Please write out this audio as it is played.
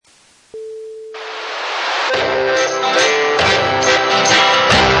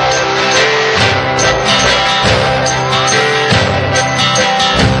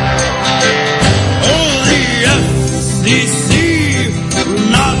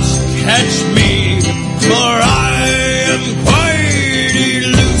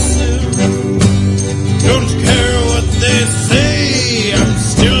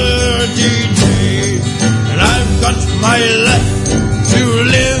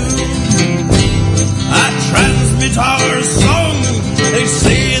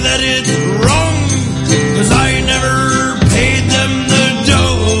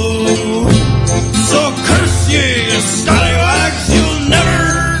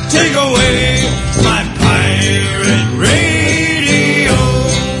take away my pirate radio.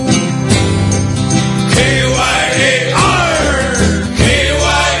 K-Y-A-R,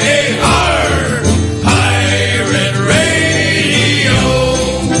 K-Y-A-R, pirate radio.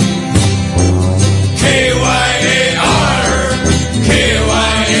 K-Y-A-R,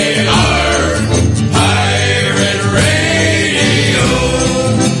 K-Y-A-R, pirate radio.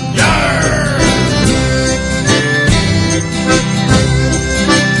 Yarr!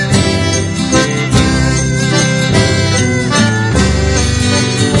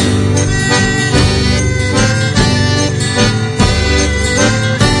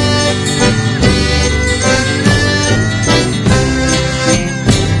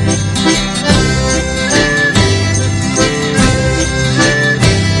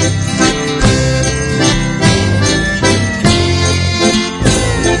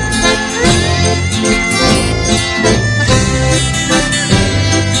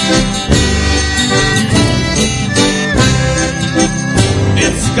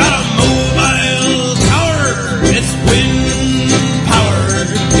 It's got a mobile tower. It's wind powered.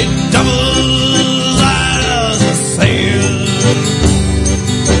 It doubles as a sail.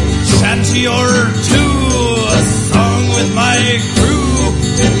 Shanty or two, a song with my crew.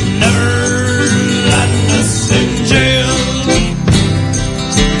 Never land us in jail.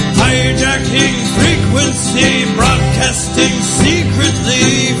 Hijacking frequency, broadcasting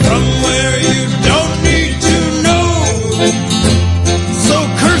secretly from where you don't need to know. So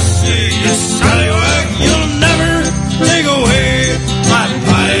curse you, you scallywag, you'll never take away my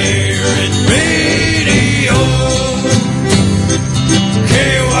pirate radio.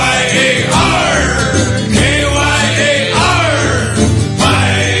 K-Y-A-R, K-Y-A-R,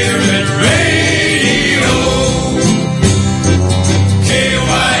 pirate radio.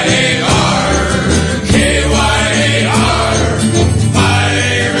 K-Y-A-R, K-Y-A-R,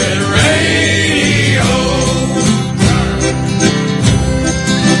 pirate radio.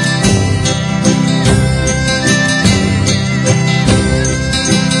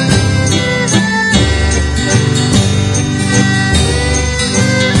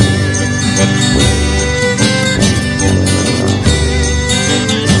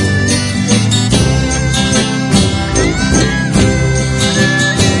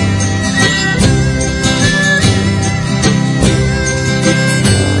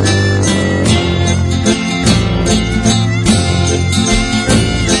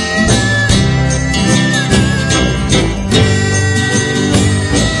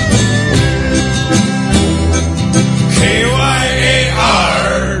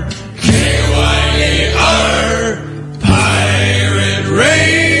 K-Y-A-R, K-Y-A-R, pirate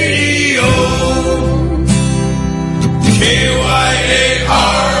radio.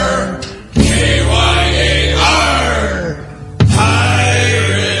 K-Y-A-R, K-Y-A-R,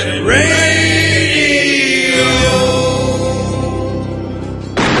 pirate radio.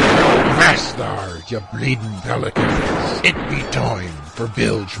 Masters, you bleeding pelicans. It be time for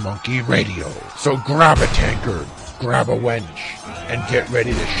Bilge Monkey Radio. So grab a tankard, grab a wench, and get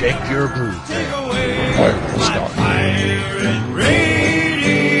ready to shake your groove. Take away Pirate my start. pirate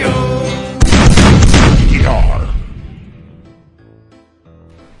radio. Yar.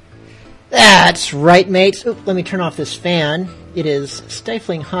 That's right, mates. Oop, let me turn off this fan. It is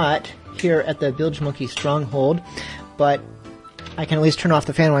stifling hot here at the Bilge Monkey Stronghold, but I can at least turn off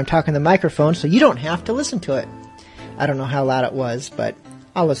the fan when I'm talking to the microphone so you don't have to listen to it. I don't know how loud it was, but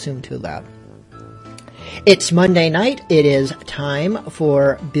I'll assume too loud. It's Monday night. It is time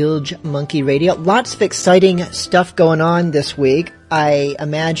for Bilge Monkey Radio. Lots of exciting stuff going on this week. I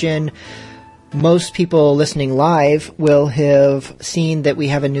imagine most people listening live will have seen that we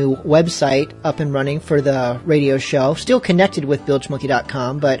have a new website up and running for the radio show. Still connected with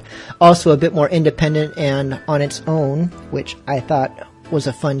BilgeMonkey.com, but also a bit more independent and on its own, which I thought was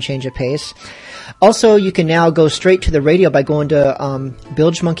a fun change of pace. Also, you can now go straight to the radio by going to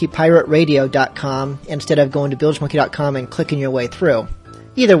BilgeMonkeyPirateRadio.com instead of going to BilgeMonkey.com and clicking your way through.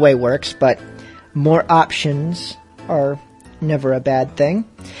 Either way works, but more options are never a bad thing.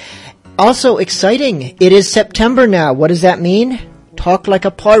 Also exciting, it is September now. What does that mean? Talk Like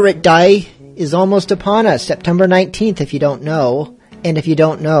a Pirate Day is almost upon us. September 19th, if you don't know. And if you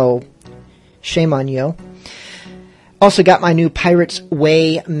don't know, shame on you. Also got my new Pirates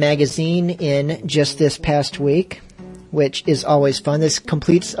Way magazine in just this past week, which is always fun. This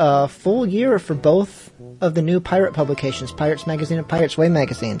completes a full year for both of the new pirate publications, Pirates Magazine and Pirates Way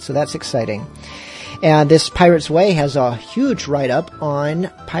magazine, so that's exciting. And this Pirates Way has a huge write-up on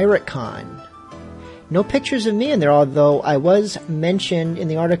PirateCon. No pictures of me in there, although I was mentioned in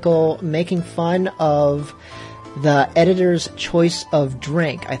the article making fun of the editor's choice of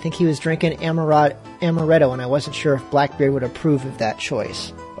drink. I think he was drinking amaretto, and I wasn't sure if Blackbeard would approve of that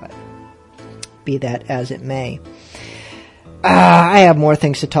choice. But be that as it may. I have more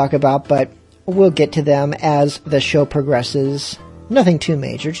things to talk about, but we'll get to them as the show progresses. Nothing too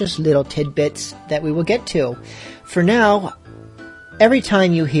major, just little tidbits that we will get to. For now, every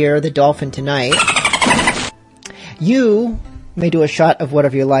time you hear the Dolphin Tonight, you may do a shot of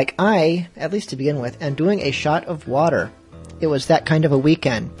whatever you like. I, at least to begin with, am doing a shot of water. It was that kind of a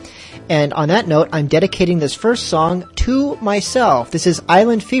weekend. And on that note, I'm dedicating this first song to myself. This is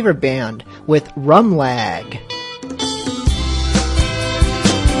Island Fever Band with Rum Lag.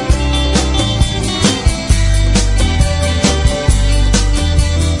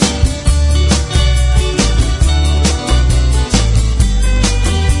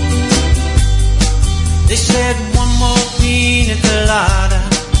 They said one more pina colada.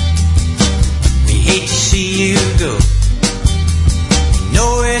 We hate to see you go. You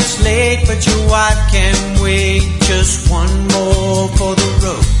know it's late, but your wife can't wait. Just one more for the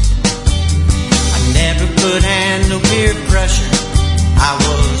road. I never could handle peer pressure. I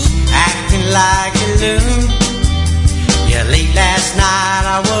was acting like a loon. Yeah, late last night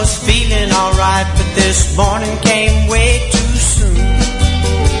I was feeling alright, but this morning came way too soon.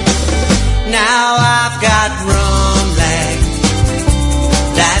 Now I've got rum lag.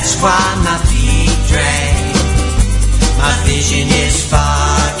 That's why my feet drag. My vision is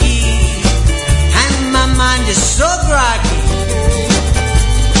foggy and my mind is so groggy.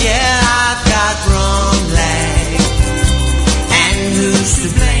 Yeah, I've got rum lag. And who's to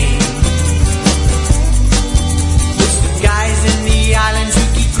blame? It's the guys in the islands who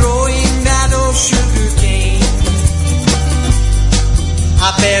keep growing that old sugar cane.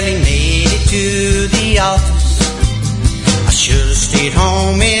 I barely made it to the office. I should have stayed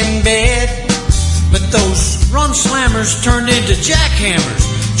home in bed, but those rum slammers turned into jackhammers,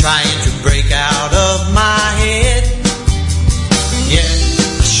 trying to break out of my head. Yeah,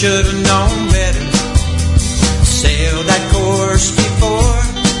 I should have known better. Sailed that course before.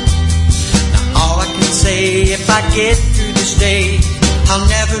 Now all I can say, if I get through this day, I'll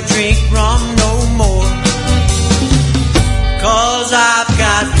never drink rum no more. 'Cause I've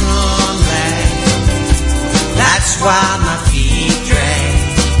got rum lag. That's why my feet drag.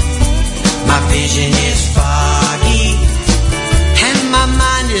 My vision is foggy and my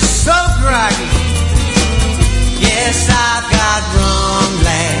mind is so groggy. Yes, I've got rum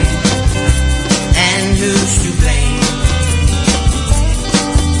lag. And who's to blame?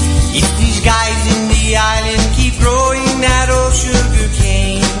 If these guys in the island keep growing that old sugar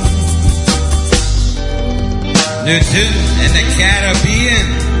cane. Nutu in the Caribbean,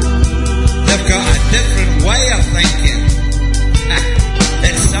 they've got a different way of thinking.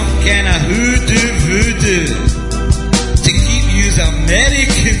 It's some kind of voodoo to keep you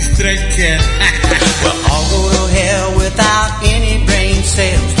Americans drinking. Well, I'll go to hell without any brain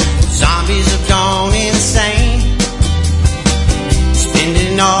cells. Zombies have gone insane,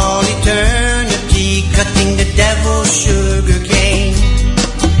 spending all eternity cutting the devil's sugar cane.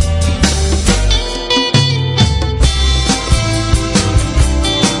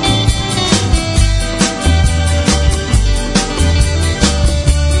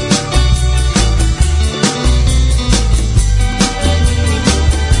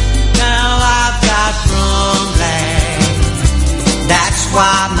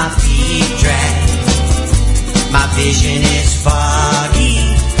 Why my feet drag. My vision is foggy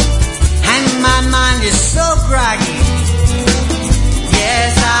and my mind is so groggy.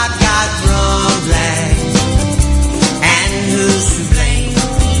 Yes, I've got rum lag. And who's to blame?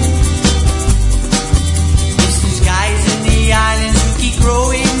 It's these guys in the islands who keep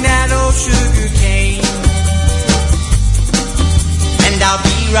growing that old sugar cane. And I'll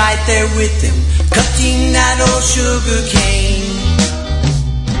be right there with them, cutting that old sugar cane.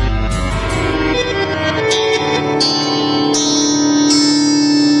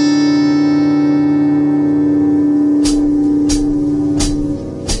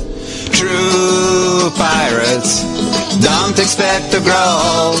 Pirates don't expect to grow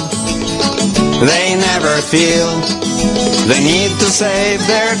old. They never feel the need to save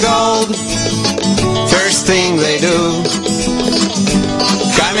their gold. First thing they do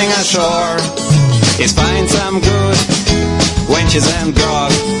coming ashore is find some good wenches and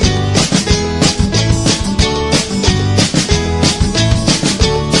grog.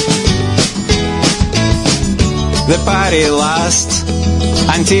 The party lasts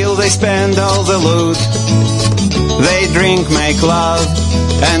until they spend all the loot. They drink, make love,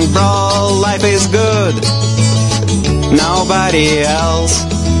 and brawl. Life is good. Nobody else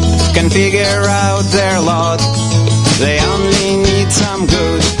can figure out their lot. They only need some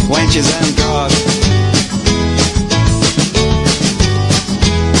good wenches and grog.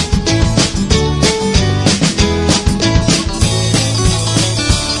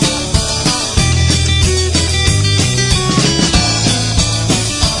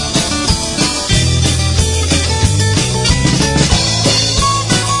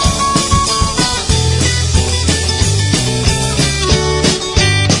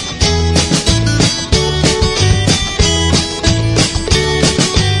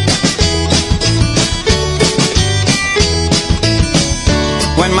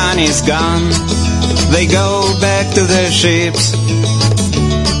 When money's gone, they go back to their ships.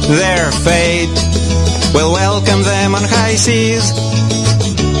 Their fate will welcome them on high seas.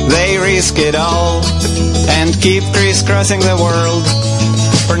 They risk it all and keep crisscrossing the world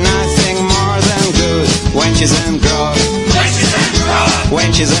for nothing more than good wenches and grog. Wenches and grog.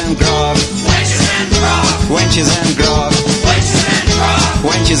 Wenches and grog. Wenches and grog. Wenches and grog. Wenches and grog.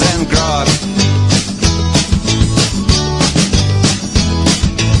 Wenches and grog.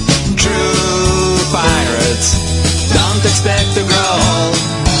 Pirates don't expect to grow old.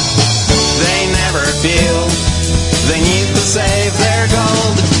 They never feel they need to save their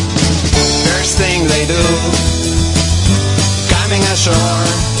gold. First thing they do coming ashore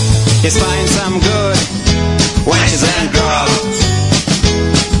is find some good wenches and grog.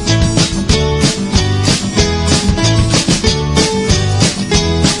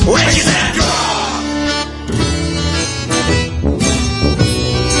 Wenches and grog.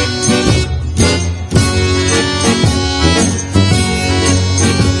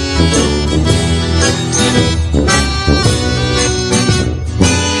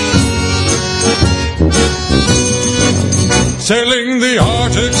 Sailing the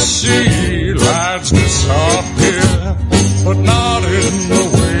Arctic Sea, lads disappear, but not in the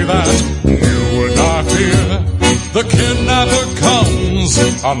way that you and I fear. The kidnapper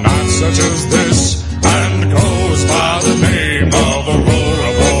comes on nights such as this, and goes by the name of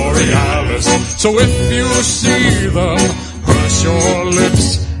Aurora Borealis. So if you see them, press your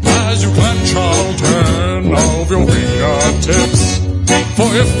lips as you clench all 10 of your fingertips. For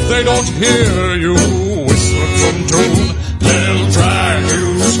if they don't hear you whistling from tune, they'll drag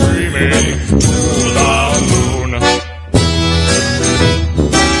you screaming to the moon.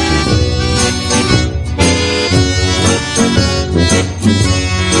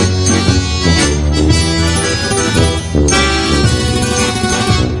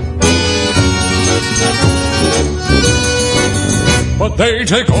 But they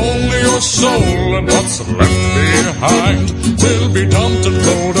take only your soul, and what's left behind will be dumped and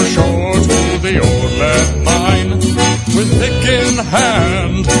float ashore to the old lead mine. With pick in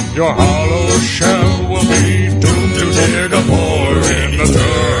hand, your hollow shell will be doomed to dig a hole in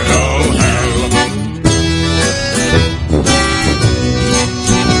eternal hell.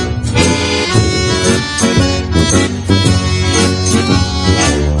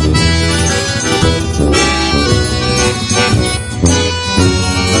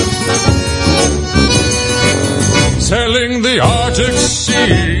 Sailing the Arctic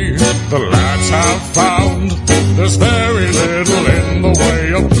Sea, the lads have found there's very little in the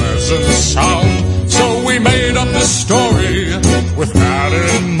way of pleasant sound. So we made up this story with that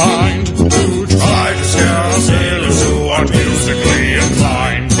in mind, to try to scare sailors who aren't musically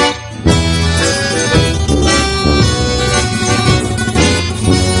inclined.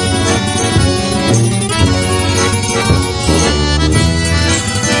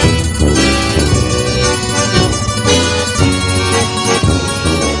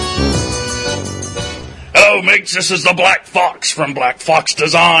 Mates, this is the Black Fox from Black Fox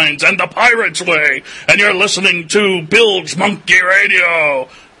Designs and the Pirate's Way, and you're listening to Bilge Monkey Radio,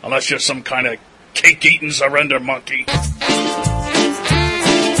 unless you're some kind of cake-eating surrender monkey.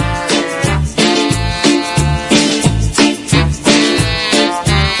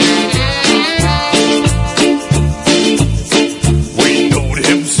 We knowed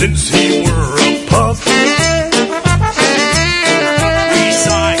him since he were a pup. We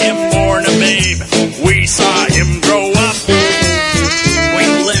saw him born a babe. We saw him grow up. We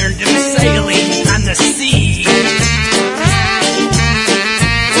learned him sailing on the sea.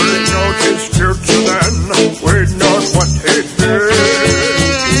 We know his children then. We know what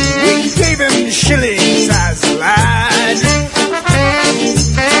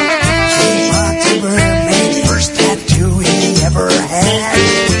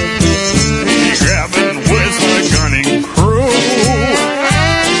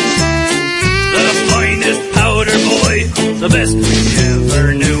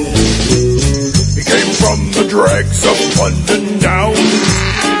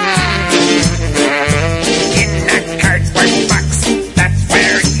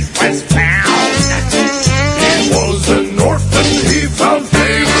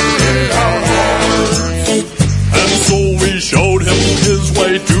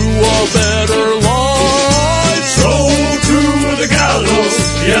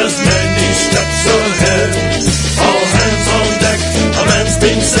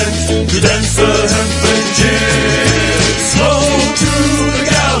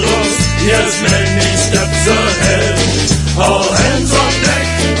on deck,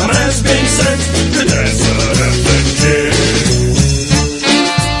 a man's been sent to dance the heffing jig.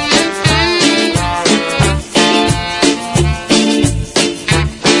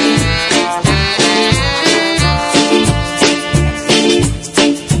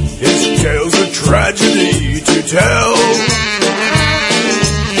 His tale's a tragedy to tell.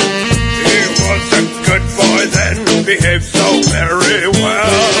 He was a good boy then, behaved so very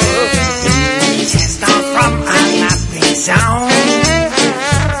well. Chest off from a laughing sound.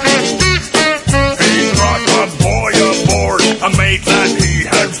 He brought a boy aboard, a mate that he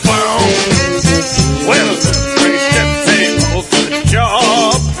had found. Well, the three steps able for the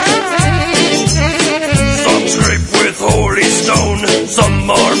job. Some scrape with holy stone, some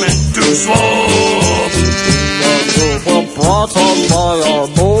are meant to swab. Brought on by our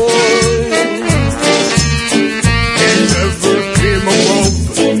boy. He never came above,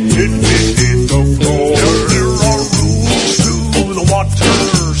 it hit the floor. There are rules to the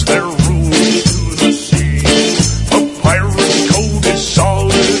waters, there are rules to the sea. A pirate code is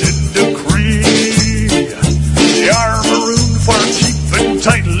solid in decree. The are marooned for keeping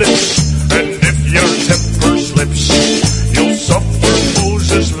tight lips, and if your temper slips, you'll suffer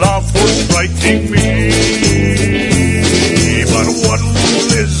Moses' law for striking me. But one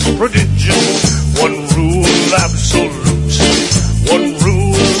rule is prodigious, one rule absolute. One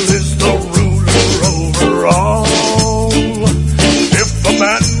rule is the ruler over all. If a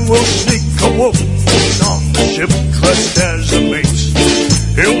man will sneak a woman on the ship dressed as a mate,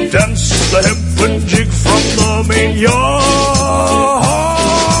 he'll dance the hempen jig from the main yard.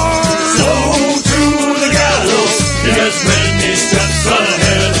 So to the gallows, he has many steps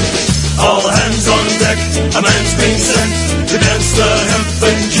ahead. All hands on deck, a man's been sent to dance the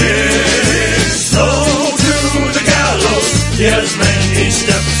hempen jig. So to the gallows, he has many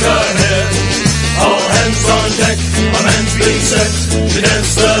steps ahead. All hands on deck, a man's been sent to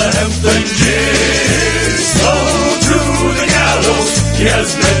dance the hempen jig. So to the gallows, he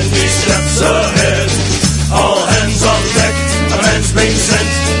has many steps ahead. All hands on deck, a man's been sent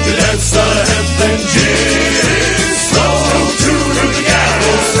to dance the hempen jig. So to the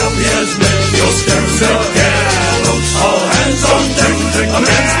gallows, he has many steps ahead. All hands on deck, a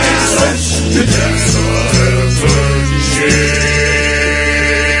man's been sent to dance the hempen jig.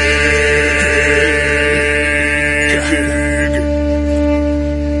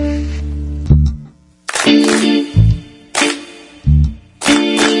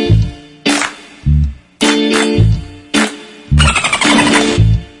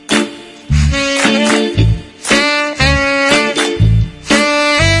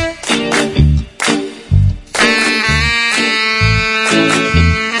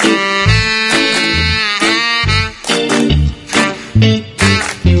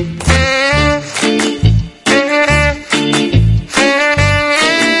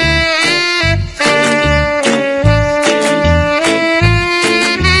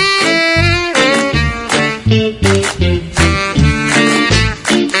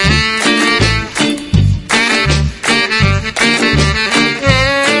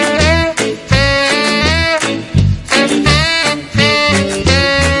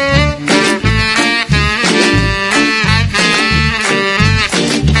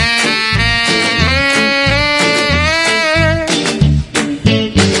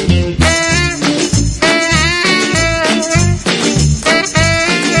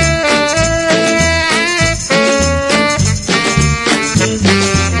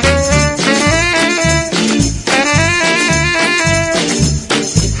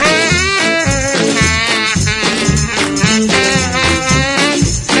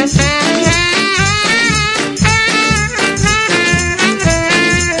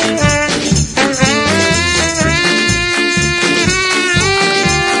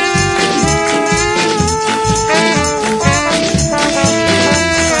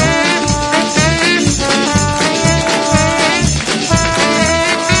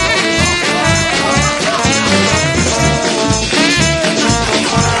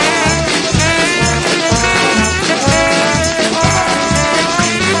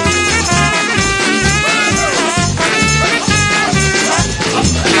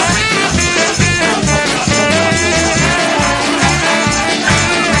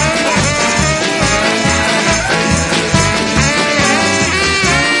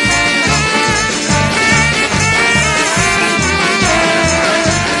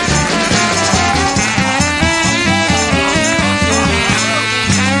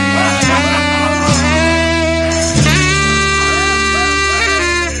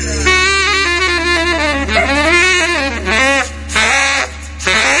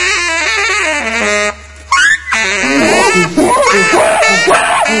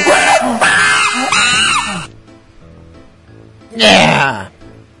 Yeah!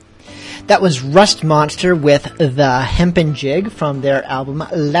 That was Rust Monster with the Hempen Jig from their album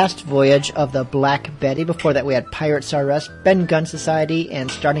Last Voyage of the Black Betty. Before that we had Pirates R Us, Ben Gunn Society, and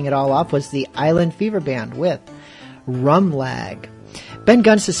starting it all off was the Island Fever Band with Rum Lag. Ben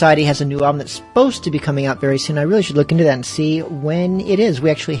Gunn Society has a new album that's supposed to be coming out very soon. I really should look into that and see when it is. We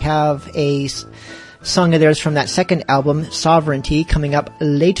actually have a song of theirs from that second album, Sovereignty, coming up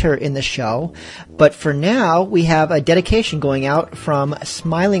later in the show. But for now, we have a dedication going out from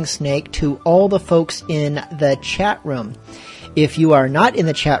Smiling Snake to all the folks in the chat room. If you are not in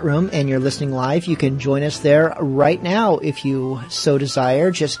the chat room and you're listening live, you can join us there right now if you so desire.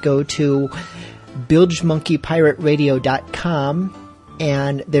 Just go to bilgemonkeypirateradio.com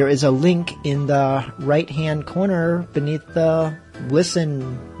and there is a link in the right-hand corner beneath the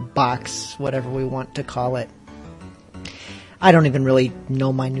listen box, whatever we want to call it. I don't even really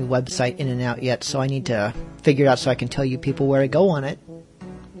know my new website in and out yet, so I need to figure it out so I can tell you people where to go on it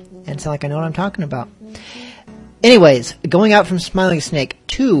and sound like I know what I'm talking about. Anyways, going out from Smiling Snake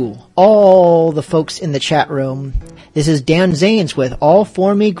to all the folks in the chat room, this is Dan Zanes with All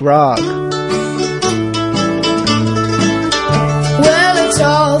For Me Grog. Well, it's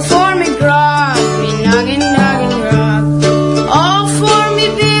all for me grog, me noggin, noggin grog. All for me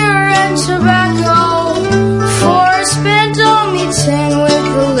beer and tobacco, for I spent all me tin with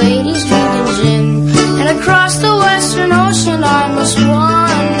the ladies drinking gin. And across the western ocean I must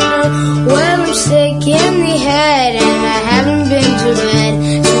wander. Well, I'm sick in the head and I haven't been to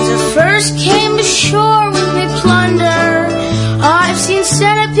bed since I first came ashore with me plunder. I've seen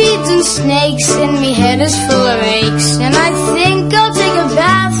centipedes and snakes and me head is full of aches. And I think I'll take a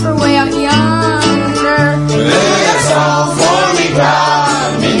bath for way out yonder. It's all for me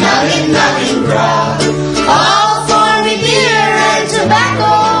grog, me noggin, noggin grog. All for me beer and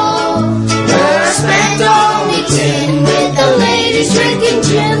tobacco, where I spent all me tin with the ladies drinking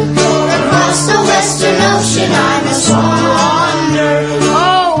gin. Across the western ocean I must wander.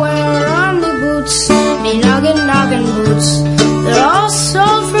 Oh, where are my boots, me noggin, noggin boots? They're all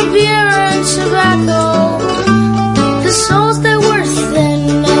sold for beer and tobacco. The soles they were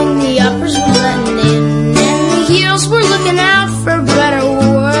thin and the uppers were letting in, and the heels were looking out for better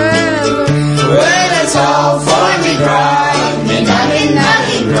weather. Well, it's all for me grog, me noggin,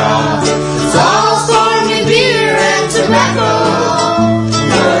 noggin grog. It's all for me beer and tobacco,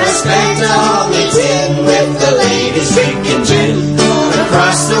 where I spent all me tin with the ladies drinking gin.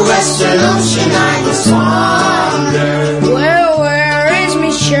 Across the western ocean I must wander. Well, where is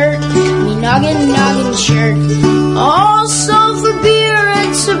me shirt, me noggin, noggin shirt? All sold for beer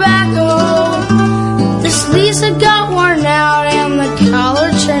and tobacco. The sleeves had got worn out and the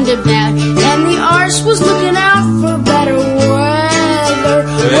collar turned about, and the arse was looking out for better weather.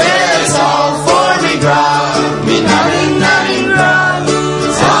 Well, it's all for me grog, me noggin, noggin grog.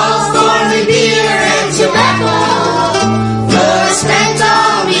 It's all for me beer and tobacco, where I spent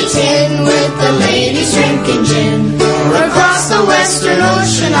all me tin with the ladies drinking gin. Across the western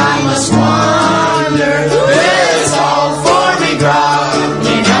ocean I must wander. Well, it's all for me grog,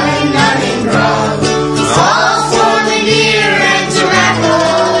 me noggin, noggin grog. It's all for me beer and tobacco,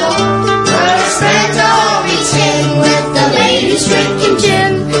 where I spent all me tin with the ladies drinking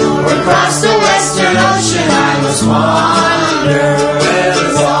gin. Across the western ocean I must wander. Well,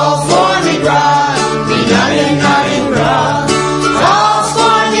 it's all for me grog, me noggin, noggin grog. All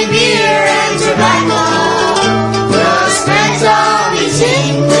for me beer and tobacco, where I spent all me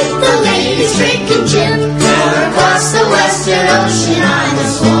tin with the ladies drinking gin. Across the western ocean I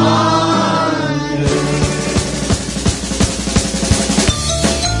must wander.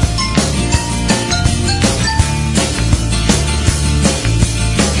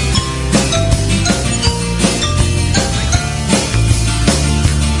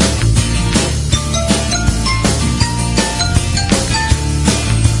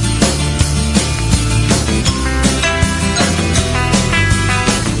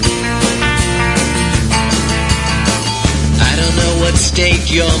 State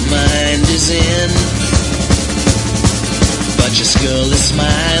your mind is in, but your skull is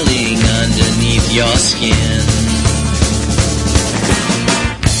smiling underneath your skin.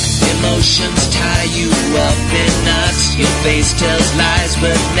 Emotions tie you up in knots, your face tells lies,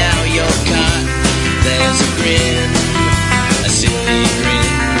 but now you're caught. There's a grin, a silly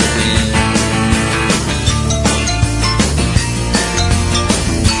grin within.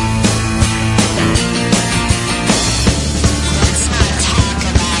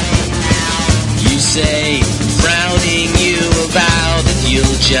 Say, frowning, you vow that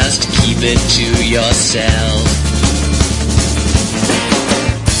you'll just keep it to yourself.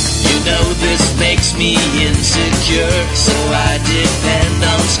 this makes me insecure, so I depend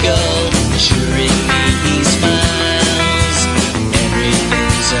on Skull, assuring me he smiles,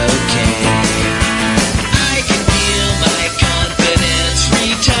 everything's okay. I can feel my confidence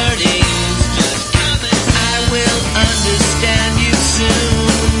returning, I will understand you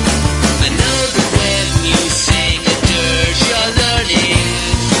soon. I know that when you sing a dirge, you're learning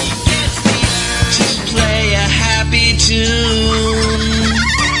to play a happy tune.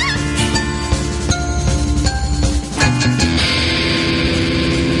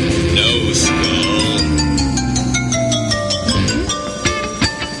 No Skull.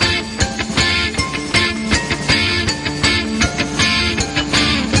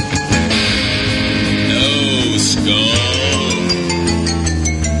 No Skull.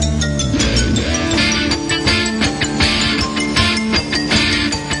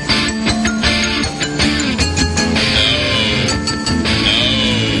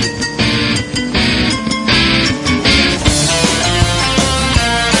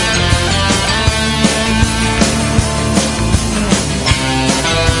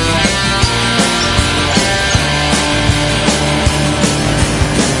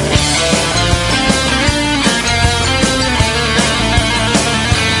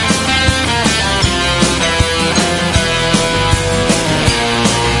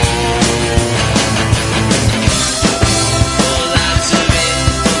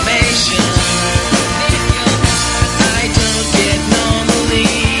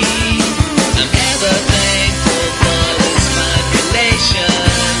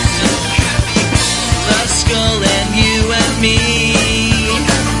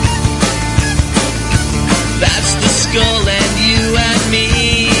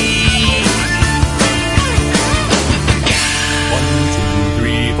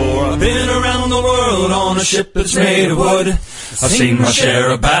 A ship that's made of wood. I've seen my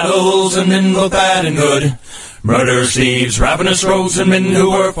share of battles and men both bad and good. Murderers, thieves, ravenous rogues, and men who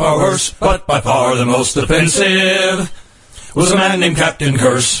were far worse. But by far the most offensive was a man named Captain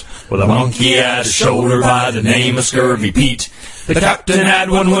Curse, with a monkey at his shoulder by the name of Scurvy Pete. The captain had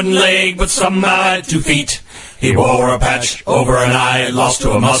one wooden leg, but somehow had 2 feet. He wore a patch over an eye and lost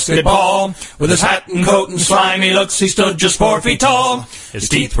to a musket ball. With his hat and coat and slimy looks, he stood just 4 feet tall. His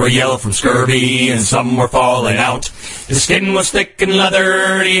teeth were yellow from scurvy, and some were falling out. His skin was thick and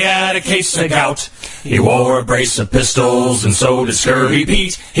leathered, he had a case of gout. He wore a brace of pistols, and so did Scurvy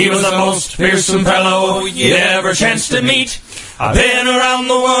Pete. He was the most fearsome fellow you'd ever chance to meet. I've been around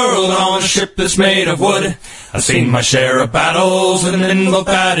the world on a ship that's made of wood. I've seen my share of battles, and men both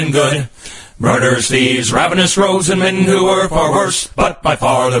bad and good. Murderers, thieves, ravenous rogues, and men who were far worse. But by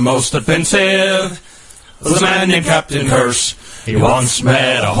far the most offensive was a man named Captain Curse. He once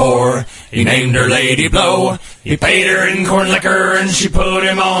met a whore, he named her Lady Blow. He paid her in corn liquor and she put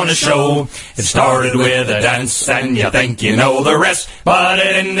him on a show. It started with a dance and you think you know the rest, but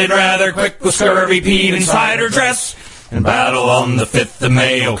it ended rather quick with Scurvy Pete inside her dress. In battle on the 5th of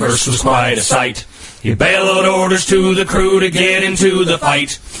May, oh, Curse was quite a sight. He bellowed orders to the crew to get into the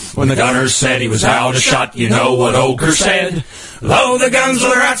fight. When the gunners said he was out of shot, you know what old Curse said. Load the guns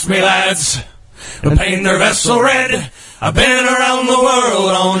with rats, me lads, and paint their vessel red. I've been around the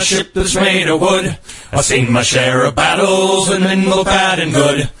world on a ship that's made of wood. I've seen my share of battles and men both bad and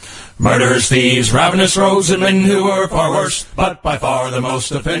good. Murderers, thieves, ravenous rogues, and men who were far worse. But by far the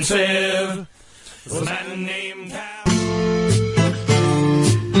most offensive was a man named Cal.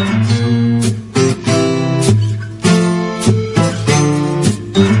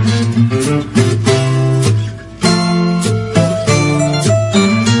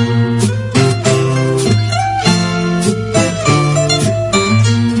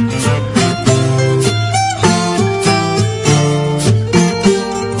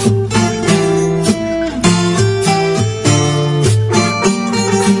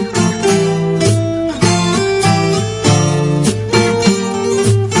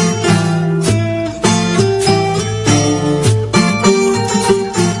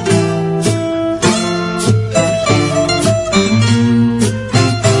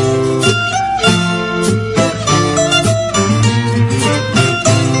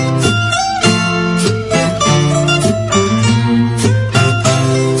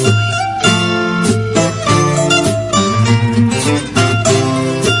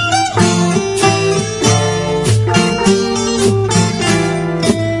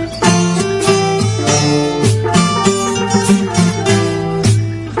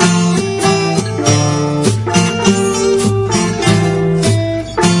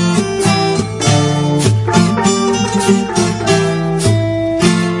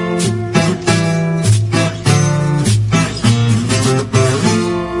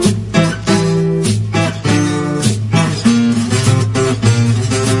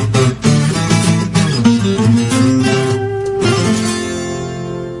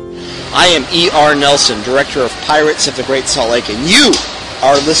 E.R. Nelson, Director of Pirates of the Great Salt Lake, and you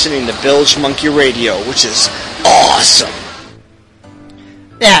are listening to Bilge Monkey Radio, which is awesome.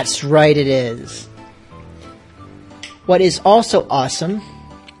 That's right, it is. What is also awesome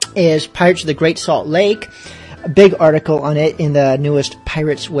is Pirates of the Great Salt Lake. A big article on it in the newest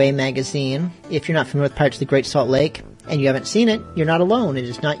Pirates Way magazine. If you're not familiar with Pirates of the Great Salt Lake and you haven't seen it, you're not alone. It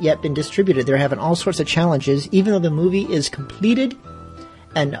has not yet been distributed. They're having all sorts of challenges. Even though the movie is completed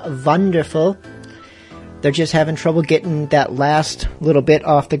and wonderful, they're just having trouble getting that last little bit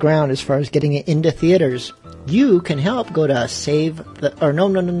off the ground as far as getting it into theaters. You can help. Go to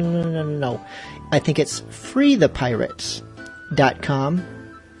I think it's freethepirates.com,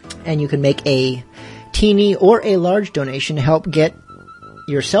 and you can make a teeny or a large donation to help get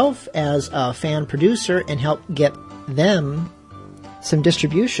yourself as a fan producer and help get them some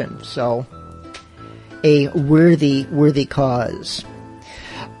distribution. So, a worthy cause.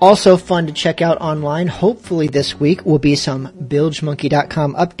 Also fun to check out online, hopefully this week, will be some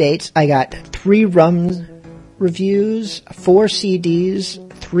BilgeMonkey.com updates. I got 3 rum reviews, 4 CDs,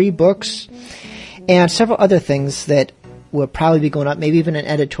 3 books, and several other things that will probably be going up, maybe even an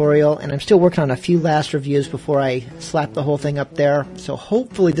editorial, and I'm still working on a few last reviews before I slap the whole thing up there. So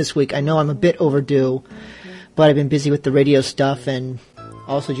hopefully this week, I know I'm a bit overdue, but I've been busy with the radio stuff and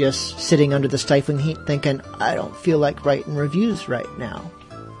also just sitting under the stifling heat thinking, I don't feel like writing reviews right now.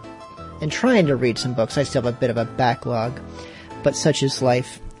 And trying to read some books. I still have a bit of a backlog, but such is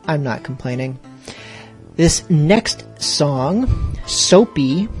life. I'm not complaining. This next song,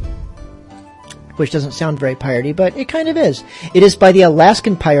 Soapy, which doesn't sound very piratey, but it kind of is. It is by the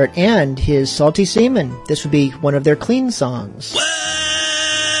Alaskan Pirate and his Salty Seaman. This would be one of their clean songs.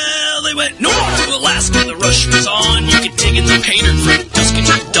 Well, they went north to Alaska, the rush was on. You could dig in the painter from dusk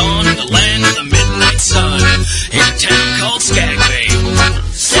until dawn in the land of the midnight sun. In a town called Skagway.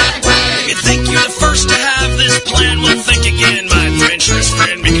 Skagway! You think you're the first to have this plan? Well, think again, my adventurous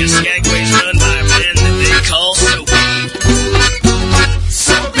friend, because Skagway's run by men that they call Soapy.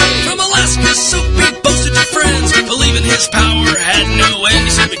 From Alaska, Soapy boasted to friends, believing his power had no end.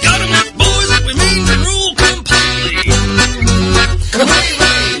 He said, we got him with boys that we mean to rule completely.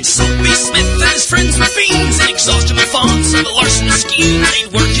 Soapy Smith and his friends were fiends, inexhaustible fonts of the larceny schemes.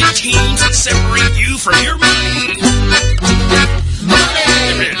 They'd work in teams and separate you from your money.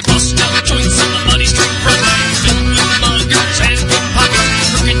 They ran bust out joints on the muddy street roads, filled with muggers and pickpockets,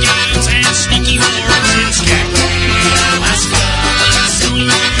 crooked games and sneaky whores in Skagway, Alaska. Selling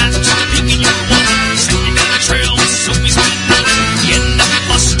your match to the pink in your wallet, send you down a trail with Soapy's good running. You end up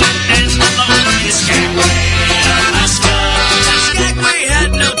busted and alone in Skagway, Alaska. Skagway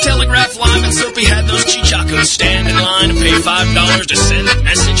had no telegraph line, but Soapy had those chichacos stand in line to pay $5 to send a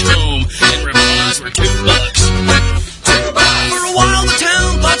message home, and replies were $2. For a while the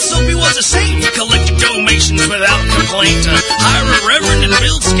town thought Soapy was a saint. He collected donations without complaint to hire a reverend and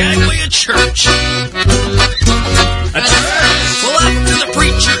build Skagway a church. Well, after the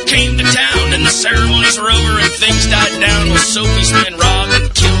preacher came to town and the ceremonies were over and things died down, well, Soapy's men robbed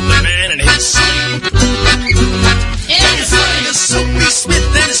and killed the man in his sleep. Soapy Smith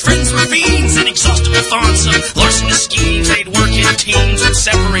and his friends were fiends, inexhaustible fonts of larceny schemes. They'd work in teams and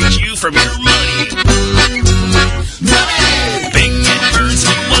separate you from your money. Big Ted Burns,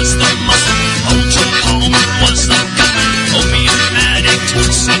 he was the muscle. Old Joe Palmer was the gunner. Opium addict,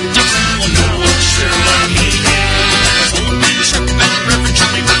 St. Dixon, well, no one's sure what he did. Old Man Tripp and Reverend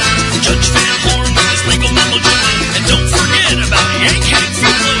Charlie Brown, Judge Van Horn with his legal mumble jumble. And don't forget about Yank Hank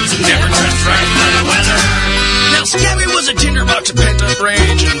Fuglows who never dressed right by the weather. Now Skagway was a tinderbox of pent-up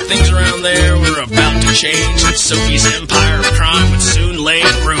rage, and things around there were about to change. And Soapy's empire of crime would soon lay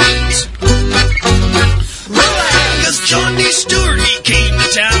in ruins. Because John D. Stewart, he came to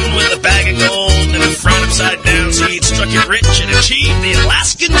town with a bag of gold and a frown upside down, so he'd struck it rich and achieved the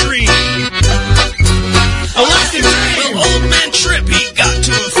Alaskan dream. Alaskan dream! Well, Old Man Tripp, he got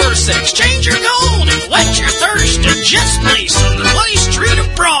to him first, said, exchange your gold and wet your thirst at Jeff's place on the bloody street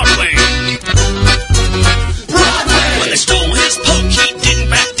of Broadway. When they stole his poke, he didn't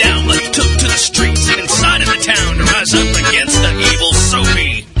back down, but he took to the streets and inside of the town to rise up against the evil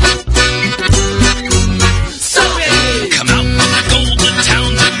Soapy. Come out with the gold the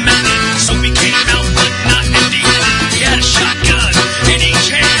town demanded. Soapy came out, but not empty-handed. He had a shotgun in each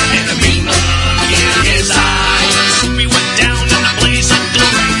hand and a mean look in his eyes. Soapy went down in a blaze of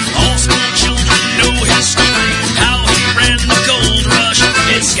glory. All school children know his story, how he ran the gold rush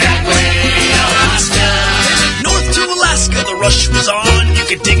in Skagway, Alaska. North to Alaska, the rush was on. You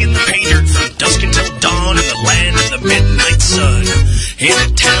could dig in the pay dirt from dusk until dawn in the land of the midnight sun, in a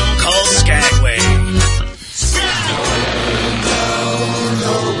town called Skagway.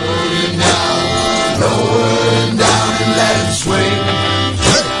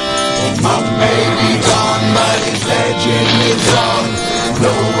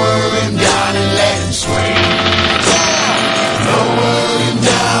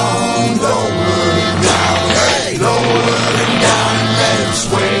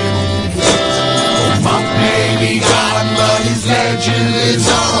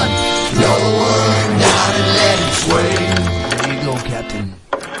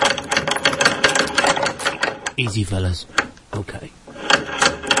 easy, fellas. Okay.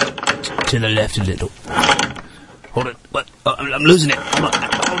 To the left a little. Hold it. What? Oh, I'm losing it. Hold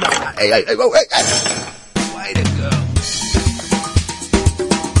on. Hey. Way to go.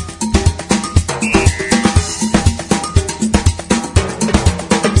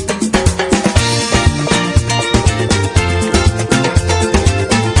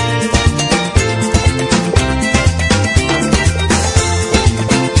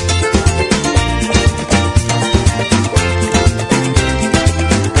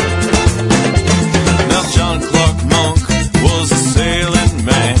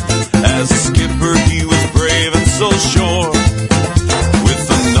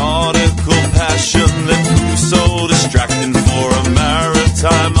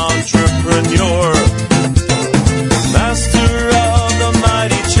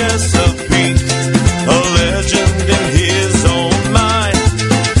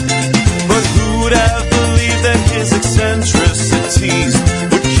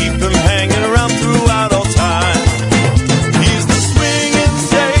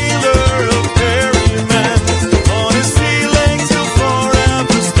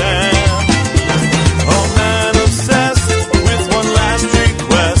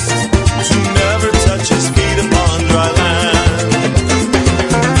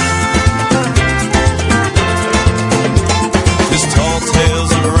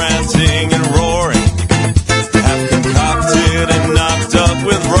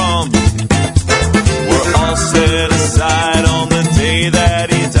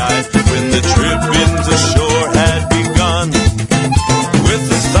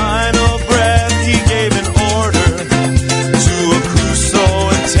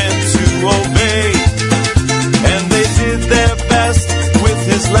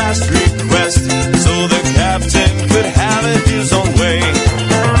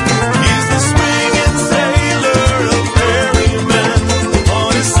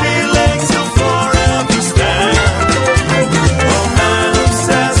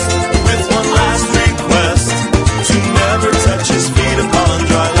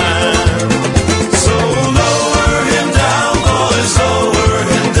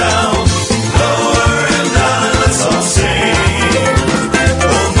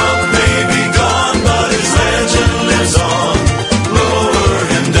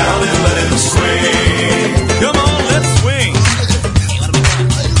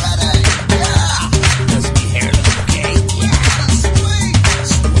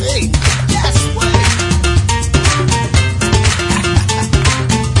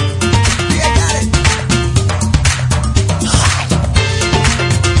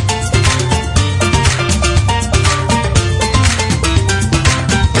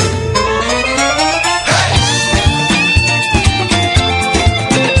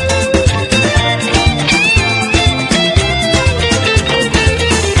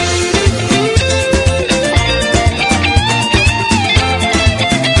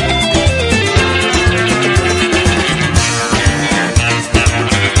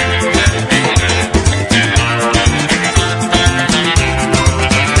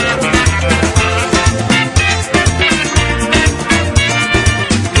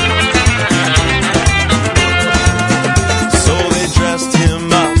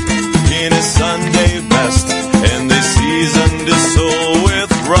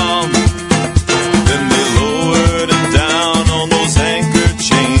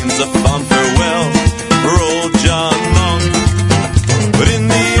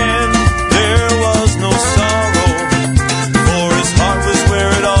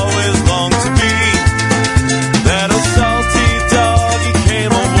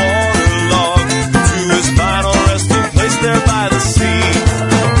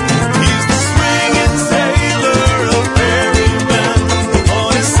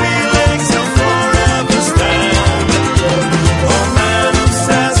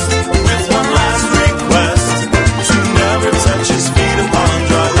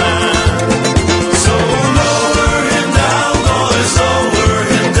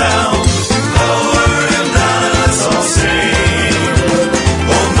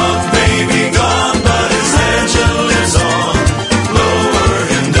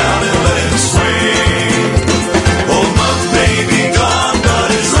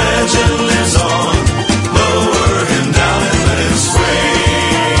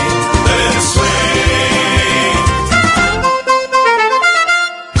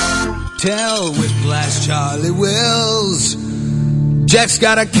 Jack's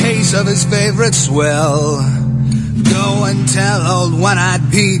got a case of his favorite swell. Go and tell old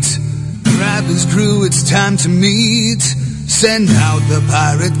One-Eyed Pete, grab his crew, it's time to meet. Send out the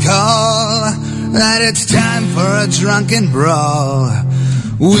pirate call, that it's time for a drunken brawl.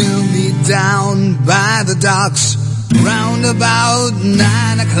 We'll be down by the docks round about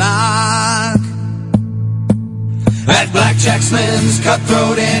 9 o'clock. At Blackjack Slim's,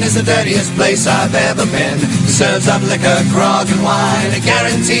 Cutthroat Inn is the dirtiest place I've ever been. He serves up liquor, grog, and wine, a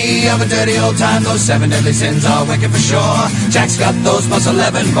guarantee of a dirty old time. Those 7 deadly sins are wicked for sure. Jack's got those plus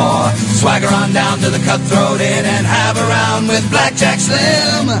 11 more. Swagger on down to the Cutthroat Inn and have a round with Blackjack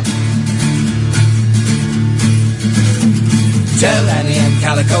Slim. Tell Annie and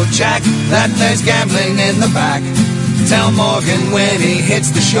Calico Jack that there's gambling in the back. Tell Morgan when he hits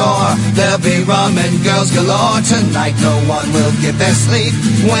the shore, there'll be rum and girls galore. Tonight no one will get their sleep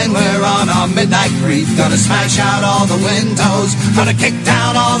when we're on our midnight creep. Gonna smash out all the windows, gonna kick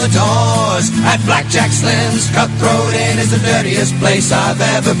down all the doors. At Blackjack Slim's, Cutthroat Inn is the dirtiest place I've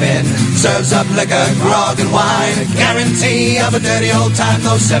ever been. Serves up liquor, grog, and wine, a guarantee of a dirty old time.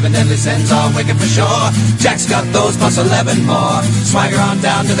 Those 7 deadly sins are wicked for sure. Jack's got those plus 11 more. Swagger on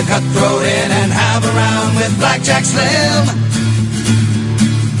down to the Cutthroat Inn and have a round with Blackjack Slim.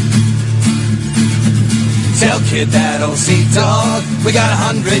 Tell Kid that old sea dog we got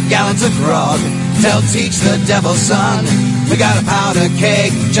 100 gallons of grog. Tell Teach the devil's son we got a powder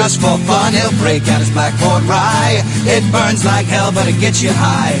keg just for fun. He'll break out his blackboard rye. It burns like hell, but it gets you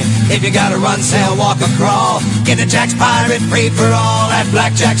high. If you gotta run, sail, walk, or crawl, get to Jack's Pirate free for all. At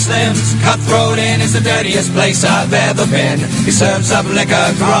Blackjack Slim's, Cutthroat Inn is the dirtiest place I've ever been. He serves up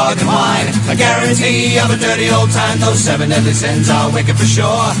liquor, grog, and wine, a guarantee of a dirty old time. Those 7 deadly sins are wicked for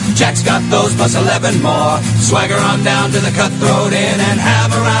sure. Jack's got those plus 11 more. Swagger on down to the Cutthroat Inn and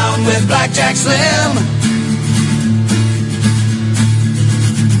have a round with Blackjack Slim.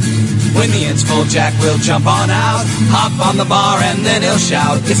 When the inn's full, Jack will jump on out, hop on the bar, and then he'll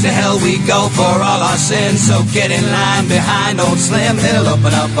shout, it's to hell we go for all our sins. So get in line behind old Slim. He'll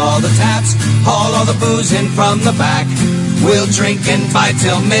open up all the taps, haul all the booze in from the back. We'll drink and fight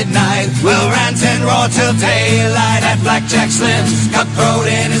till midnight. We'll rant and roar till daylight. At Blackjack Slim's, Cutthroat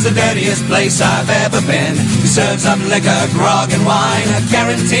Inn is the dirtiest place I've ever been. He serves up liquor, grog, and wine, a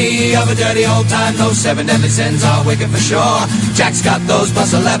guarantee of a dirty old time. Those 7 deadly sins are wicked for sure. Jack's got those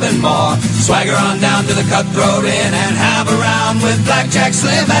plus 11 more. Swagger on down to the Cutthroat Inn and have a round with Blackjack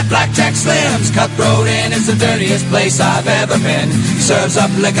Slim. At Blackjack Slim's, Cutthroat Inn is the dirtiest place I've ever been. He serves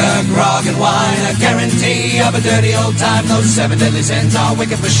up liquor, grog, and wine, a guarantee of a dirty old time. Those 7 deadly sins are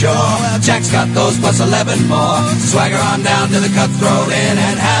wicked for sure. Jack's got those plus 11 more. Swagger on down to the Cutthroat Inn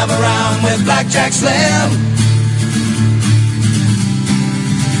and have a round with Blackjack Slim.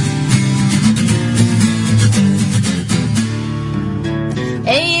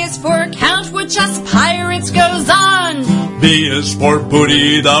 A is for count, which us pirates goes on. B is for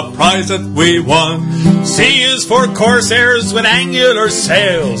booty, the prize that we won. C is for corsairs with angular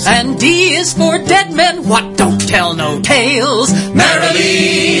sails. And D is for dead men what don't tell no tales.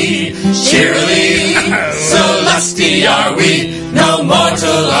 Merrily, cheerily, so lusty are we, no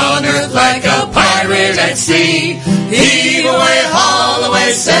mortal on earth like a pirate at sea. Heave away, haul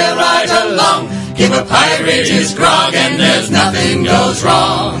away, sail right along. Give a pirate his grog and there's nothing goes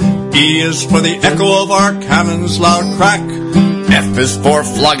wrong. E is for the echo of our cannon's loud crack. F is for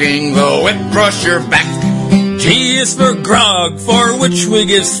flogging the whip across your back. G is for grog, for which we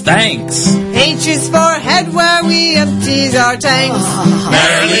give thanks. H is for head, where we empties our tanks.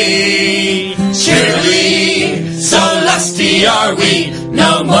 Merrily, cheerily, so lusty are we,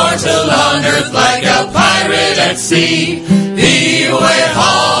 no mortal on earth like a pirate at sea. Heave away,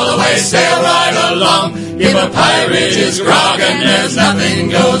 haul away, sail right along. Give a pirate his grog and there's nothing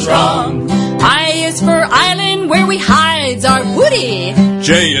goes wrong. I is for island, where we hides our booty.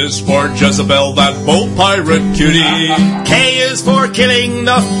 J is for Jezebel, that bold pirate cutie. K is for killing,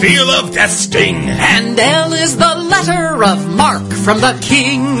 the feel of death sting. And L is the letter of mark from the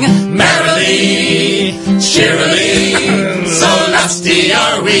king. Merrily, cheerily, so lusty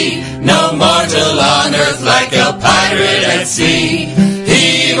are we, no mortal on earth like a pirate at sea.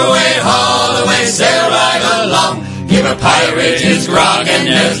 Heave away, haul away, sail right along. Give a pirate his grog and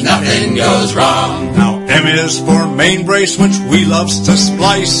there's nothing goes wrong. Now M is for main brace, which we loves to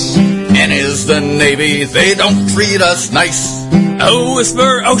splice. N is the Navy, they don't treat us nice. O is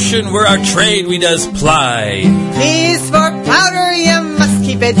for ocean, where our trade we does ply. P is for powder, you must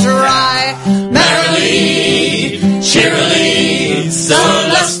keep it dry. Merrily, cheerily, so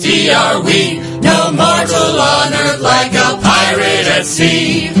lusty are we, no mortal on earth like a pirate at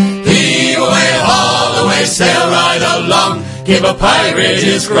sea. Heave away, haul away, sail right along. Give a pirate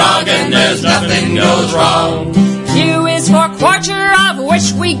his grog and there's nothing goes wrong. Q is for quarter, of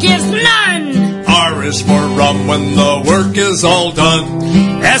which we give none. R is for rum when the work is all done.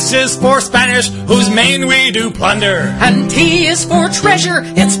 S is for Spanish, whose main we do plunder. And T is for treasure,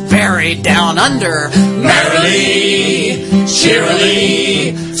 it's buried down under. Merrily,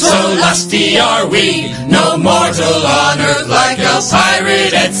 cheerily, so lusty are we, no mortal on earth like a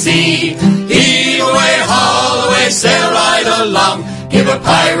pirate at sea. Heave away, haul away, sail right along, give a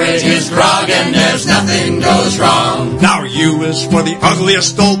pirate his grog and there's nothing goes wrong. Now U is for the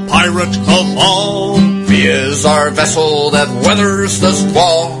ugliest old pirate of all. V is our vessel that weathers the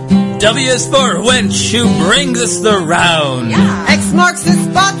squall. W is for wench, who brings us the round. X marks the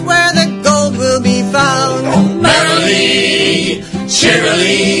spot where the gold will be found. Merrily,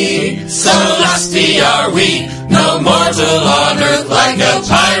 cheerily, so lusty are we, no mortal on earth like a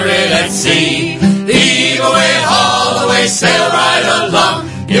pirate at sea. Heave away, haul away, sail right along,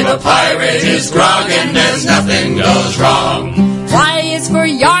 give a pirate his grog and there's nothing goes wrong. Y is for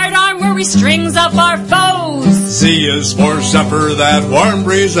yardarm, where we strings up our foes. Z is for zephyr, that warm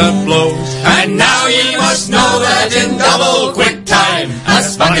breeze that blows. And now ye must know that in double quick time,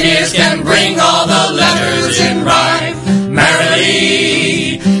 us buccaneers can bring all the letters in rhyme.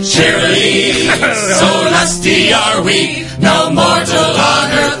 Merrily, cheerily, so lusty are we, no mortal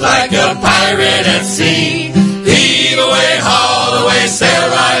on earth like a pirate at sea. Heave away, haul away, sail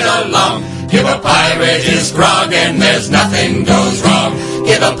right along, give a pirate his grog and there's nothing goes wrong.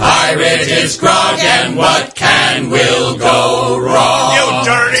 Give a pirate his grog and what can will go wrong. You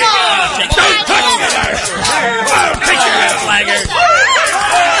dirty! Don't touch me! Take your head, flagger!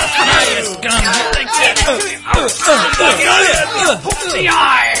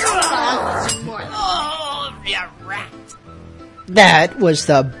 That was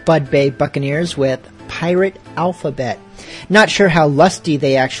the Bud Bay Buccaneers with Pirate Alphabet. Not sure how lusty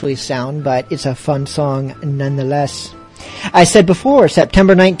they actually sound, but it's a fun song nonetheless. I said before,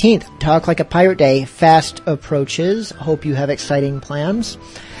 September 19th, Talk Like a Pirate Day fast approaches. Hope you have exciting plans.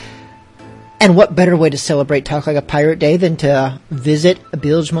 And what better way to celebrate Talk Like a Pirate Day than to visit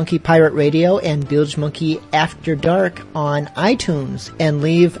Bilge Monkey Pirate Radio and Bilge Monkey After Dark on iTunes and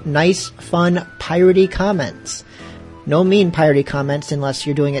leave nice, fun, piratey comments. No mean piratey comments unless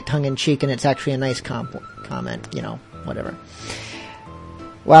you're doing it tongue-in-cheek and it's actually a nice comment, you know, whatever.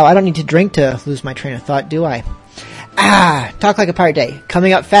 Wow, I don't need to drink to lose my train of thought, do I? Talk Like a Pirate Day.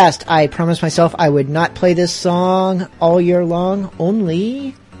 Coming up fast. I promised myself I would not play this song all year long,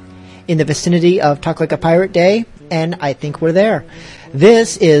 only in the vicinity of Talk Like a Pirate Day, and I think we're there.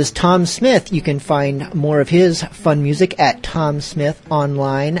 This is Tom Smith. You can find more of his fun music at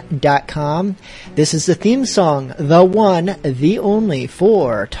TomSmithOnline.com. This is the theme song, the one, the only,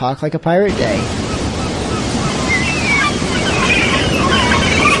 for Talk Like a Pirate Day.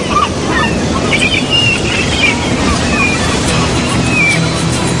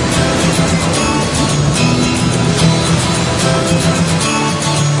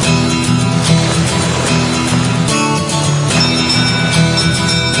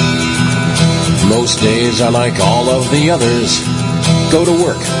 Most days are like all of the others. Go to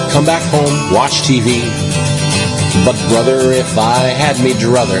work, come back home, watch TV. But brother, if I had me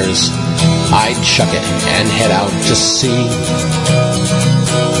druthers, I'd chuck it and head out to sea.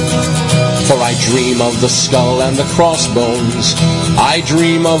 For I dream of the skull and the crossbones. I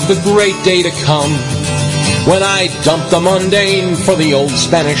dream of the great day to come, when I dump the mundane for the old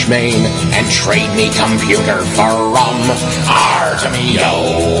Spanish main and trade me computer for rum. To me,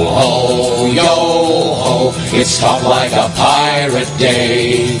 yo-ho, yo-ho, it's Talk Like a Pirate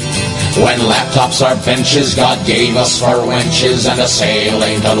Day. When laptops are benches God gave us for wenches, and a sail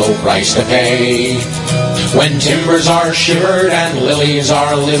ain't a low price to pay. When timbers are shivered and lilies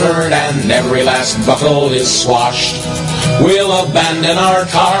are livered and every last buckle is swashed, we'll abandon our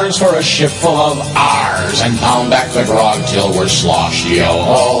cars for a ship full of ours and pound back the grog till we're sloshed.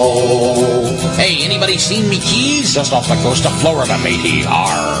 Yo-ho. Hey, anybody seen me keys? Just off the coast of Florida, matey.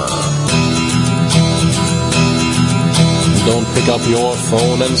 Arr. Don't pick up your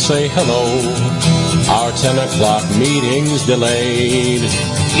phone and say hello. Our 10 o'clock meeting's delayed.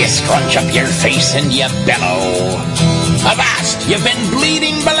 You scrunch up your face and you bellow. Avast, you've been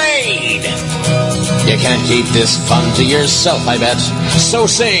bleeding belayed. You can't keep this fun to yourself, I bet. So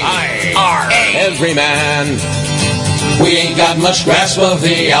sing, every man. We ain't got much grasp of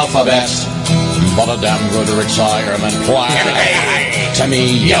the alphabet, but a damn good retirement plan. To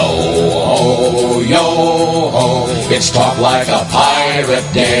me, yo-ho, yo-ho, it's Talk Like a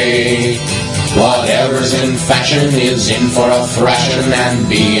Pirate Day. Whatever's in fashion is in for a thrashing, and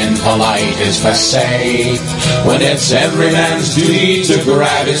being polite is passé. When it's every man's duty to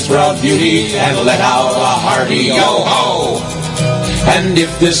grab his proud beauty and let out a hearty yo-ho. And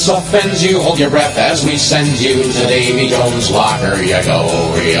if this offends you, hold your breath as we send you to Davy Jones' locker. You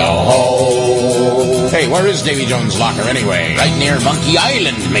go, yo-ho. Hey, where is Davy Jones' locker anyway? Right near Monkey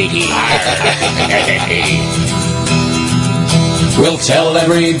Island, matey. We'll tell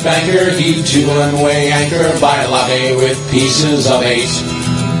every banker heave to and weigh anchor by latte with pieces of 8.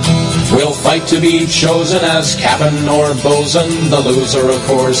 We'll fight to be chosen as captain or bosun. The loser, of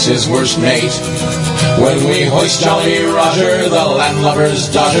course, is worst mate. When we hoist Jolly Roger, the landlubber's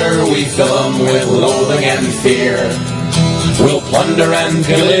dodger, we fill him with loathing and fear. We'll plunder and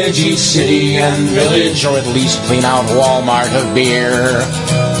pillage each city and village, or at least clean out Walmart of beer.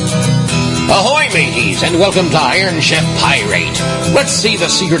 Ahoy, mateys, and welcome to Iron Chef Pirate. Let's see the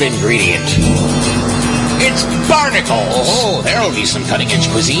secret ingredient. It's barnacles. Oh, there'll be some cutting-edge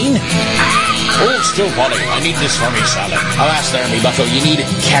cuisine. Hold still, Polly. I need this for me salad. Alas there, me bucko, you need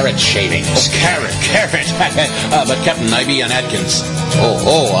carrot shavings. Oh, carrot. But Captain, I be an Atkins.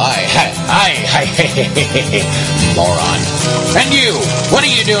 Aye. Moron. And you, what are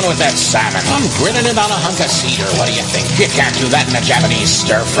you doing with that salmon? I'm grilling it on a hunk of cedar. What do you think? You can't do that in a Japanese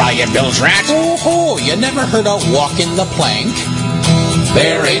stir-fry, you bilge rat. Oh, you never heard of walking the plank?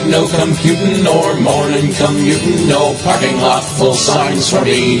 There ain't no computing or morning commuting, no parking lot full signs for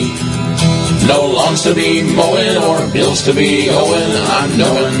me. No lawns to be mowing or bills to be owing, I'm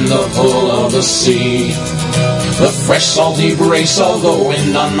knowing the pull of the sea. The fresh salty brace of the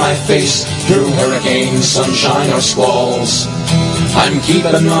wind on my face, through hurricane, sunshine or squalls. I'm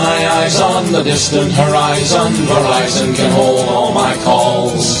keeping my eyes on the distant horizon, Verizon can hold all my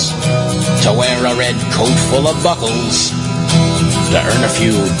calls. To wear a red coat full of buckles, to earn a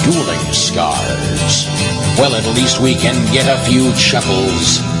few dueling scars. Well, at least we can get a few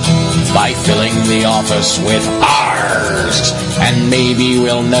chuckles by filling the office with ours. And maybe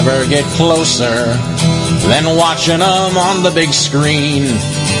we'll never get closer than watching them on the big screen.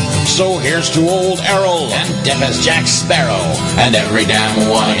 So here's to old Errol and deaf as Jack Sparrow and every damn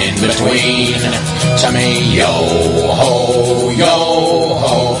one in between. To me, yo-ho,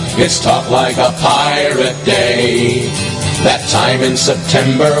 yo-ho, it's Talk Like a Pirate Day. That time in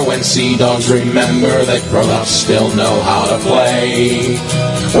September when sea dogs remember that grown-ups still know how to play.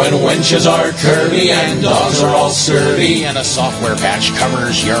 When wenches are curvy and dogs are all scurvy and a software patch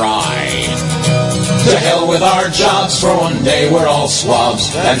covers your eye. To hell with our jobs, for one day we're all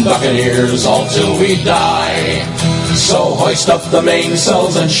swabs and buccaneers all till we die. So hoist up the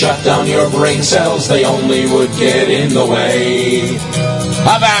mainsails and shut down your brain cells, they only would get in the way.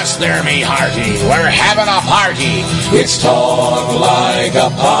 Avast there, me hearty, we're having a party. It's Talk Like a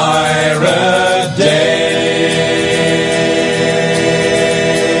Pirate Day.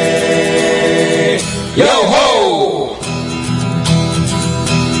 Yo-ho!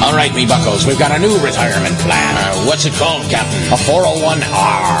 All right, me buckos, we've got a new retirement plan. What's it called, Captain? A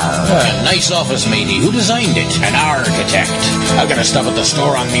 401R. Nice office, matey. Who designed it? An architect. I've got to stop at the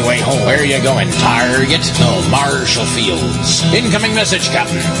store on me way home. Where are you going? Target? No, Marshall Fields. Incoming message,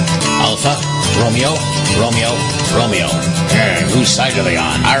 Captain. Alpha, Romeo, Romeo, Romeo. Whose side are they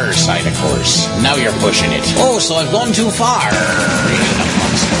on? Our side, of course. Now you're pushing it. Oh, so I've gone too far.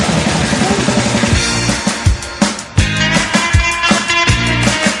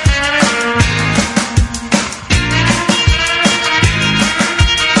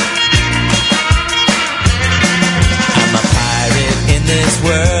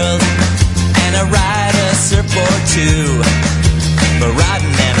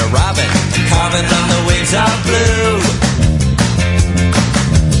 Marauding and a robin, carving on the waves of blue.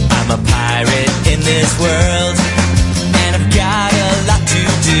 I'm a pirate in this world, and I've got a lot to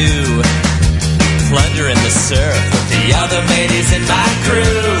do. Plundering the surf with the other mateys in my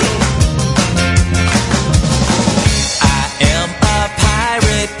crew. I am a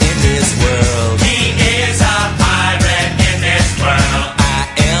pirate in this world. He is a pirate in this world. I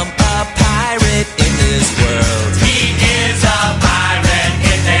am a pirate in this world. He is a pirate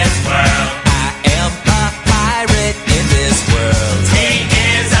in this world. I am a pirate in this world. He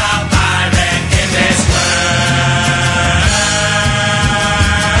is a pirate in this world.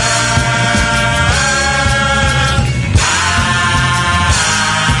 I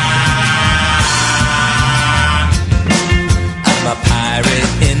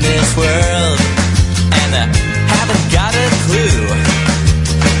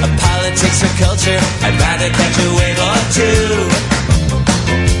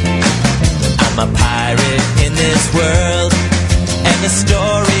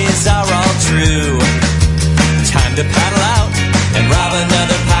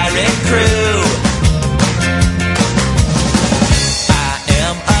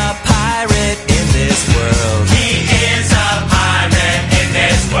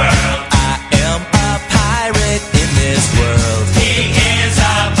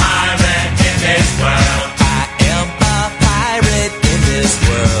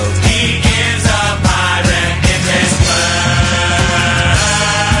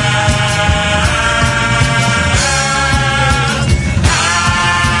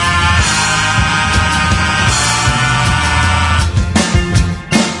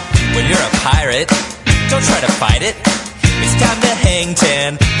pirate, don't try to fight it. It's time to hang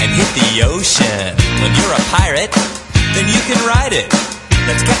ten and hit the ocean. When you're a pirate, then you can ride it.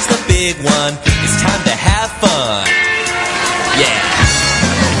 Let's catch the big one. It's time to have fun. Yeah.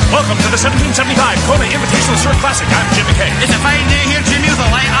 Welcome to the 1775 Kona Invitational Surf Classic. I'm Jim McKay. It's a fine day here, Jimmy, with a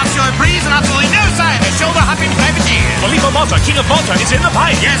light offshore breeze and absolutely no sign of shoulder-hopping privateer. Filippo Malta, King of Malta, is in the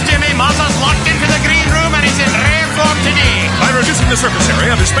pipe. Yes, Jimmy, Malta's locked into the green room and he's in rare form today. By reducing the surface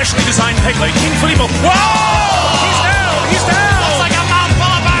area of his specially designed peg leg, King Filippo... Whoa! He's down! He's down! Looks like a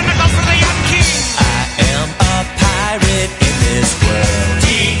mouthful of barnacles for the young king. I am a pirate in this world.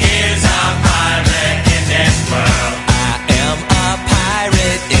 He is a pirate in this world. I am a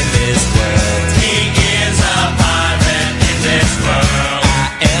pirate in this world. He is a pirate in this world.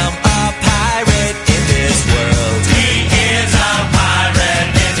 I am a pirate in this world. He is a pirate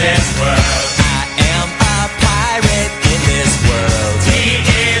in this world. I am a pirate in this world. He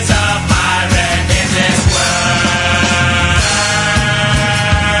is a pirate in this world.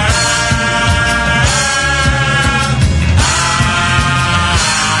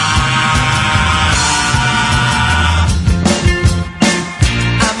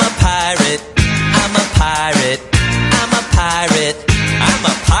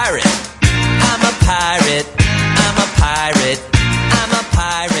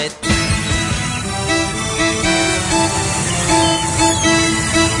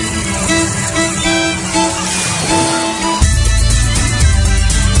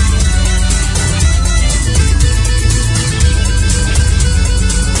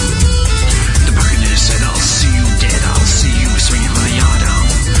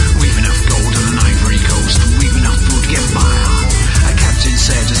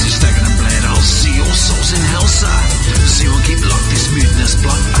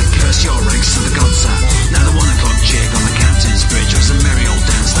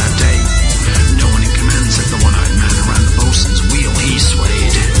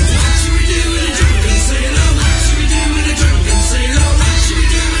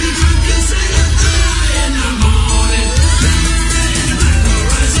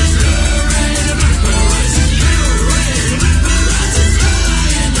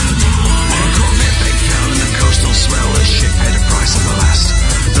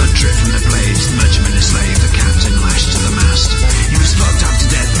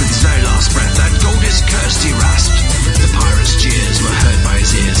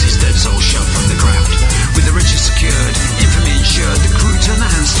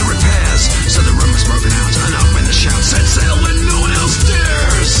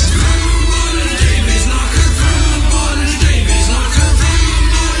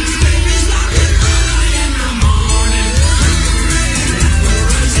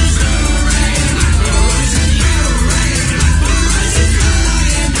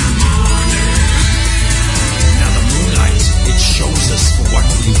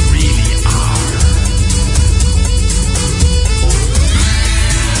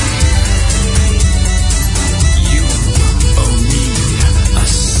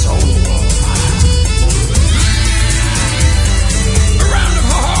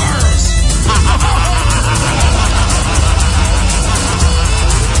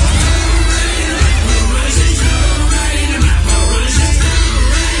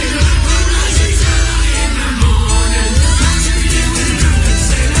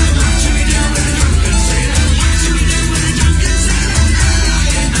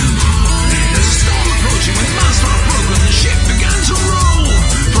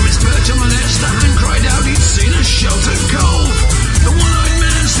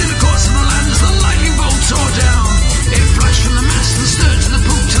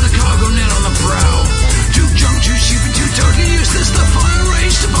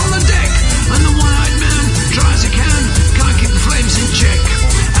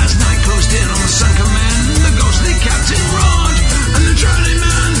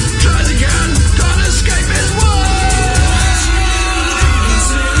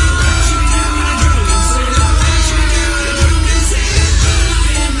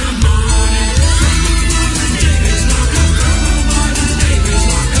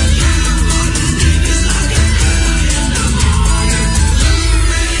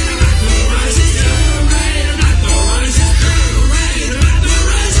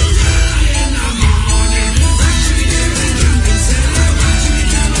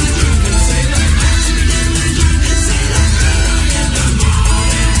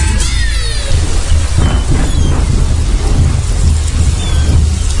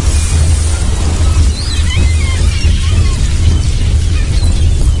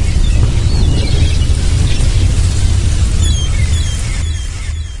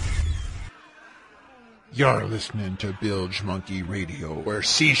 You're listening to Bilge Monkey Radio, where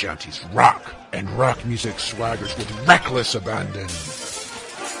sea shanties rock and rock music swaggers with reckless abandon.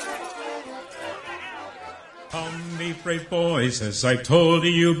 Come, me brave boys, as I told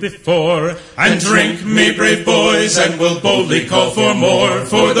you before, and drink, me brave boys, and we'll boldly call for more.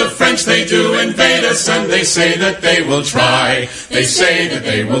 For the French, they do invade us, and they say that they will try. They say that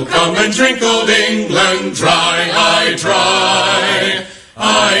they will come and drink old England dry.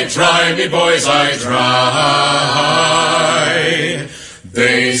 I try, me boys, I try.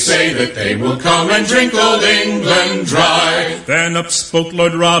 They say that they will come and drink old England dry. Then up spoke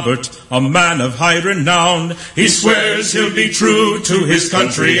Lord Robert, a man of high renown. He swears he'll be true to his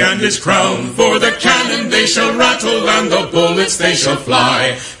country and his crown. For the cannon they shall rattle and the bullets they shall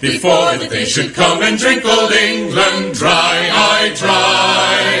fly, before that they should come and drink old England dry. I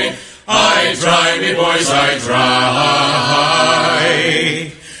try, me boys, I try.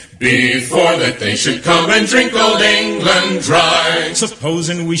 Before that they should come and drink old England dry.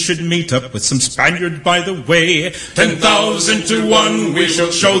 Supposing we should meet up with some Spaniard by the way, 10,000 to 1 we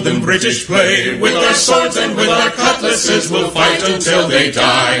shall show them British play. With our swords and with our cutlasses we'll fight until they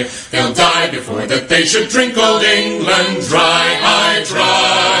die. They'll die before that they should drink old England dry. I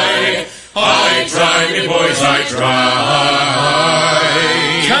try, me boys, I try.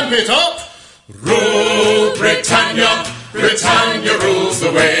 Camp it up! Rule Britannia! Britannia rules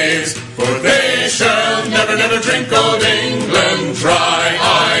the waves, for they shall never, never drink old England dry.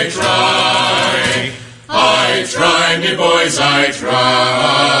 I try, me boys, I try.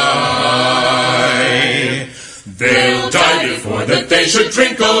 They'll die before that they should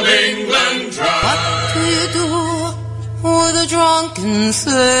drink old England dry. What do you do with a drunken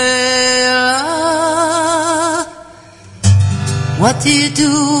sailor? What do you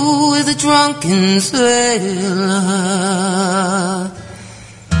do with a drunken sailor?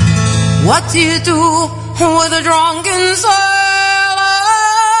 What do you do with a drunken sailor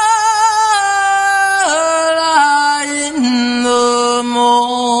in the morning?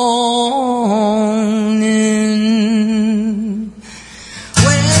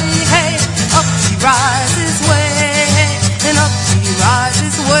 Way, hey, up she rises, way, and up she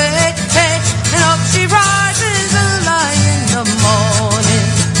rises, way, hey, and up she rises early in the morning.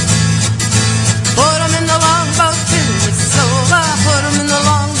 Put him in the longboat till he's sober. Put him in the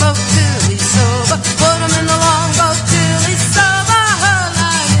longboat till he's sober. Put him in the longboat till he's sober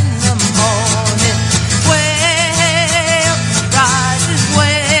early in the morning. Way up she rises,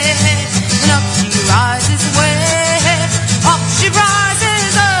 way, and up she rises, way, up she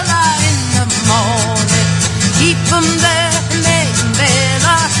rises early in the morning. Keep him there, make him bail.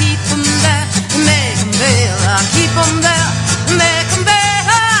 Keep him there, make him bail. Keep him there, make him bail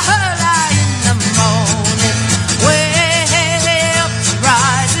early in the morning. Way up she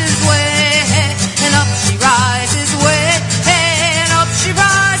rises, way, and up she rises, way, and up she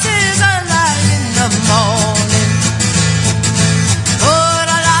rises early in the morning. Put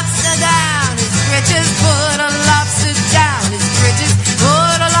a lobster down his britches, put a lobster down his britches,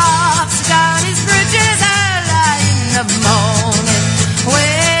 put a lobster down his britches early in the morning.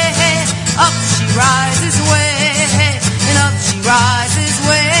 Way up she rises, way, and up she rises,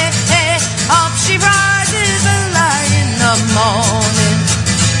 way, up she rises early in the morning.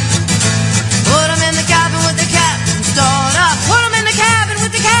 Put him in the cabin with the captain's daughter. Put him in the cabin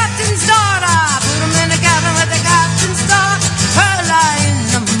with the captain's daughter. Put him in the cabin with the captain's daughter early in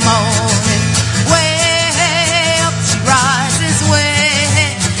the morning. Way up she rises,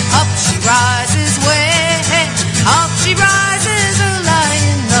 way, up she rises, way, up she rises early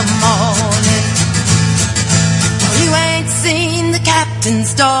in the morning. You ain't seen the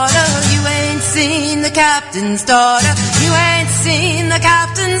captain's daughter. You ain't seen the captain's daughter. You ain't seen the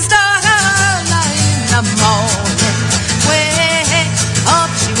captain's daughter early in the morning. Way up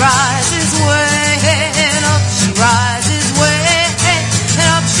she rises, way, and up she rises, way, and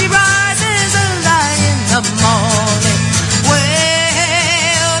up she rises early in the morning.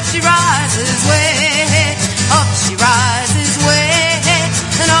 Way up she rises, way, up she rises, way,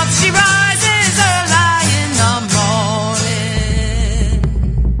 and up she rises early in the morning.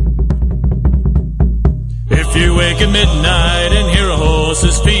 If you wake at midnight and hear a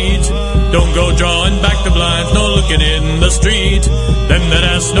horse's feet, don't go drawing back the blinds, no looking in the street. Them that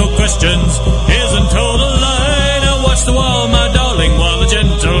ask no questions isn't told a lie. Now watch the wall, my darling, while the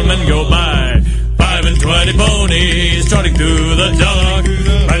gentlemen go by. 5 and 20 ponies trotting through the dark.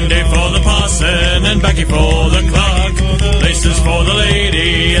 Brandy for the parson and baccy for the clerk. Laces for the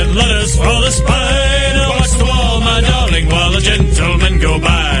lady and letters for the spy. Now watch the wall, my darling, while the gentlemen go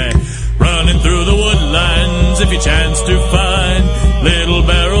by. Running through the woodlands if you chance to find little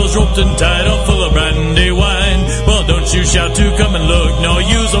barrels roped and tied all full of brandy shout to come and look, no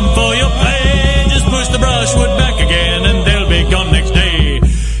use them for your play. Just push the brushwood back again and they'll be gone next day.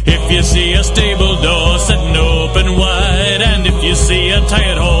 If you see a stable door sitting open wide, and if you see a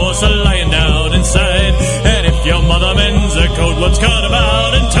tired horse lying down inside, and if your mother mends a coat what's cut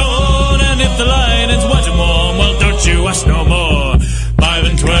about and torn, and if the lining's wet and warm, well, don't you ask no more. 5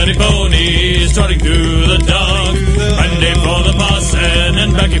 and 20 ponies trotting through the dark, brandy for the parson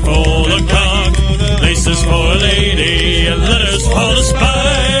and baccy for the clerk, laces for a lady and letters for the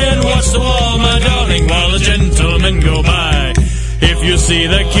spy, and watch the wall, my darling, while the gentlemen go by. If you see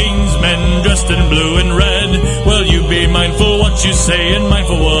the king's men dressed in blue and red, well, you be mindful what you say and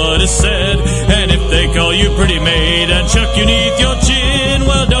mindful what is said. And if they call you pretty maid and chuck you neath your chin,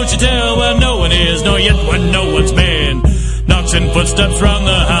 well, don't you tell where no one is, nor yet when no one's been. Knocks and footsteps round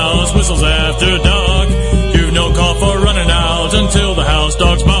the house, whistles after dark. You've no call for running out until the house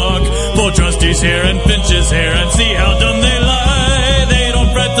dogs bark. For trustees here and finches here, and see how dumb they lie. They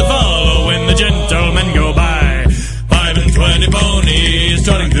don't fret to follow when the gentlemen go by. 5 and 20 ponies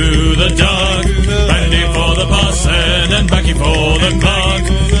trotting through the dark, brandy for the parson and baccy for the clerk,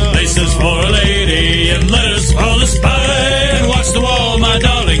 laces for a lady and letters for the spy, and watch the wall, my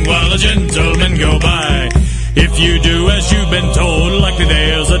darling, while the gentlemen go by. If you do as you've been told, likely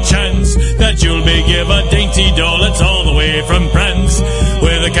there's a chance that you'll be given a dainty doll that's all the way from France,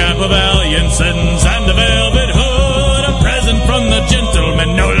 with a cap of Alliansons and a velvet hood, a present from the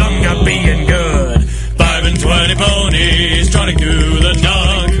gentleman no longer being good. 5 and 20 ponies trotting through the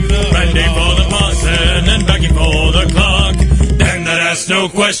dark, brandy for the parson and baccy for the clerk, them that ask no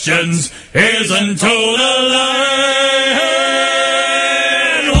questions isn't told a lie.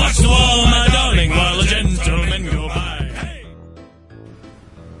 Watch the wall, my darling, while the gentlemen go by.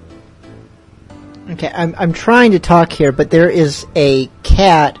 Okay, I'm trying to talk here, but there is a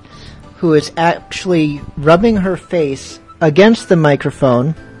cat who is actually rubbing her face against the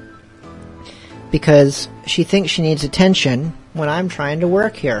microphone because she thinks she needs attention when I'm trying to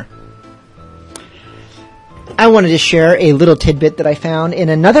work here. I wanted to share a little tidbit that I found in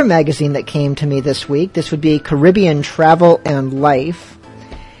another magazine that came to me this week. This would be Caribbean Travel and Life.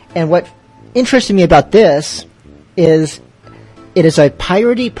 And what interested me about this is it is a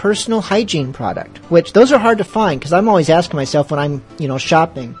piratey personal hygiene product, which those are hard to find because I'm always asking myself when I'm,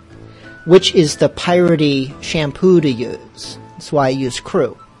 shopping, which is the piratey shampoo to use. That's why I use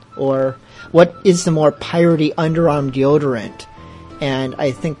Crew. Or what is the more piratey underarm deodorant? And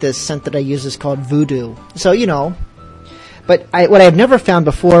I think this scent that I use is called Voodoo. So, but what I've never found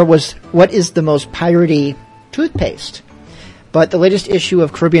before was what is the most piratey toothpaste. But the latest issue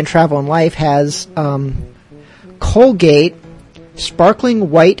of Caribbean Travel and Life has Colgate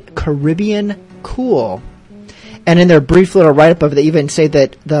Sparkling White Caribbean Cool. And in their brief little write-up of it, they even say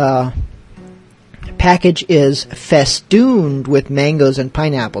that the package is festooned with mangoes and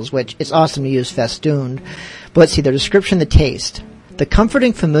pineapples, which is awesome to use festooned. But let's see, their description, the taste. The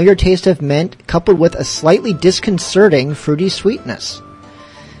comforting, familiar taste of mint coupled with a slightly disconcerting fruity sweetness.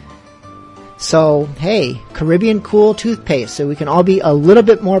 So, hey, Caribbean Cool toothpaste, so we can all be a little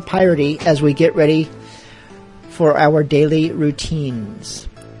bit more piratey as we get ready for our daily routines.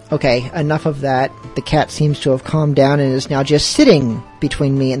 Okay, enough of that. The cat seems to have calmed down and is now just sitting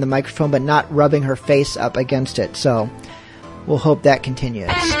between me and the microphone, but not rubbing her face up against it. So, we'll hope that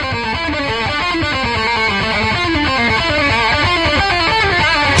continues.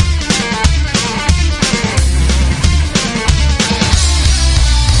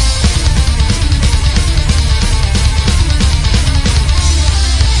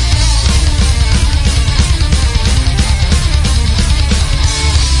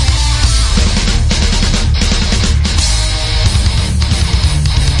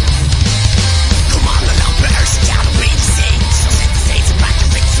 Come on, little birds, down the reed, sing. So set the saints and back your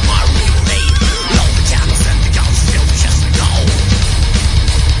fix.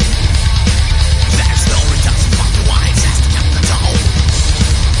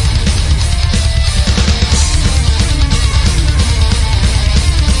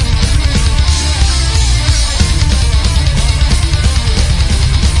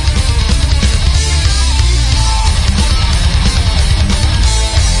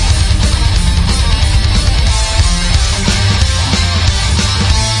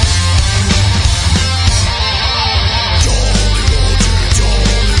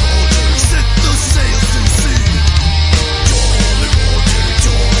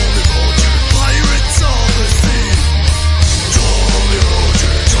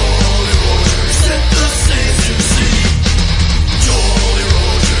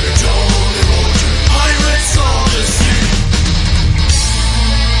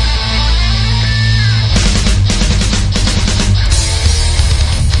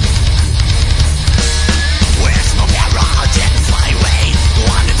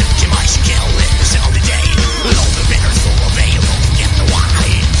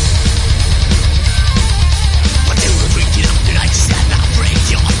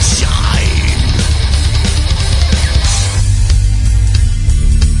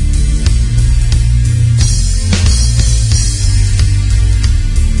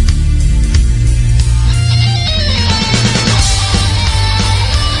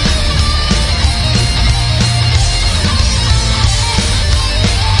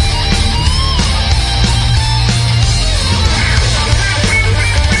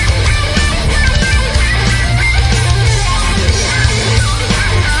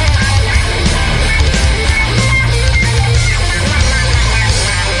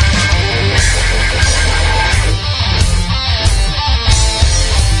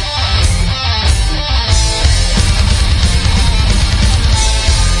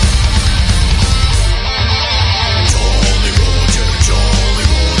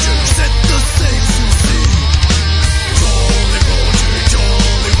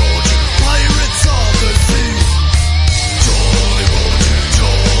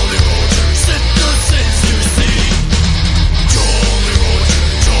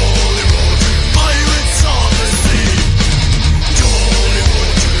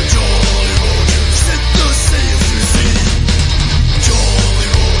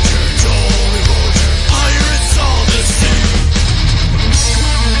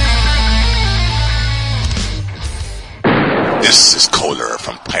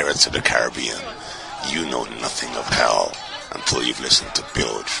 Pirates of the Caribbean, you know nothing of hell until you've listened to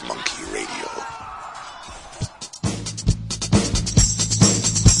Bilge Monkey Radio.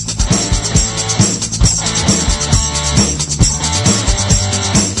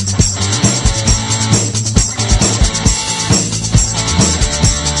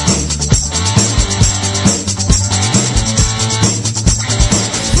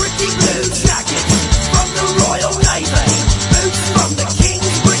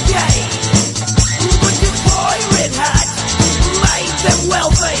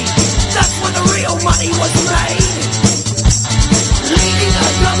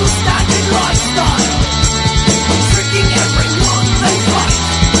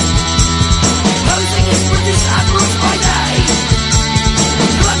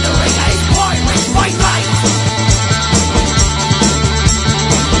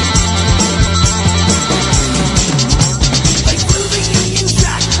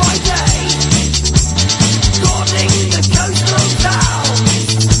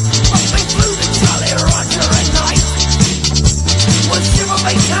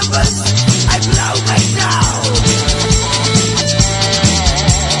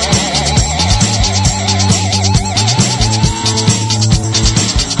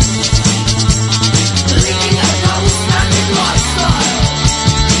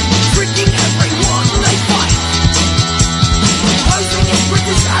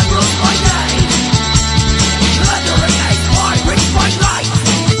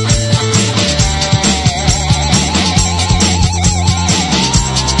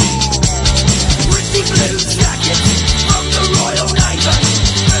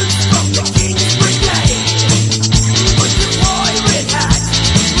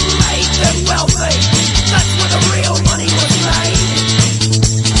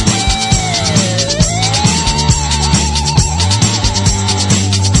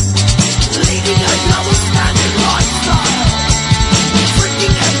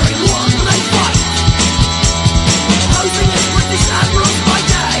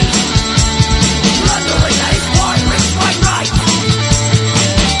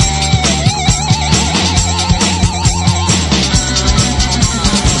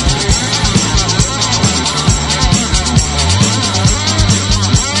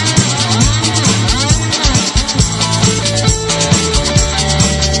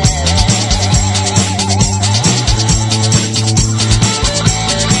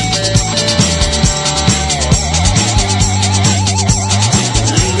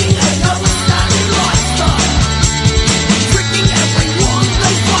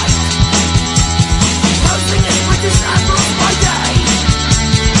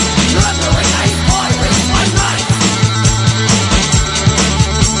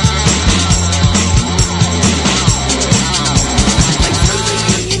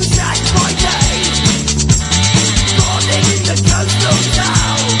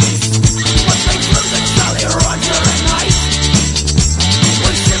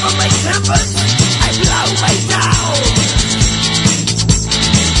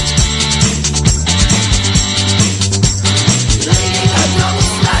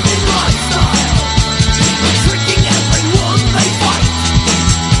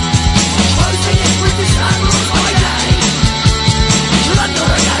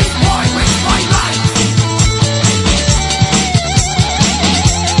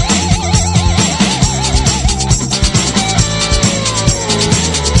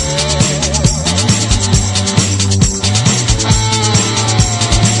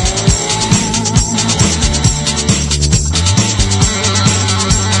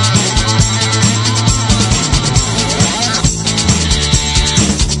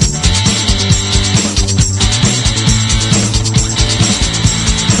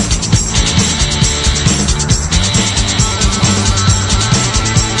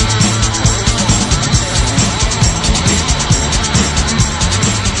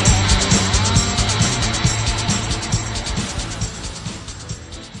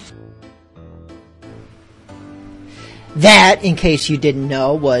 That, in case you didn't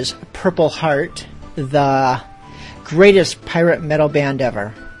know, was Purple Heart, the greatest pirate metal band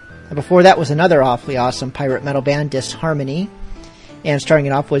ever. And before that was another awfully awesome pirate metal band, Disharmony. And starting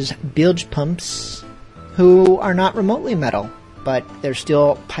it off was Bilge Pumps, who are not remotely metal, but they're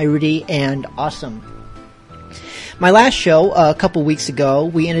still piratey and awesome. My last show, a couple weeks ago,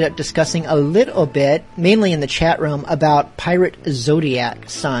 we ended up discussing a little bit, mainly in the chat room, about pirate zodiac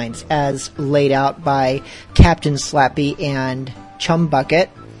signs as laid out by Captain Slappy and Chumbucket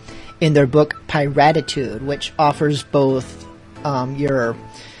in their book Piratitude, which offers both your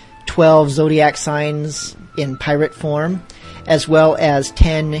 12 zodiac signs in pirate form, as well as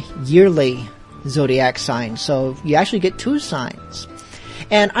 10 yearly zodiac signs. So you actually get 2 signs.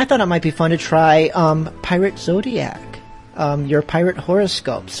 And I thought it might be fun to try Pirate Zodiac, your pirate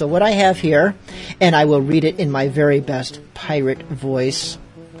horoscope. So what I have here, and I will read it in my very best pirate voice,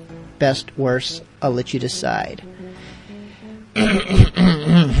 best, worst, I'll let you decide.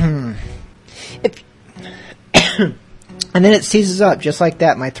 And then it seizes up just like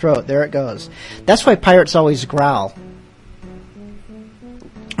that, my throat. There it goes. That's why pirates always growl.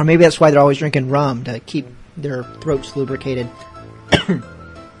 Or maybe that's why they're always drinking rum, to keep their throats lubricated.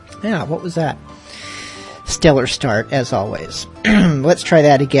 Yeah, what was that? Stellar start, as always. Let's try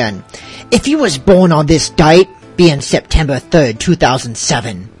that again. If you was born on this date, being September 3rd,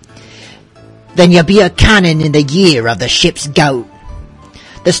 2007, then you'll be a cannon in the year of the ship's goat.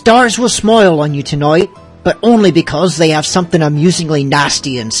 The stars will smile on you tonight, but only because they have something amusingly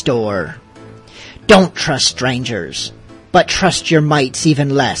nasty in store. Don't trust strangers, but trust your mates even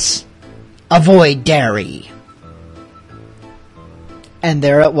less. Avoid dairy. And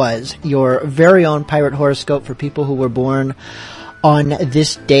there it was, your very own pirate horoscope for people who were born on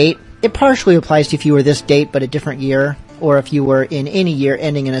this date. It partially applies to if you were this date but a different year, or if you were in any year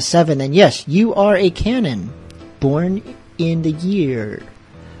ending in a 7, then yes, you are a canon born in the year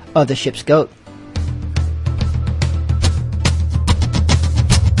of the ship's goat.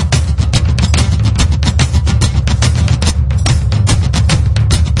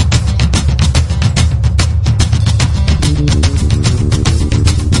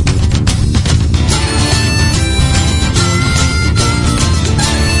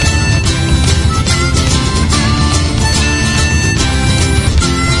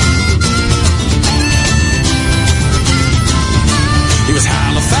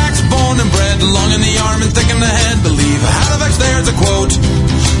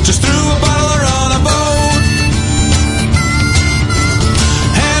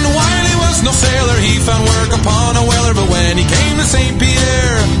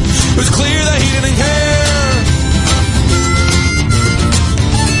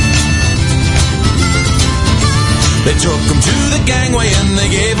 They took him to the gangway and they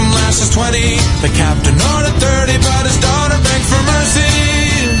gave him lashes 20. The captain ordered 30, but his daughter begged for mercy.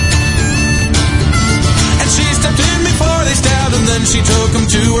 And she stepped in before they stabbed him. Then she took him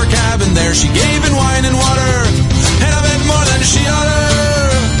to her cabin. There she gave him wine and water, and a bit more than she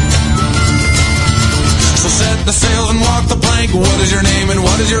uttered. So set the sails and walk the plank. What is your name and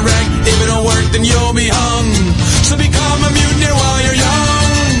what is your rank? If it don't work, then you'll be hung. So become a mutineer while you're young.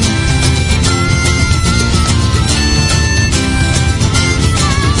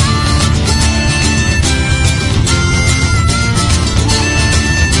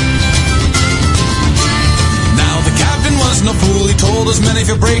 No fool, he told his men, if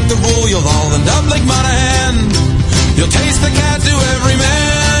you break the rule, you'll all end up like Monahan. You'll taste the cat to every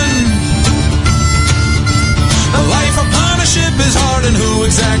man. A life upon a ship is hard, and who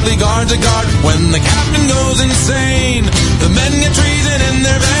exactly guards a guard? When the captain goes insane, the men get treason in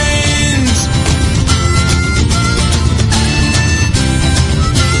their veins.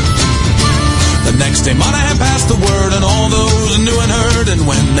 The next day Monahan passed the word on all those who knew and heard, and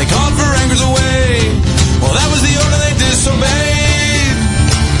when they called for anchors away, well, that was the order they disobeyed.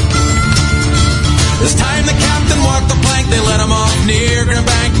 This time the captain walked the plank, they let him off near Grand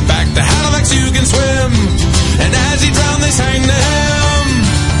Bank. Back to Halifax you can swim, and as he drowned they sang to him.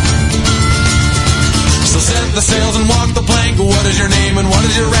 So set the sails and walk the plank. What is your name and what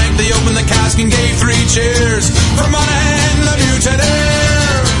is your rank? They opened the cask and gave 3 cheers for Monahan the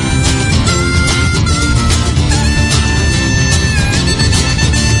mutineer.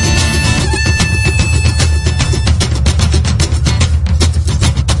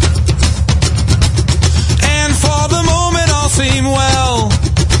 Seem well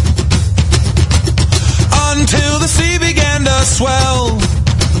until the sea began to swell.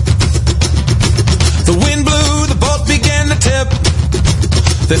 The wind blew, the boat began to tip.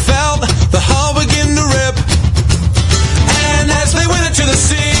 They felt the hull begin to rip, and as they went into the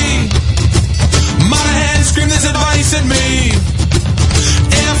sea, Monahan screamed this advice at me: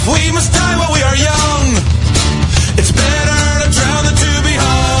 if we must die while we are young, it's better to drown than to be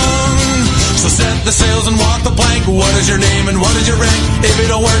hung. So set the sails and walk the plank. What is your name and what is your rank? If it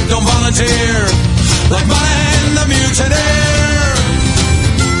don't work, don't volunteer, like Monahan the mutineer.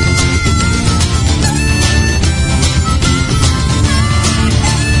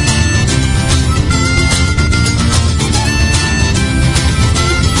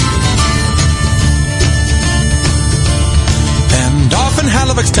 And off in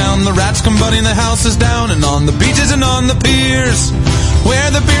Halifax town, the rats come butting the houses down, and on the beaches and on the piers,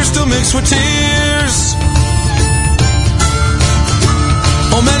 where the beer still mixed with tears,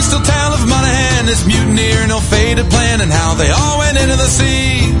 Old men still tell of Monaghan, his mutineer, no faded plan, and how they all went into the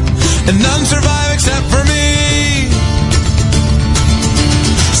sea, and none survive except for me.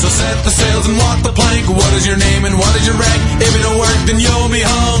 So set the sails and walk the plank. What is your name and what is your rank? If it don't work, then you'll be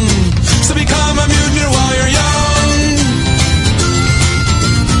hung. So become a mutineer while you're young.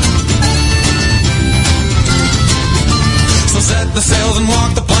 So set the sails and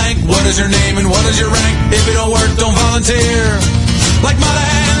walk the plank. What is your name and what is your rank? If it don't work, don't volunteer. Like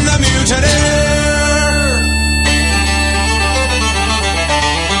Monaghan the mutineer.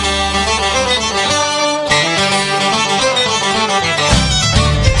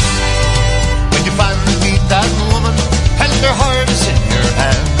 When you finally meet that woman and her heart is in your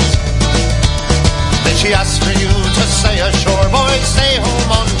hands, then she asks for you to stay ashore, boy, stay home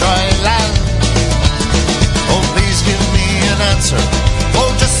on dry land. Oh, please give me an answer,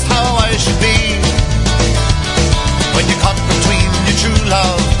 oh, just how I should be when you're caught between your true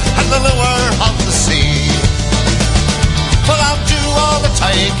love and the lure of the sea. Well, I'll do all that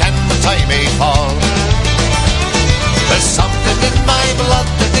I can, but I may fall. There's something in my blood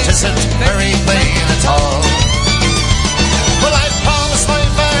that isn't very plain at all. Well, I promise my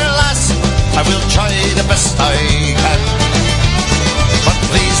fair lass I will try the best I can, but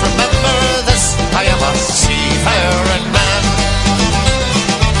please remember this, I am a seafaring man.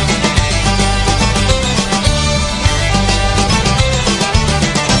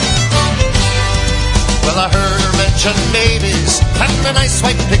 Well, I heard her mention babies and a nice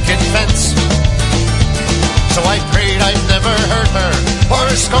white picket fence, so I prayed I'd never hurt her or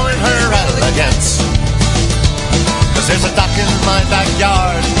scorn her elegance. 'Cause there's a dock in my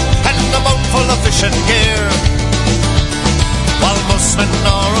backyard and a boat full of fishing gear. While most men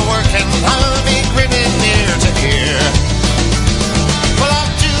are working, I'll be grinning ear to ear. Well,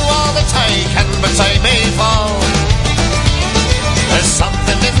 I'll do all that I can, but I may fall. There's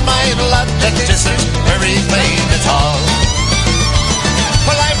something in my blood that isn't very plain at all.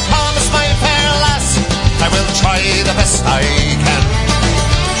 Well, I promise my fair lass I will try the best I can,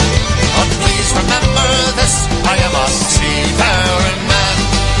 but please remember this, I am a seafaring man.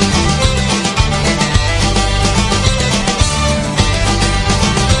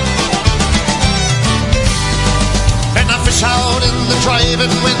 Then I fish out in the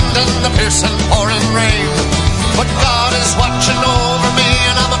driving wind and the piercing pouring rain, but God is watching over me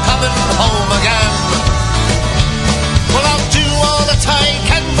and I'm a-coming home again. Well, I'll do all that I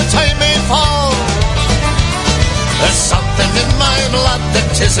can, but I may fall. There's something in my blood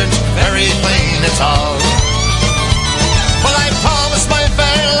that isn't very plain at all. Well, I promise my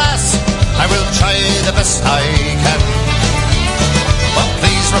fair lass I will try the best I can, but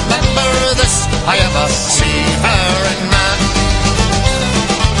please remember this, I am a seafaring man.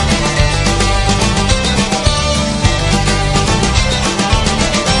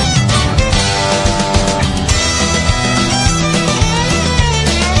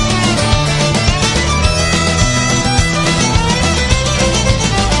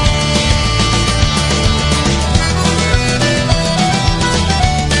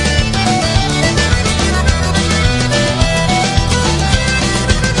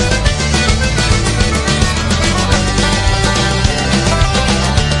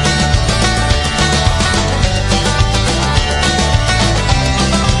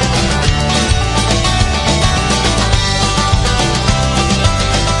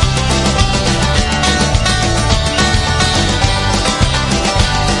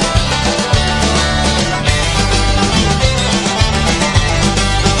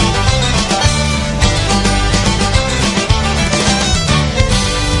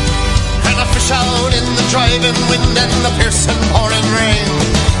 Driving wind and the piercing pouring rain,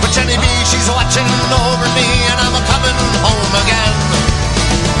 but Jenny B, she's watching over me and I'm a-coming home again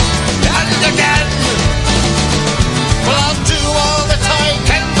and again. Well, I'll do all that I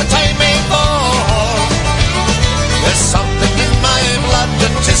can, but I may fall. There's something in my blood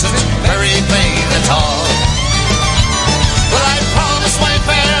that isn't very plain at all. Well, I promise my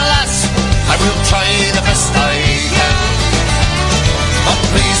fair lass I will try the best I can, but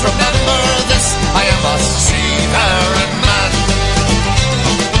please remember this, I am a seafaring man.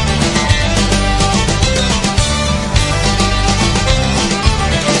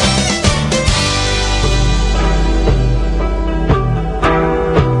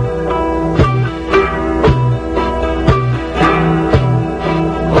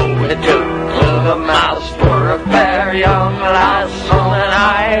 Oh, it took to the mouse for a fair young lass on an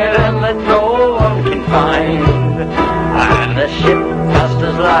island that no one can find, and the ship passed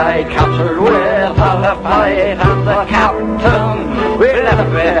us like captured without a fight, and the captain we left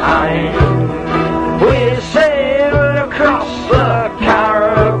behind. We sailed across the Caribbean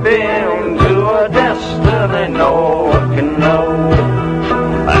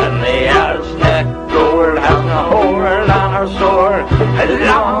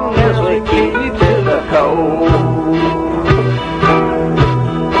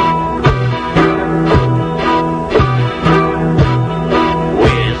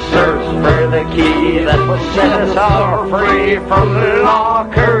for free from the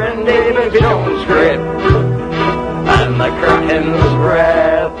locker in David Jones' grip. And the Kraken's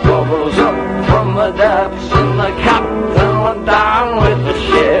breath bubbles up from the depths, and the captain went down with the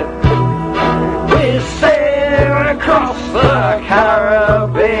ship. We sailed across the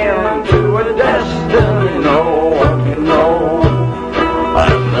Caribbean to a destiny no one can know.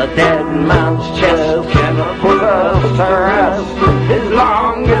 And the dead man's chest cannot put us to rest as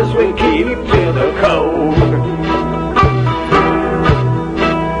long as we keep to the code.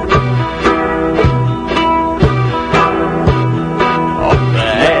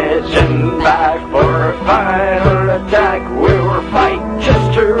 Back for a final attack, we were fighting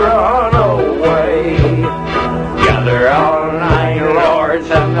just to run away. Gather all 9 lords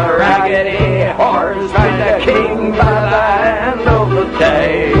and the raggedy horse, find the king by the end of the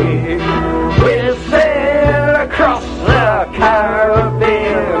day. We sail across the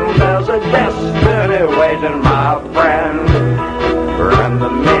Caribbean, there's a destiny waiting, my friend. From the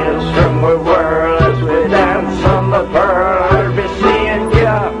mist from the world as we dance on the pearl, I'll be seeing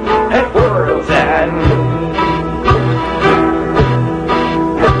ya at world's end.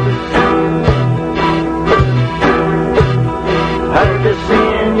 I'll be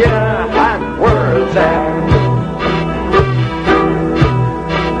seeing ya at world's end.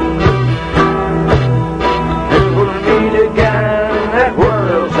 And we'll meet again at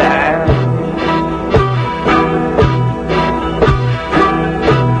world's end.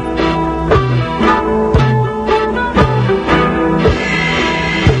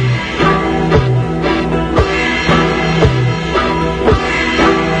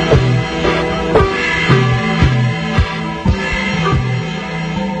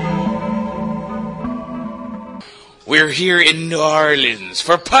 We're here in New Orleans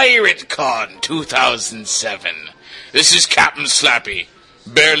for PirateCon 2007. This is Captain Slappy.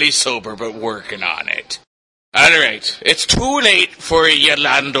 Barely sober, but working on it. Alright, it's too late for you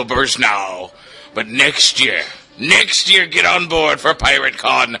landlubbers now. But next year get on board for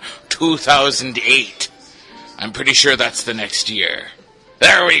PirateCon 2008. I'm pretty sure that's the next year.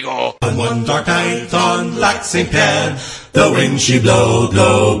 There we go. On one dark night on Lac St. Pierre, the wind she blow,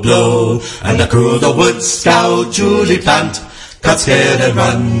 blow, blow, and the crew of the wood scout Julie Plant got scared and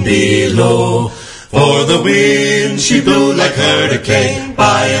run below. For the wind she blew like hurricane,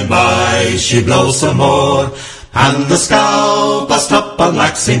 by and by she blow some more. And the scow bust up on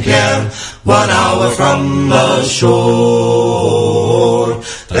Lac St. Pierre, 1 hour from the shore.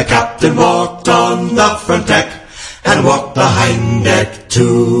 The captain walked on the front deck and walked behind deck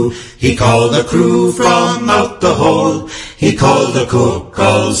too. He called the crew from out the hole, he called the cook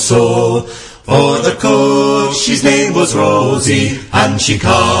also. For the cook, she's name was Rosie, and she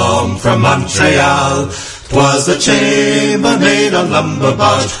come from Montreal. 'Twas the chambermaid on lumber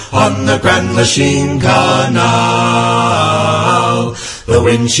barge on the Grand Machine Canal. The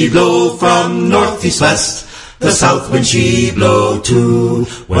wind she blow from northeast west, the south wind she blow too.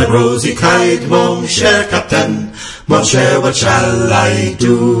 When Rosie cried, Mon cher Captain, Mon cher, what shall I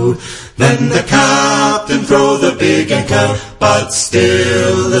do? Then the captain throw the big anchor, but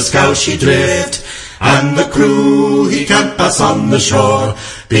still the scow she drift. And the crew he can't pass on the shore,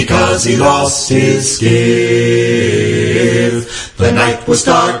 because he lost his skiff. The night was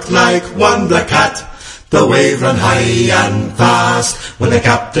dark like one black cat, the wave ran high and fast, when the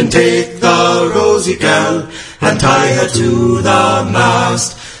captain take the Rosie girl and tie her to the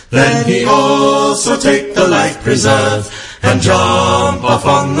mast. Then he also take the life preserve and jump off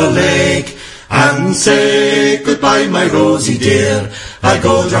on the lake, and say, goodbye my Rosie dear, I'll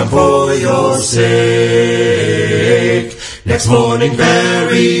go drown for your sake. Next morning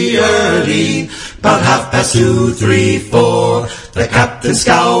very early, about 2:30, 3, 4, the captain's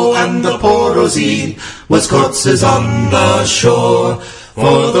scow and the poor Rosie was corpses on the shore.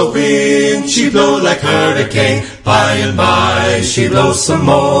 For the wind she blow like hurricane, by and by she blows some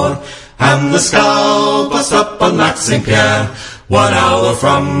more. And the scow bust up on Lac St. Pierre, 1 hour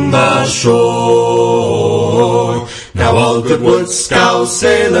from the shore. Now all good wood scow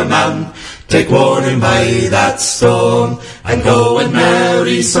sailor man, take warning by that storm, and go and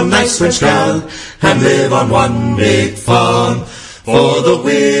marry some nice French girl, and live on one big farm. For the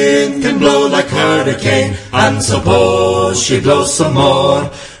wind can blow like hurricane, and suppose she blows some more,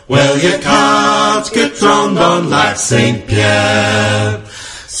 well, you can't get drowned on Lac St. Pierre,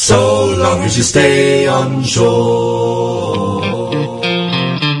 so long as you stay on shore.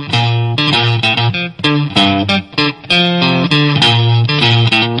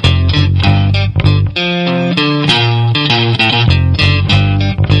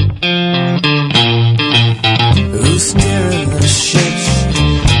 Who's steering the ship?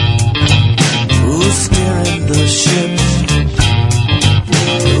 Who's steering the ship?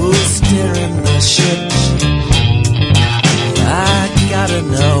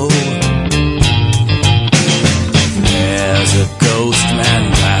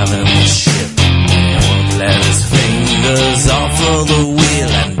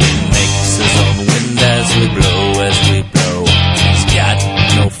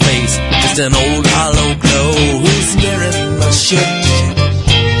 just an old hollow glow. Who's steering the ship?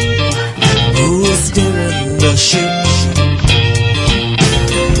 Who's steering the ship?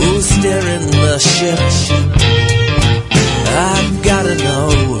 Who's steering the ship? I've gotta know.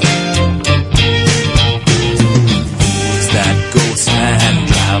 Who's that ghost man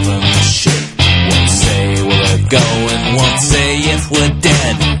driving the ship? Won't say where we're going, won't say if we're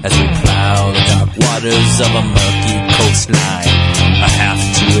dead. As we plow the dark waters of a murky coastline, I have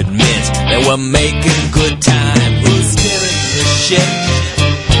to admit that we're making good time. Who's steering the ship?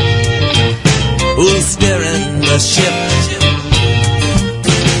 Who's steering the ship?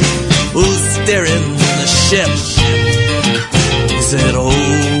 Who's steering the ship? Is it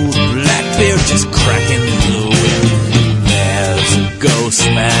old Blackbeard just cracking the whip? There's a ghost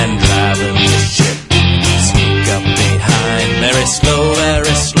man driving the ship. Sneak up behind, very slow,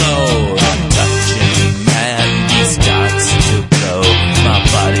 very slow. I'm touching man, he starts to blow. My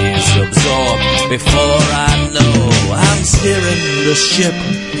body's absorbed before I know. I'm steering the ship.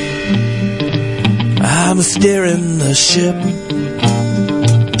 I'm steering the ship.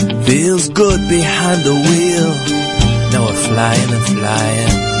 Feels good behind the wheel. Now we're flying and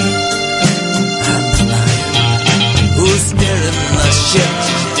flying. I'm flying. Who's steering the ship?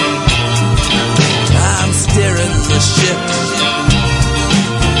 I'm steering the ship.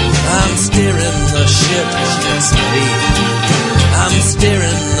 I'm steering the ship. Steady. I'm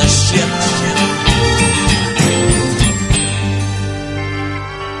steering the ship.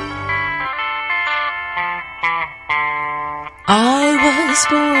 I was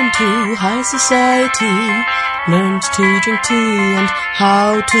born to high society, learned to drink tea and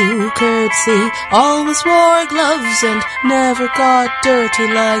how to curtsy, always wore gloves and never got dirty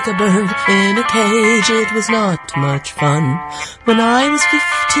like a bird in a cage. It was not much fun. When I was 15,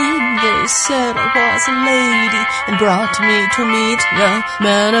 they said I was a lady and brought me to meet the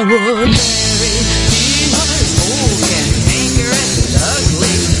man I would marry. He was old and dangerous and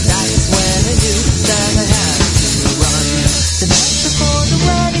ugly. That's when I knew that I had to run. The night before the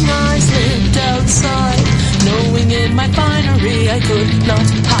wedding I slipped outside, knowing in my finery I could not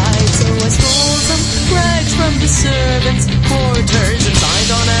hide. So I stole some rags from the servants' quarters and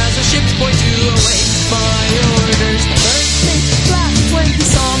signed on as a ship's boy to await my orders. The first mate laughed when he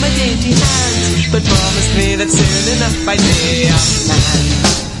saw my dainty hands, but promised me that soon enough I'd be a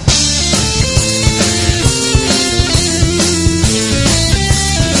man.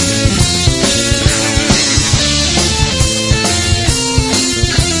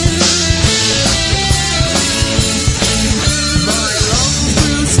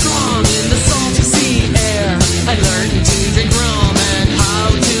 I learned to drink rum and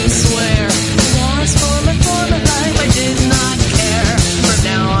how to swear. It was for my life, I did not care. From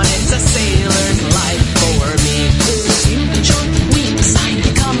now on it's a sailor's life for me. If you join weeks, I'd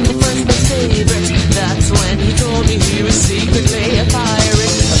become the first man's favorite. That's when he told me he was secretly a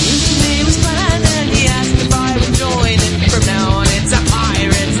pirate. A mutiny was planned and he asked if I would join it. From now on it's a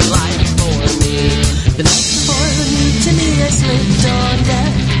pirate's life for me. The night before the mutiny I slipped on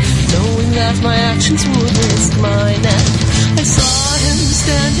deck, knowing that my actions would risk my neck. I saw him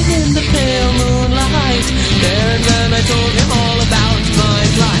standing in the pale moonlight. There and then I told him all about my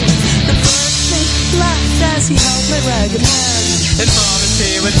plight. The first mate laughed as he held my ragged hand and promised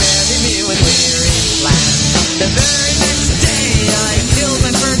he would marry me when we reached land. The very next day I killed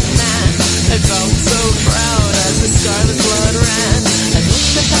my first man. I felt so proud as the scarlet blood ran. I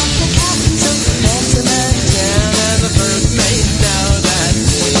looked about the captain so handsome and tan, and the first mate now that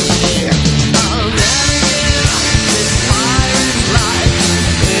I'll never give up this pirate's life,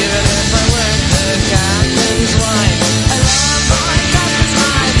 even if I weren't the captain's wife. I love my compass,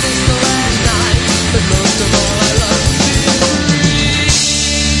 my pistol and knife, but most of all I love to be free.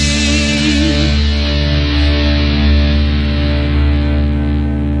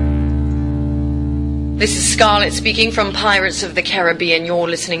 This is Scarlett speaking from Pirates of the Caribbean. You're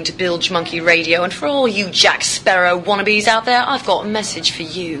listening to Bilge Monkey Radio, and for all you Jack Sparrow wannabes out there, I've got a message for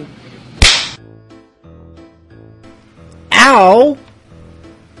you. Ow!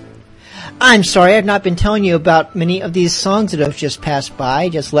 I'm sorry, I've not been telling you about many of these songs that have just passed by,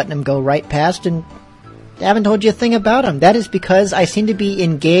 just letting them go right past, and I haven't told you a thing about them. That is because I seem to be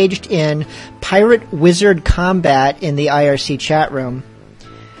engaged in pirate wizard combat in the IRC chat room.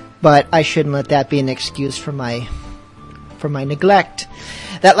 But I shouldn't let that be an excuse for my neglect.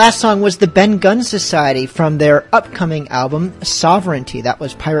 That last song was the Ben Gunn Society from their upcoming album, Sovereignty. That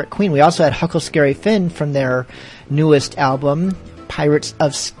was Pirate Queen. We also had Huckle Scary Finn from their newest album, Pirates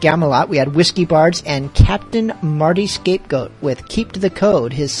of Scamelot. We had Whiskey Bards and Captain Marty Scapegoat with Keep to the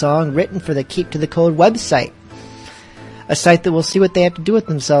Code, his song written for the Keep to the Code website. a site that will see what they have to do with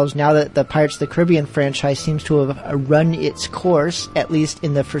themselves now that the Pirates of the Caribbean franchise seems to have run its course, at least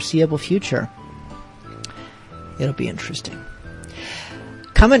in the foreseeable future. It'll be interesting.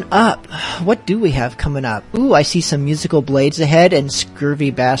 Coming up, what do we have coming up? Ooh, I see some musical blades ahead and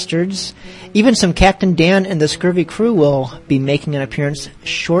Scurvy Bastards. Even some Captain Dan and the Scurvy crew will be making an appearance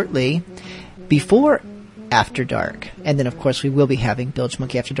shortly before After Dark. And then, of course, we will be having Bilge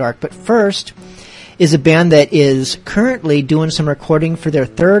Monkey After Dark. But first is a band that is currently doing some recording for their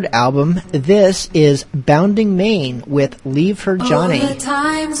third album. This is Bounding Maine with Leave Her Johnny. Oh, the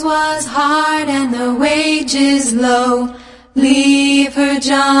times was hard and the wages low. Leave her,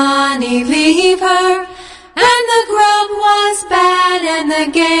 Johnny, leave her. And the grub was bad and the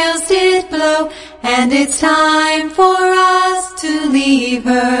gales did blow. And it's time for us to leave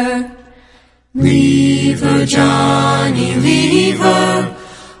her. Leave her, Johnny, leave her.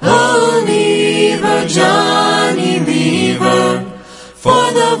 Oh, leave her, Johnny, leave her.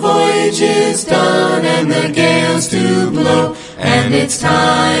 For the voyage is done and the gales do blow. And it's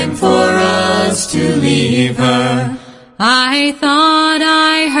time for us to leave her. I thought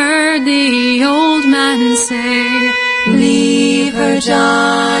I heard the old man say, leave her,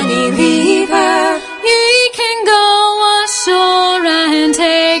 Johnny, leave her. Ye can go ashore and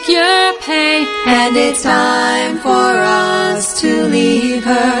take your pay. And it's time for us to leave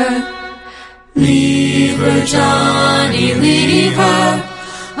her. Leave her, Johnny, leave her.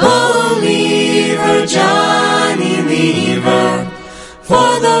 Oh, leave her, Johnny, leave her.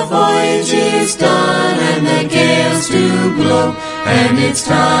 For the voyage is done and the gales do blow, and it's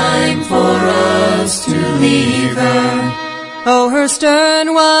time for us to leave her. Oh, her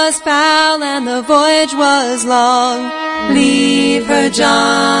stern was foul and the voyage was long. Leave her,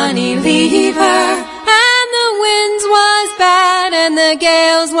 Johnny, leave her. And the winds was bad and the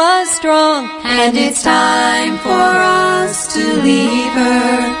gales was strong, and it's time for us to leave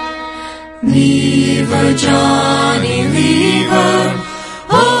her. Leave her, Johnny, leave her.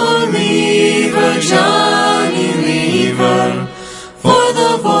 Oh, leave her, Johnny, leave her. For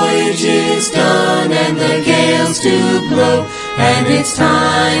the voyage is done and the gales do blow, and it's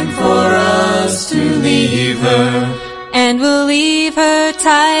time for us to leave her. And we'll leave her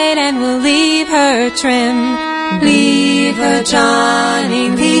tight and we'll leave her trim. Leave her, Johnny,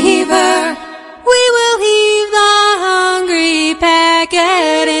 leave her. We will heave the hungry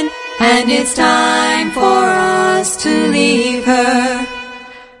packet in, and it's time for us to leave her.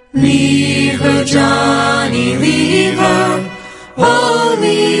 Leave her, Johnny, leave her. Oh,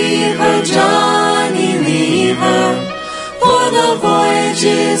 leave her, Johnny, leave her. For the voyage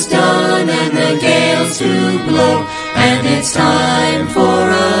is done and the gales do blow, and it's time for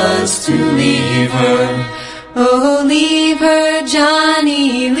us to leave her. Oh, leave her,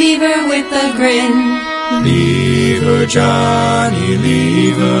 Johnny, leave her with a grin. Leave her, Johnny,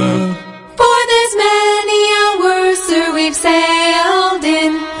 leave her. For there's many a worser we've sailed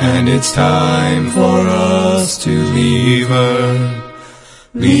in, and it's time for us to leave her.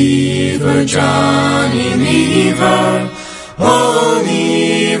 Leave her, Johnny, leave her. Oh,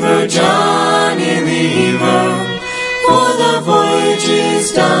 leave her, Johnny, leave her. For the voyage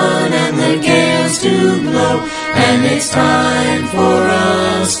is done and the gales do blow, and it's time for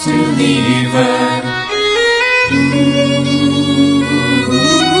us to leave her.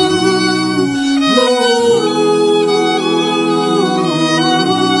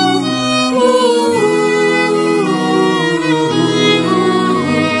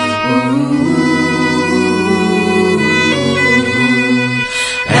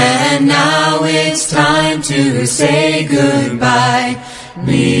 And now it's time to say goodbye.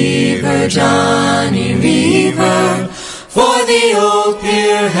 Leave her, Johnny, leave her. For the old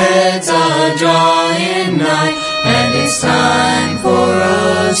pier heads are drawing nigh, and it's time for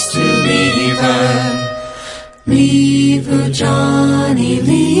us to leave her. Leave her, Johnny,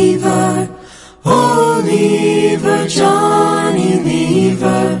 leave her. Oh, leave her, Johnny, leave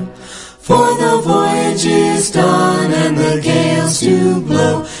her. For the voyage is done and the gales do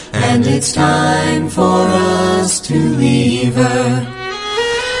blow, and it's time for us to leave her.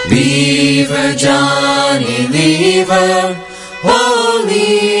 Leave her, Johnny, leave her. Oh,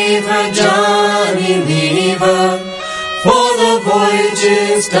 leave her, Johnny, leave her. For the voyage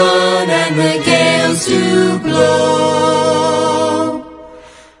is done and the gales do blow,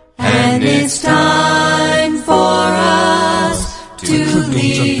 and it's time for us to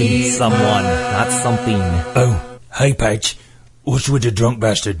leave someone, not something. Oh, hey, Paige. What's with the drunk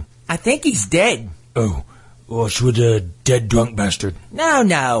bastard? I think he's dead. Oh, what's with the dead drunk bastard? No,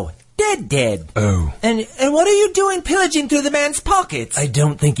 dead. Oh. And what are you doing pillaging through the man's pockets? I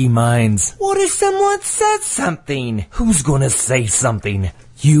don't think he minds. What if someone said something? Who's gonna say something?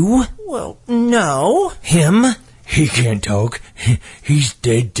 You? Well, no. Him? He can't talk. He's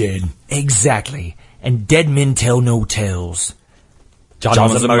dead. Exactly. And dead men tell no tales.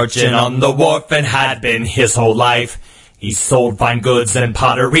 John was a merchant on the wharf and had been his whole life. He sold fine goods and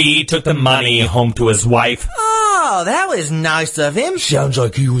pottery, took the money home to his wife. Oh, that was nice of him. Sounds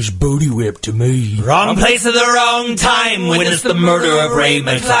like he was booty whipped to me. Wrong place at the wrong time. Witnessed the murder of Ray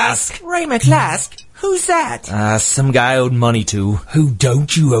McClask. Ray McClask? Who's that? Some guy I owed money to. Who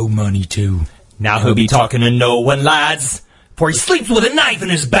don't you owe money to? Now he'll be talking to no one, lads, for he sleeps with a knife in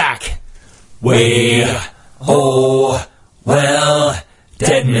his back. Oh, well,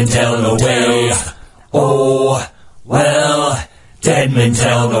 dead men tell no tales. Oh, well, dead men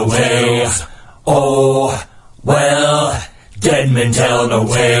tell no tales. Oh, well, dead men tell no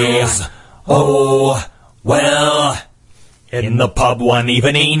tales. Oh, well. In the pub one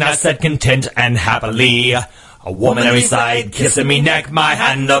evening I sat content and happily, a woman at my side kissing me neck, my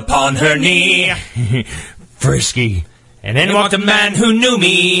hand upon her knee. Frisky. And in walked a man who knew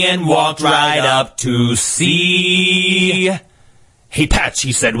me and walked right up to see. Hey, Patch,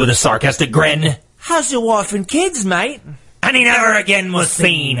 he said with a sarcastic grin. How's your wife and kids, mate? And he never again was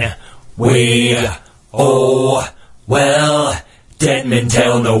seen. Oh, well, dead men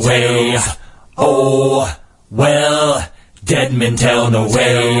tell no tales. Oh, well, dead men tell no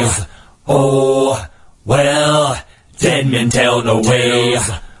tales. Oh, well, dead men tell no tales.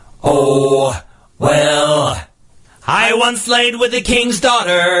 Oh, well. I once laid with the king's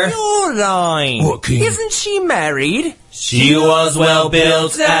daughter. You're lying. What king? Isn't she married? She was well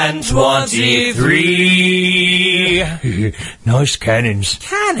built and 23. Nice cannons.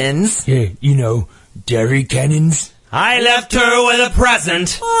 Cannons? Yeah, you know, dairy cannons. I left her with a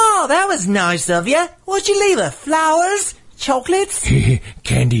present. Oh, that was nice of you. What'd you leave her? Flowers? Chocolates?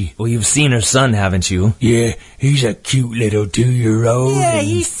 Candy. Well, you've seen her son, haven't you? Yeah, he's a cute little 2-year-old. Yeah,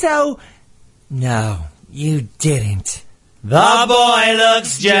 he's so... No, you didn't. The boy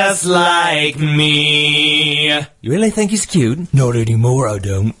looks just like me. You really think he's cute? Not anymore, I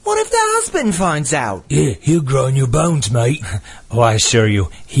don't. What if the husband finds out? Yeah, he'll grind your bones, mate. Oh, I assure you,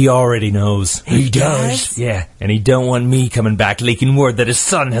 he already knows. He does? Yeah, and he don't want me coming back leaking word that his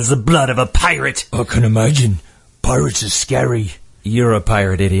son has the blood of a pirate. I can imagine. Pirates are scary. You're a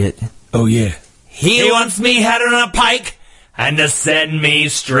pirate, idiot. Oh, yeah. He wants me head on a pike and to send me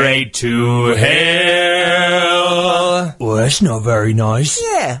straight to hell. Well, that's not very nice.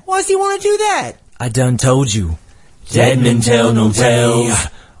 Yeah, why does he want to do that? I done told you. Dead men tell no tales.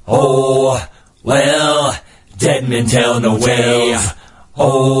 Oh, well, dead men tell no tales.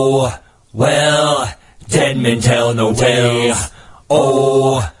 Oh, well, dead men tell no tales.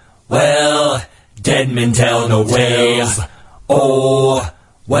 Oh, well, dead men tell no tales. Oh,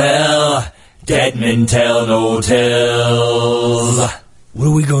 well, dead men tell no tales. What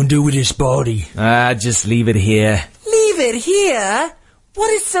are we gonna do with this body? Just leave it here. Leave it here?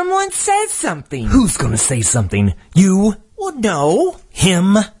 What if someone said something? Who's gonna say something? You? Well, no.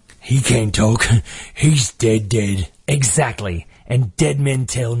 Him? He can't talk. He's dead. Exactly. And dead men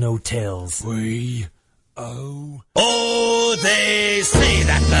tell no tales. Oh, they say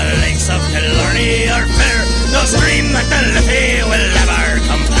that the lakes of Killarney are fair. No stream that the Liffey will ever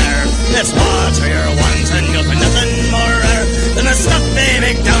compare. It's water you're wanting, you'll find nothing more rare than the stuff they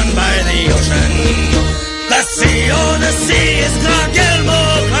make down by the ocean. The sea, oh, the sea is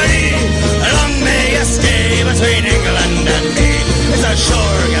Clogilmocary. Long may you stay between England and me. It's a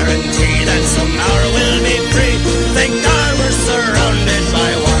sure guarantee that some hour we'll be free. Thank God we're surrounded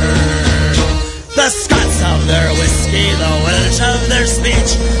by water. The Scots have their whiskey, the Welsh have their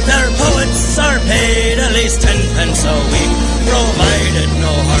speech. Their poets are paid at least 10 pence a week, provided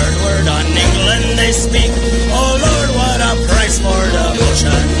no hard word on England they speak. Oh Lord, what a price for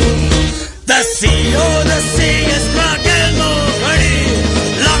devotion. The sea, oh the sea is Clogilmocary.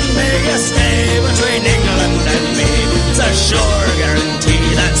 Long may you stay between England and me. It's a sure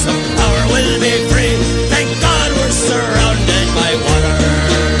guarantee that some hour will be free. Thank God we're surrounded by water.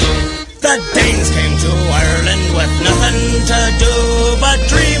 The Danes came to Ireland with nothing to do but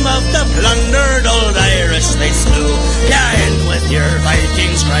dream of the plundered old Irish they slew. Yeah, and with your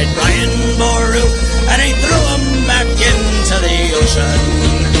Vikings, cried Brian Boru, and he threw 'em back into the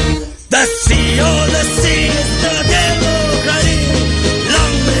ocean. The sea, oh the sea is the Clogilmocary.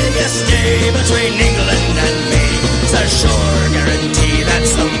 Long may you stay between England and me. It's a sure guarantee that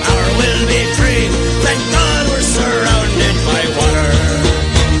some hour we'll be free. Thank God we're surrounded by water.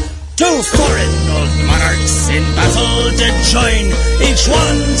 Two foreign old monarchs in battle did join, each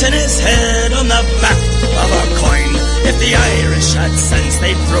one in his The Irish had sense,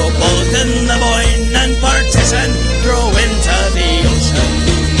 they'd throw both in the Boyne and partition, throw into the ocean.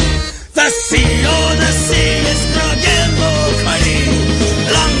 The sea, oh the sea is Bragilbo Carney.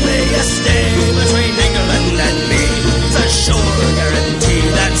 Long may you stay between England and me. It's a sure guarantee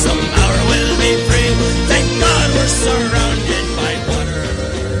that some hour we'll be free. Thank God we're surrounded by water.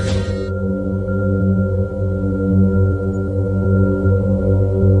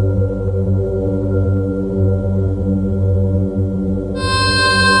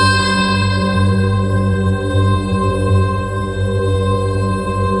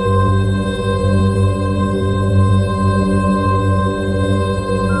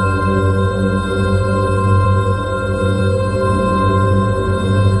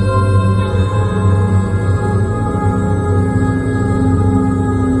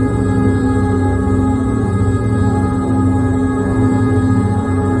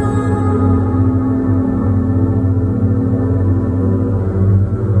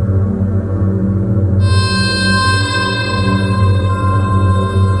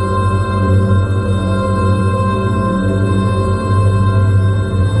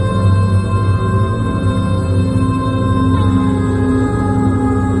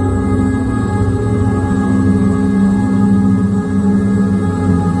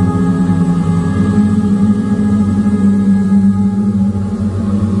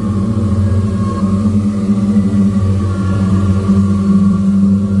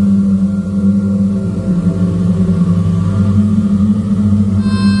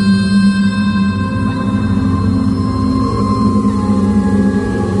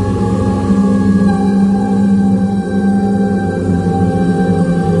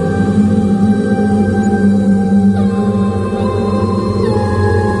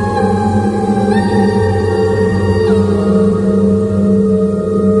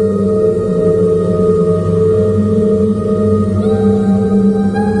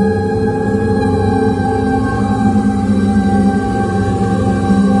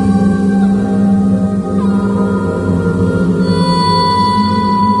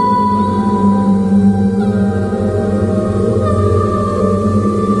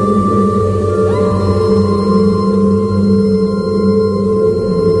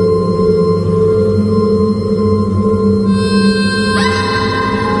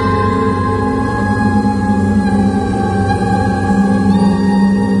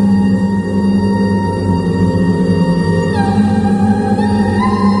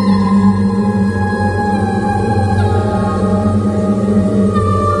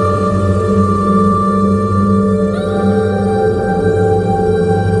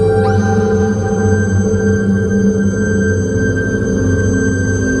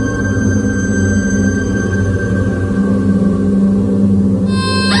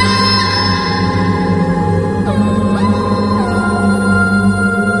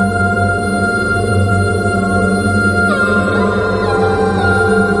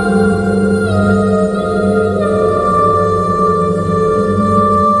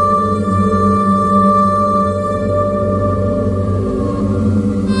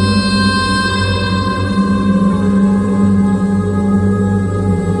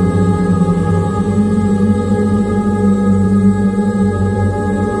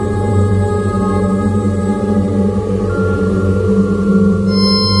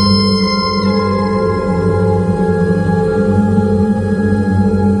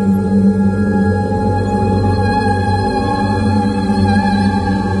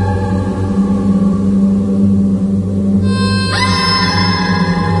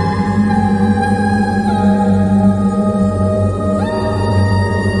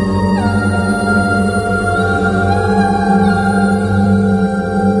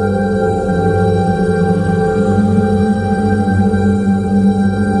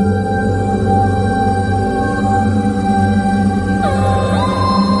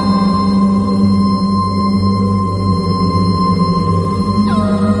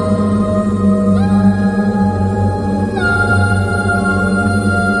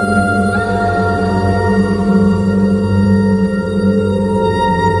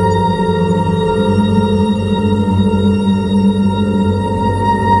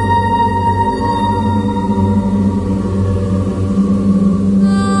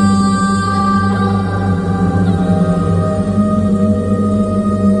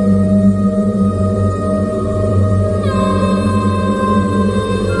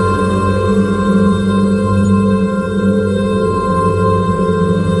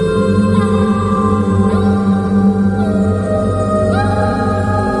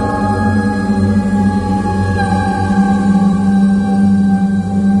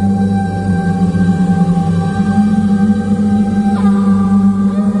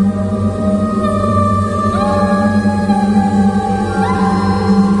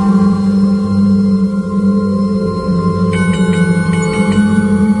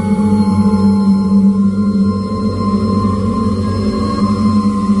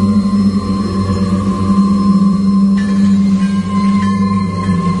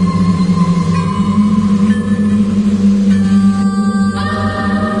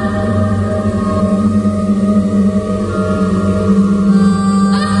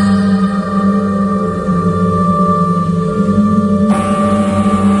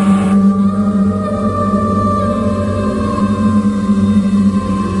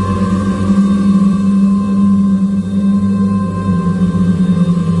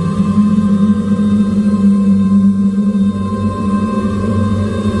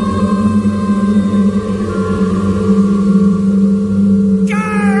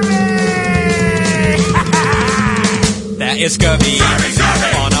 is scurvy.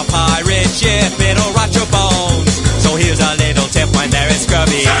 On a pirate ship, it'll rot your bones. So here's a little tip when there is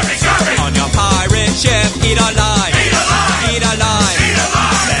scurvy. On your pirate ship, eat alive. Eat alive.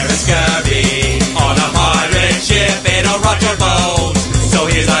 There is scurvy. On a pirate ship, it'll rot your bones. So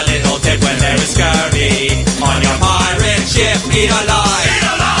here's a little tip when there is scurvy. On your pirate ship, eat alive.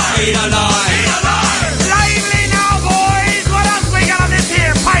 Eat alive. Lively now, boys! What else we got on this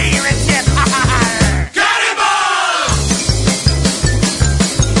here pirate ship?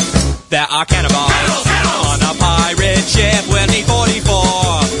 There are cannibals on a pirate ship. We'll need 44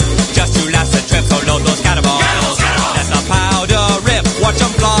 just to last the trip. So load those cannibals. Let the powder rip. Watch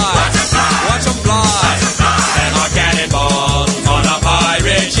them fly. Watch them fly. There are cannibals on a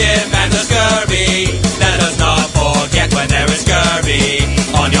pirate ship and the scurvy. Let us not forget when there is scurvy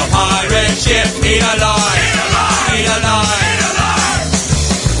on your pirate ship. Eat alive. Eat alive.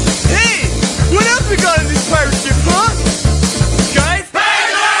 Hey, what else we got on this pirate ship, huh? Guys?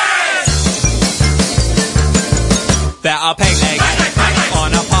 There are peg legs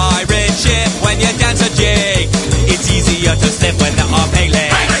on a pirate ship. When you dance a jig, it's easier to slip when there are peg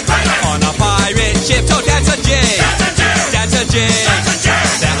legs on a pirate ship. So dance a jig, dance a jig.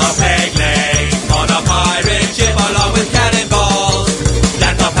 There are peg legs on a pirate ship along with cannonballs.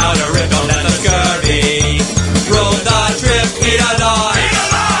 Let the powder rip, don't let the scurvy roll the trip. Eat alive,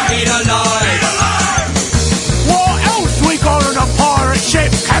 eat alive. What else we got on a pirate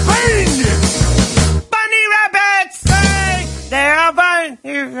ship, Captain? Bunny rabbits! Hey, there are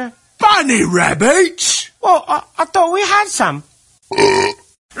bunny rabbits? Well, I thought we had some.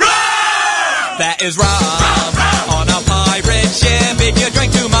 That is rum on a pirate ship. If you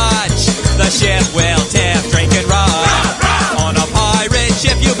drink too much, the ship will tip. Drinking rum on a pirate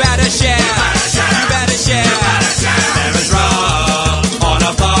ship. You better share. You better share. There is rum on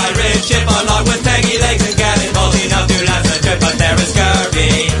a pirate ship, along with peggy legs and cannonballs enough to last the trip. But there is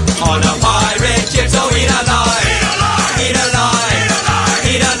scurvy on a pirate ship, so eat alive. Eat alive.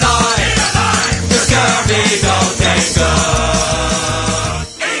 Eat alive. The scurvy don't taste good.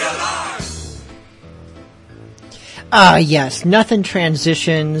 Yes, nothing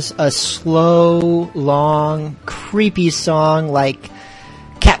transitions a slow, long, creepy song like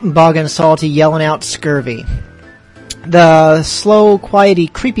Captain Bog and Salty yelling out scurvy. The slow, quiety,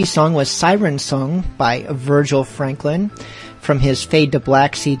 creepy song was Siren Song by Virgil Franklin from his Fade to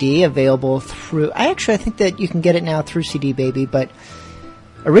Black CD, available through... I think that you can get it now through CD Baby, but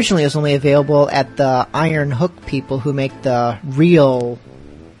originally it was only available at the Iron Hook people who make the real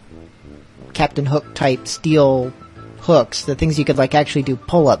Captain Hook type steel hooks, the things you could actually do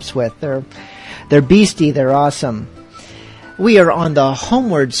pull-ups with. They're beastie, they're awesome. We are on the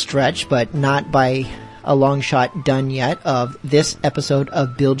homeward stretch, but not by a long shot done yet, of this episode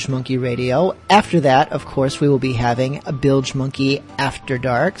of Bilge Monkey Radio. After that, of course, we will be having a Bilge Monkey After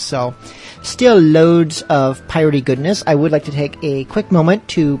Dark, so still loads of piratey goodness. I would like to take a quick moment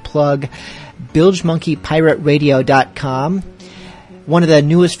to plug BilgeMonkeyPirateRadio.com. One of the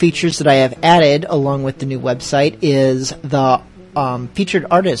newest features that I have added along with the new website is the featured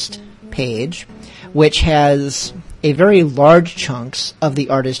artist page, which has a very large chunks of the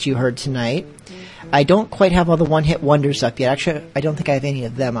artist you heard tonight. I don't quite have all the one-hit wonders up yet. Actually, I don't think I have any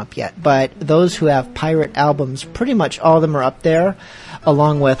of them up yet. But those who have pirate albums, pretty much all of them are up there,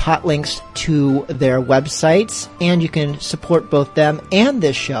 along with hot links to their websites. And you can support both them and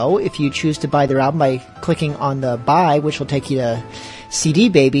this show if you choose to buy their album by clicking on the buy, which will take you to CD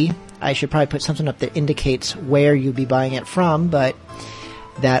Baby. I should probably put something up that indicates where you'll be buying it from, but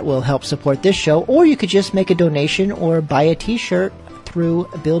that will help support this show. Or you could just make a donation or buy a t-shirt through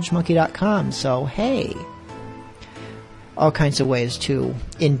BilgeMonkey.com. So, hey, all kinds of ways to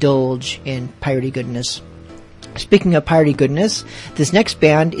indulge in piratey goodness. Speaking of piratey goodness, this next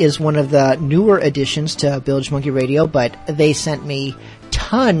band is one of the newer additions to Bilge Monkey Radio, but they sent me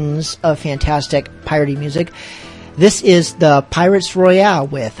tons of fantastic piratey music. This is the Pirates Royale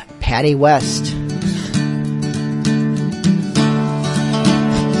with Patty West.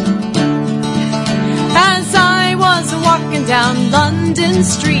 As I was walking down London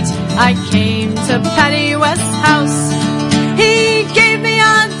Street, I came to Patty West's house. He gave me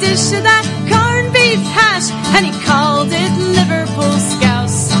a dish of that corned beef hash, and he called it Liverpool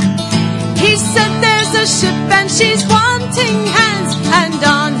Scouse. He said there's a ship and she's wanting hands, and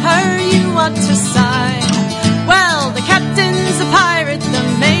on her you ought to sign. Well, the captain's a pirate, the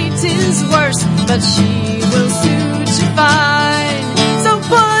mate is worse, but she will suit you fine. So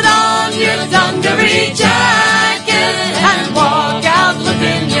put on your dungaree jacket and walk out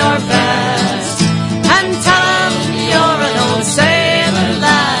looking your best, and tell 'em you're an old sailor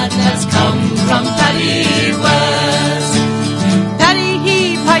lad that's come from Patty West.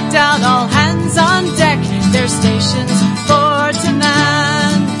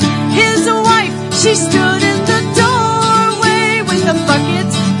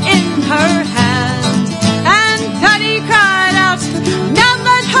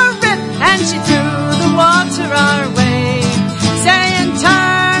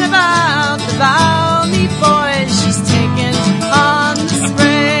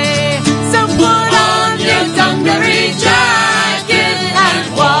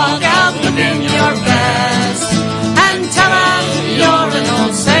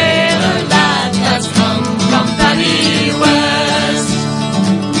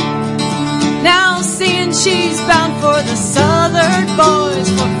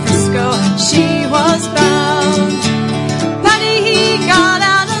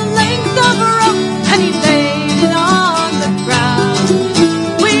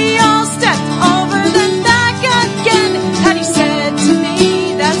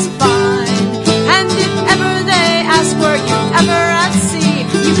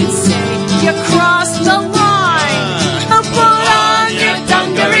 across the line. Oh, put on your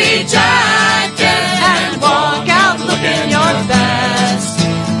dungaree jacket and walk out looking your best.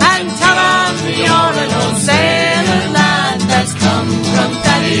 And tell 'em you're an old sailor lad that's come from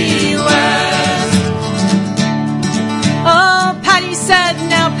Paddy West. Oh, Paddy said,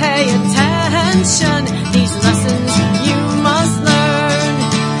 now pay attention. These lessons you must learn.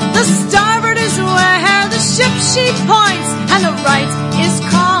 The starboard is where the ship she points, and the right is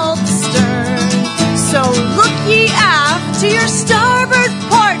called the stern. So look ye aft to your starboard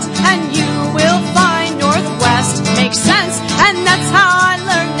port, and you will find northwest makes sense. And that's how I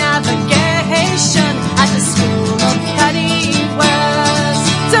learned navigation at the school of Paddy West.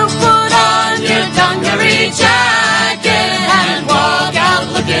 So put on your dungaree jacket and walk out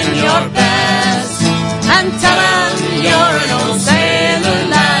looking your best. And tell 'em you're an old sailor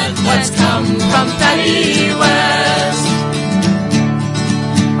lad what's come from Paddy West.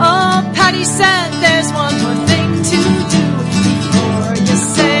 Oh, Paddy said there's one more thing to do before you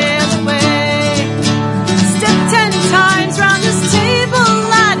sail away. Step 10 times round this table,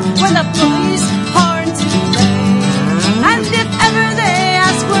 lad, where the bully's horn to lay. And if ever they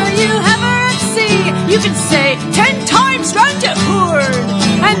ask where you ever at sea, you can say 10 times round to Hoorn.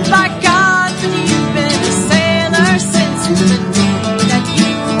 And by God, you've been a sailor since the day that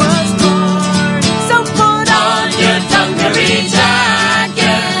you was born. So put on your dungaree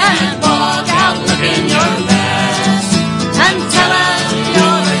jacket and walk out looking your best. And tell 'em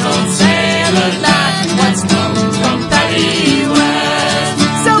you're an old sailor lad what's come from Paddy West.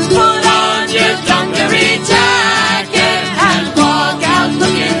 So put on your dungaree jacket and walk out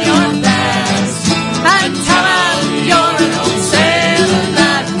looking your best. And tell 'em you're an old sailor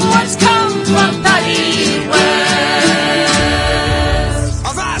lad what's come from Paddy West.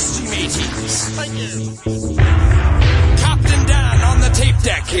 Avast, you mateys. Thank you. Captain Dan on the tape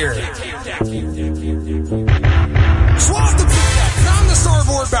deck here. Swab the poop deck, round the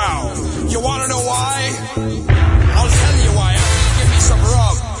starboard bow. You wanna know why? I'll tell you why after you give me some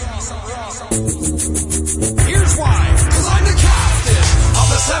rub. Here's why. 'Cause I'm the captain of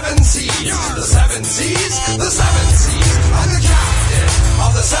the 7 seas. The 7 seas, the 7 seas. I'm the captain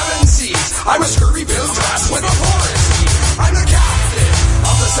of the 7 seas. I'm a scurvy bill dressed with authority. I'm the captain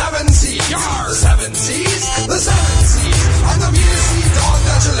of the 7 seas. The 7 seas, the 7 seas. I'm the meanest sea dog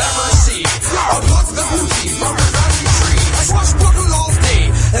that you'll ever see. I'll pluck the booty from your family tree. I swashbuckle all day,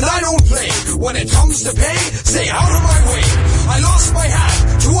 and I don't play. When it comes to pay, stay out of my way. I lost my hat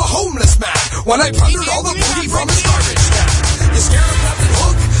to a homeless man when I plundered all the booty from his garbage can. You scared of Captain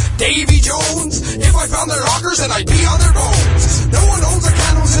Hook, Davy Jones? If I found their lockers, then I'd be on their bones. No one owns a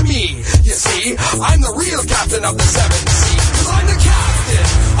candle to me. You see, I'm the real captain of the 7 seas. 'Cause I'm the captain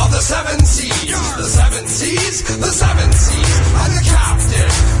of the 7 seas. The 7 seas, the 7 seas. I'm the captain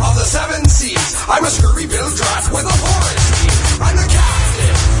of the 7 seas. I'm a scurvy bill draft with authority. I'm the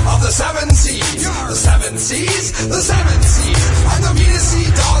captain of the 7 seas. The 7 seas, the 7 seas. I'm the meanest sea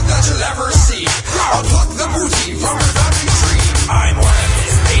dog that you'll ever see. I'll pluck the booty from your family tree. I'm one of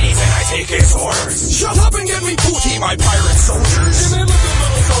his ladies and I take his orders. Shut up and get me booty, my pirate soldiers. He may look a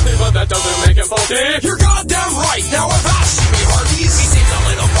little salty, but that doesn't make him faulty. You're goddamn right. Now avast, you me hearties. He seems a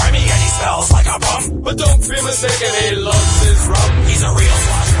little grimy and he smells like a bum. But don't be mistaken, he loves his rum. He's a real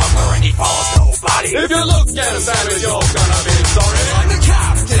swashbuckler and he follows nobody. If you look at him savage, you're gonna be sorry. I'm the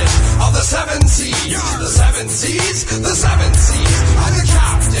captain of the 7 seas. The 7 seas, the 7 seas. I'm the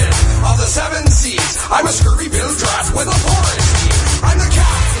captain of the 7 seas. I'm a scurvy bill draft with authority. I'm the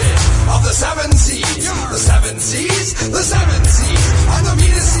captain of the 7 seas. The 7 seas, the 7 seas. I'm the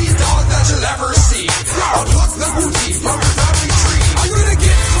meanest sea dog that you'll ever see. I'll pluck the booty from your family tree. I'm gonna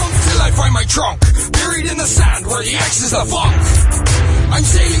get drunk till I find my trunk buried in the sand where the X is the funk. I'm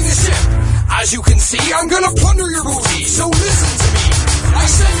sailing the ship. As you can see, I'm gonna plunder your booty, so listen to me. I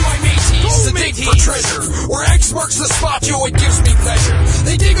send my mateys to dig for treasure. Where X marks the spot, yo, it gives me pleasure.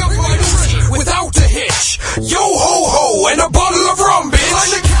 They dig up my booty without a hitch. Yo ho ho, and a bottle of rum, bitch. I'm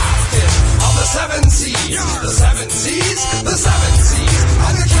the captain of the 7 seas. The 7 seas, the 7 seas.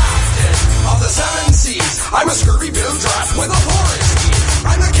 I'm the captain of the 7 seas. I'm a scurvy bill draft with authority.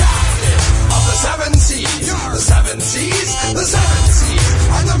 I'm the captain of the 7 seas. The 7 seas, the 7 seas.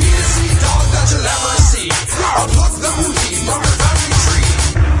 I'm the meanest sea dog that you'll ever see. I'll pluck the booty from your family tree.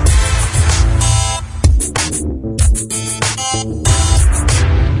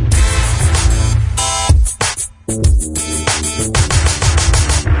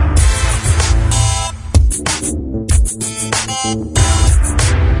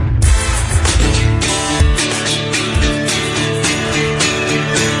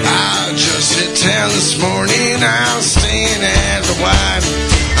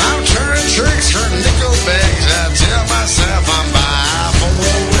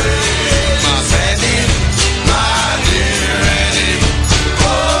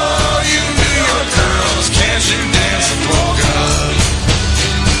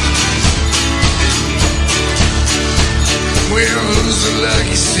 well, who's the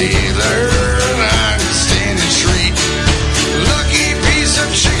lucky sailor? And I can stand a treat. Lucky piece of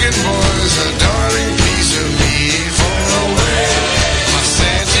chicken, boys, a darling piece of meat for away. My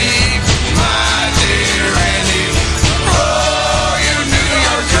Sandy, my dear Andy. Oh, you New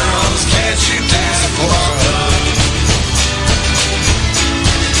York girls, can't you dance the polka?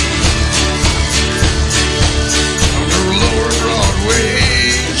 Lower Broadway,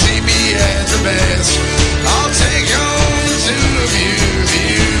 keep me at the best. I'll take home the two of you if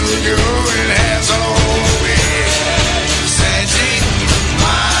you go and have all the way. Sandy,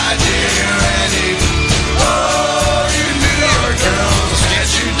 my dear Andy. Oh, you New York girls,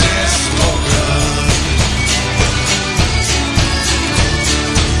 can't you dance the polka?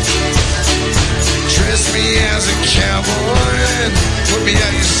 Dress me as a cowboy and put me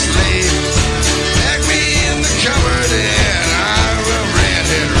out your slave. Pack me in the cupboard and I will rent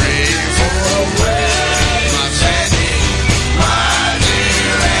and rave for away. My Sandy, my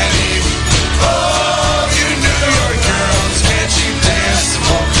dear Andy. Oh, you New York girls, can't you dance the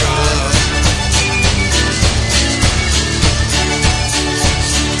polka?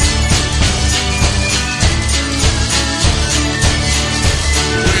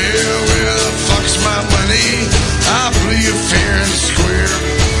 Well, where the fuck's my money? I blew you fair and square.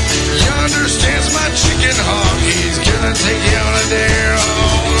 You understands my chicken hawk. He's gonna take you on a dare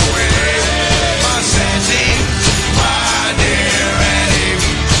all the way. My Sandy, my dear Andy.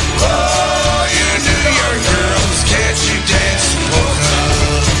 Oh, you New York girls, can't you dance the polka?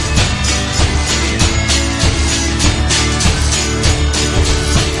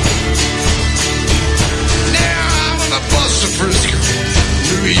 Now I'm on the bus to Frisco.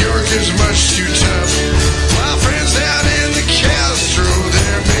 New York is much too tough. My friends down in the Castro,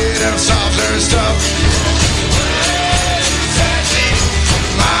 they're made of softer stuff. Sandy,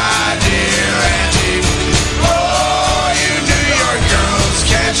 my dear Andy. Oh, you New York girls,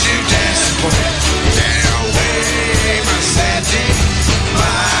 can't you dance the polka? Down away, my Sandy,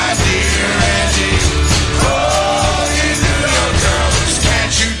 my dear Andy. Oh, you New York girls,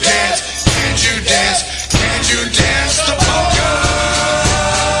 can't you dance? Can't you dance? Can't you dance the polka?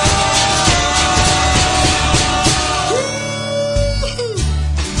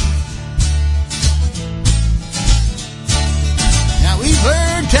 Now we've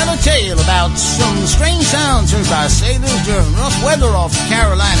heard tell a tale about some strange sounds heard by sailors during rough weather off the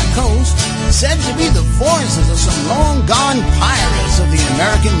Carolina coast, said to be the voices of some long-gone pirates of the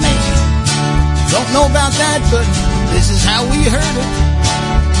American Navy. Don't know about that, but this is how we heard it.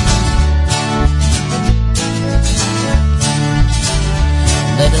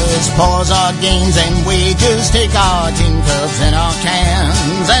 Let us pause our games and wagers, take our tin cups and our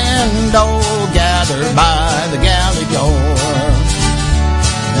cans, and all gather by the galley door,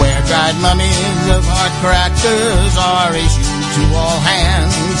 where dried mummies of hard crackers are issued to all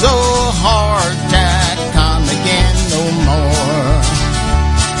hands. Oh, hardtack, come again no more.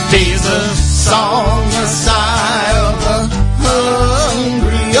 'Tis the song, the sigh of the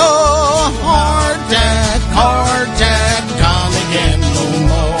hungry. Oh, hardtack, hardtack, come again no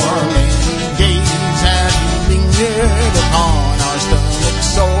more. Many days have you lingered upon our stomach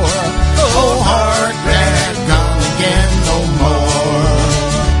sore. Oh, hardtack, come again no more.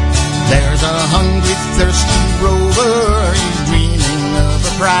 There's a hungry, thirsty rover, he's dreaming of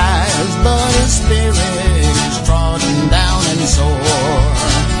a prize, but his spirit is trodden down and sore.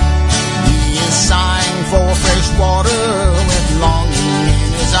 He is sighing for fresh water with longing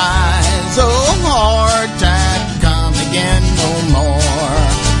in his eyes. Oh, hardtack, come again no more.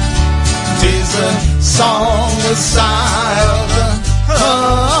 'Tis the song, the sigh of the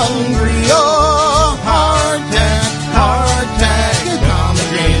hungry. Oh, hardtack, hardtack, come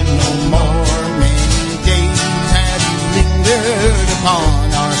again no more. Many days have you lingered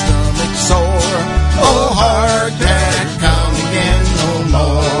upon our stomach sore. Oh, hardtack, come again no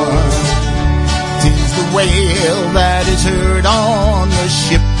more. 'Tis the wail that is heard on the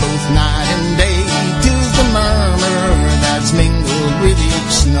ship both night and day. 'Tis the murmur that's mingled with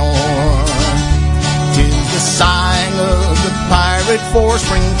each snore. 'Tis the sighing of the pirate for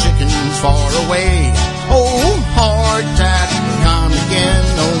spring chickens far away. Oh, hardtack, come again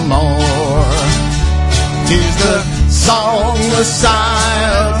no more. 'Tis the song, the sigh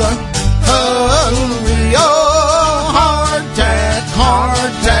of the hungry. Oh, hardtack,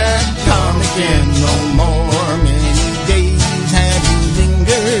 hardtack, come again no more. Many days have you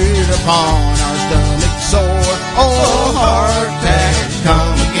lingered upon our stomach sore. Oh, hardtack,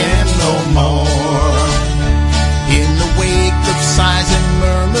 come again no more. In the wake of sighs and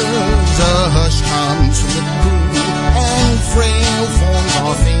murmurs, a hush comes from the crew, and frail forms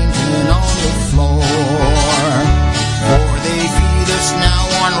are fainting on the floor. For they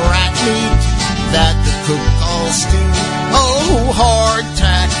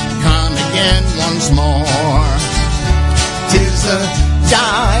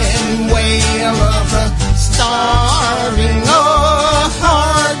dying wail of the starving. Oh,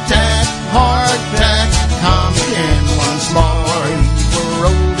 heart attack, come again once more. You were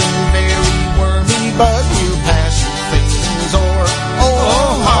old and very wormy, but you pass your failings o'er.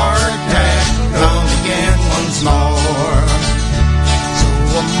 Oh, heart attack, come again once more. So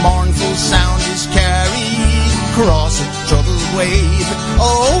a mournful sound is carried across a troubled wave.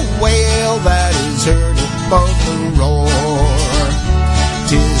 Oh, wail that is heard above the roar.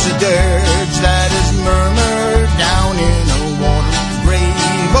 'Tis a dirge that is murmured down in a watery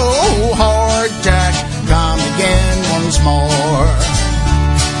grave. Oh, heart attack, come again once more.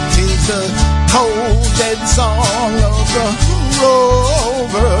 'Tis the cold dead song of the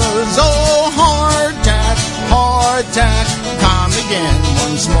rovers. Oh, heart attack, come again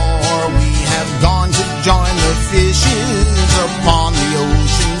once more. We have gone to join the fishes upon the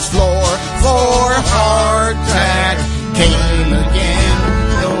ocean's floor. For heart attack came again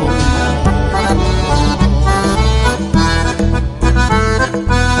no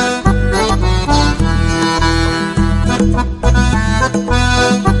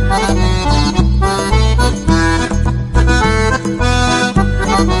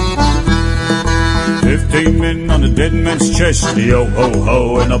Men on a dead man's chest,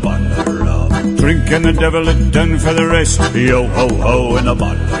 yo-ho-ho, and a bottle of rum. Drinking the devil had done for the rest, yo-ho-ho, and a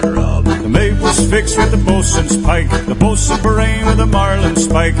bottle of rum. The maid was fixed with the bosun's pike, the bosun brain with a marlin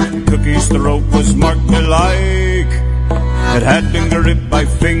spike. The cookie's throat was marked alike. It had been gripped by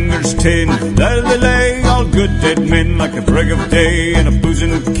fingers 10. There they lay, all good dead men, like a brig of day and a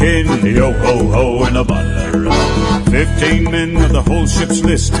boozing kin. Yo-ho-ho, and a bottle of rum. 15 men of the whole ship's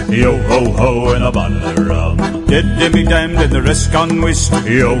list, yo-ho-ho, and a bottle of rum. Dead demi-damned and the rest gone whist,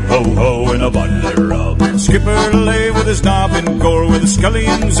 yo-ho-ho, and a bottle of rum. Skipper lay with his knob in gore, with the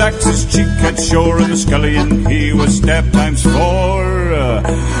scullion's axe his cheek at shore, and the scullion he was stabbed times 4.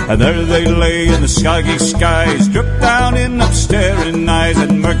 And there they lay in the skaggy skies, dripped down in upstaring eyes,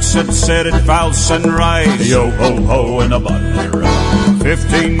 and Mercs had said at foul sunrise, yo-ho-ho, and a bottle of rum.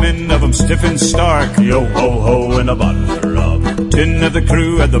 15 men of 'em stiff and stark, yo-ho-ho, and a bottle of rum. 10 of the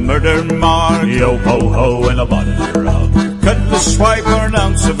crew had the murder mark, yo-ho-ho, and a bottle of rum. Cutlass swipe or an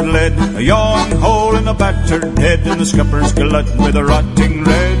ounce of lead, a yawning hole in a battered head, and the scupper's glut with a rotting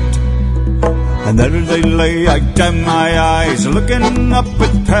red. And there they lay, I damn my eyes, looking up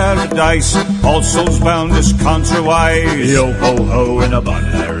at paradise, all souls bound as contrawise, yo-ho-ho, and a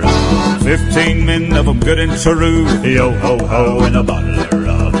bottle of rum. 15 men of 'em good and true, yo-ho-ho, and a bottle of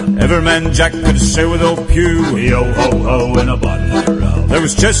rum. Every man Jack could say with old Pew, yo-ho-ho, and a bottle of rum. There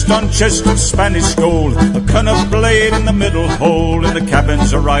was chest on chest of Spanish gold, a cun of blade in the middle hold, in the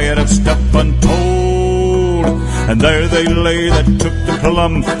cabins a riot of stuff untold. And there they lay that took the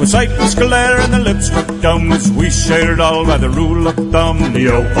plum, with sightless glare and the lips struck dumb, as we shared all by the rule of thumb,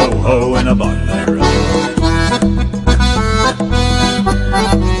 yo-ho-ho, and a bottle of rum.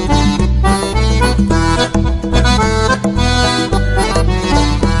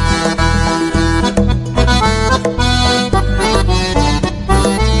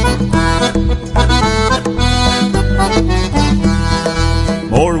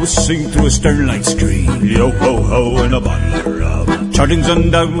 More was seen through a sternlight screen, yo-ho-ho, and a bottle of rum. Charting's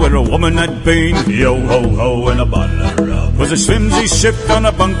undone where a woman had been, yo-ho-ho, and a bottle of rum. Was a flimsy ship on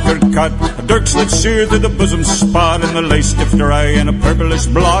a bunker cut, a dirk slit sheer through the bosom spot, and the lace stiff dry and a purplish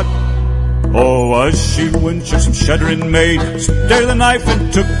blot. Oh, was she wench of some shuddering maid, stared the knife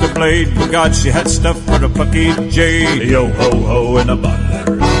and took the blade, but God, she had stuff for a plucky jade, yo-ho-ho, and a bottle of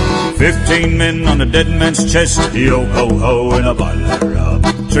rum. 15 men on a dead man's chest, yo-ho-ho, and a bottle of rum.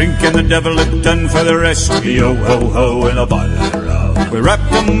 Drinking the devil had done for the rest, yo-ho-ho, and a bottle of rum. We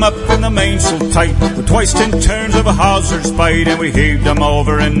wrapped 'em up in the mainsail tight, with twice 10 turns of a hawser's bite, and we heaved 'em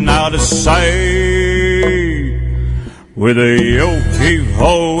over and out of sight. With a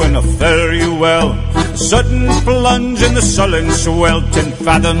yo-heave-ho and a fare-you-well, sudden plunge in the sullen swell, 10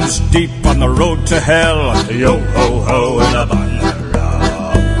 fathoms deep on the road to hell, yo-ho-ho, and a bottle of rum.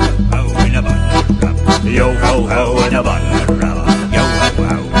 Oh, and a bottle of rum. Yo-ho-ho, and a bottle of rum.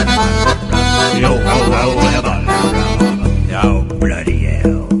 Yo-ho-ho, and a bottle of rum. Oh, bloody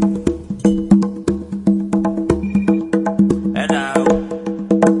hell. Hello.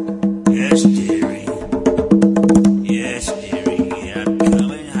 Yes, dearie. Yes, dearie. I'm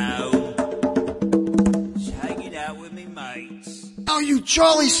coming home. Just hanging out with me mates. Now, you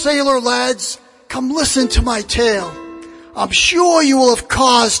jolly sailor lads, come listen to my tale. I'm sure you will have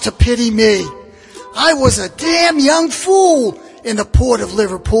cause to pity me. I was a damn young fool in the port of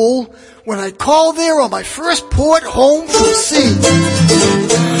Liverpool when I called there on my first port home from sea.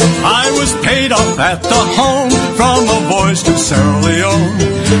 I was paid off at the home from a voyage to Sierra Leone,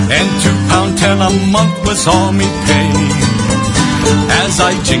 and £2.10 a month was all me pay. As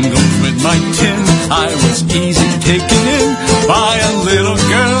I jingled with my tin, I was easy taken in by a little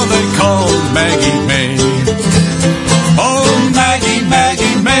girl they called Maggie May. Oh, Maggie,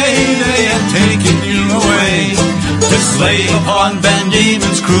 Maggie May, they have taken you away to slave upon Van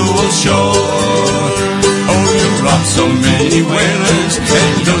Diemen's cruel shore. Oh, you robbed so many whalers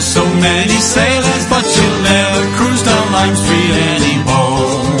and dosed so many sailors, but you'll never cruise down Lime Street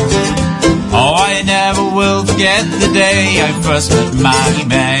anymore. Oh, I never will forget the day I first met Maggie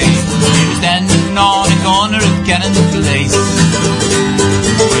May. She was standing on a corner of Cannon Place,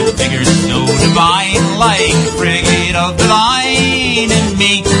 with figures so divine, like a frigate of the line. And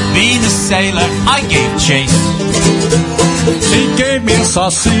me, being a sailor, I gave chase. She gave me a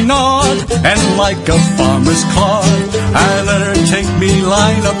saucy nod, and like a farmer's clod, I let her take me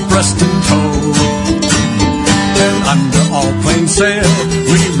line abreast and tow. And under all plain sail,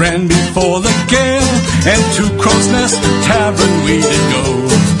 we ran before the gale, and to Crow's Nest Tavern we did go.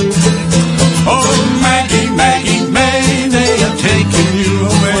 Oh, Maggie, Maggie May, they have taken you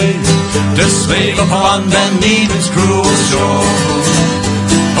away to slave upon Van Diemen's cruel shore.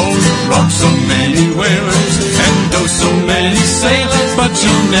 Oh, you robbed so many whalers and dosed so many sailors, but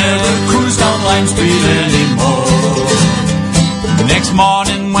you'll never cruise down Lime Street anymore. The next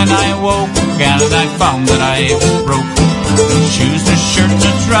morning when I woke, and I found that I was broke. No shoes, no shirt,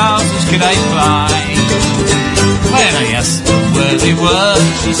 no trousers could I find. When I asked her where they were,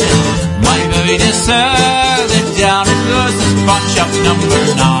 she said, my very dear sir, they're down at Lewis's pawn shop number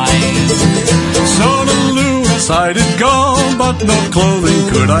 9. So to Lewis I did go, but no clothing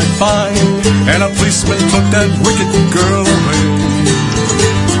could I find, and a policeman took that wicked girl away.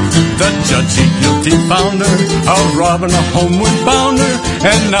 The judge, he guilty found her, of robbing a homeward bounder,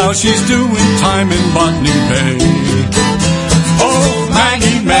 and now she's doing time in Botany Bay. Oh,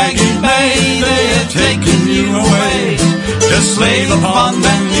 Maggie, Maggie May, they have taken you away to slave upon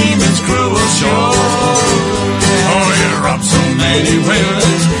Van Diemen's cruel shore. Oh, you robbed so many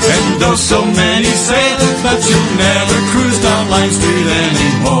whalers and dosed so many sailors that you'll never cruise down Lime Street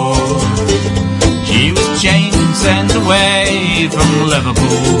anymore. She was chained and sent away from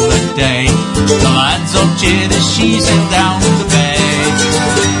Liverpool that day. The lads all cheered as she sailed down the bay.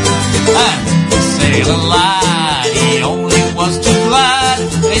 And the sailor lad, he only was too glad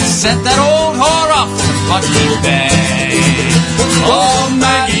they'd sent that old whore off to Botany Bay. Oh,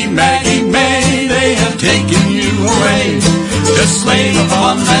 Maggie, Maggie May, they have taken you away to slave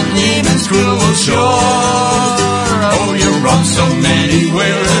upon Van Diemen's cruel shore. Oh, you robbed so many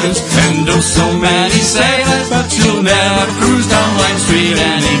whalers and dosed so many sailors, but you'll never cruise down Lime Street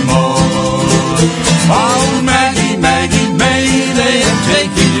anymore. Oh, Maggie, Maggie May, they have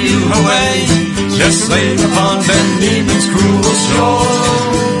taken you away to slave upon Van Diemen's cruel shore.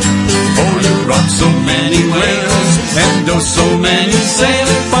 Oh, you robbed so many whalers and dosed so many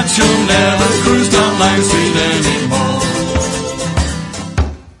sailors, but you'll never cruise down Lime Street anymore.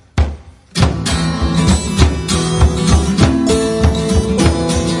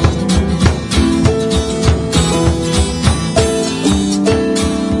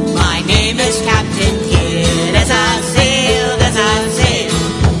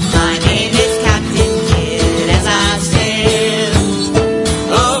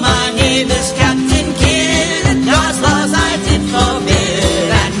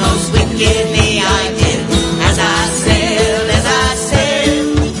 As I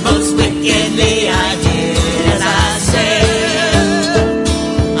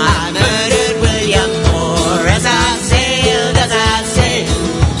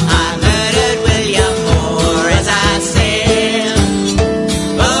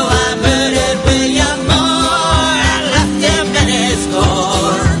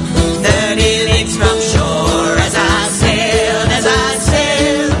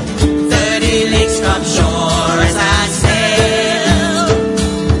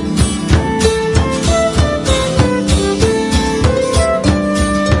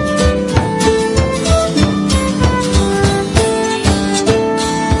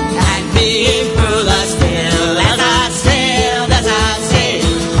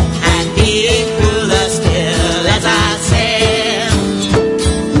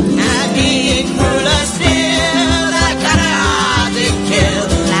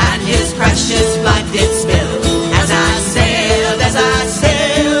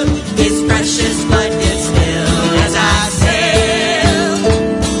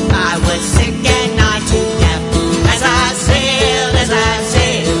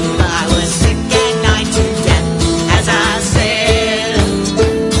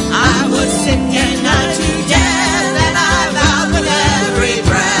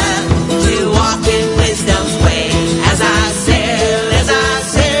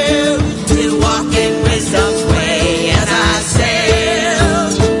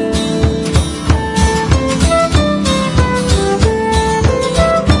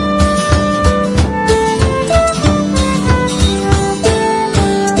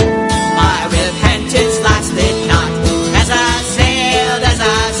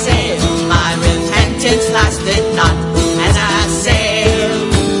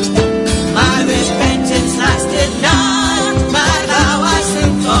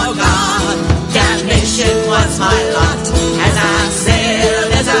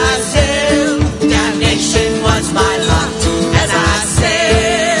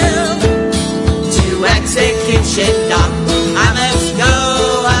execution dock. I must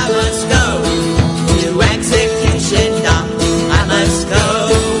go to execution dock. I must go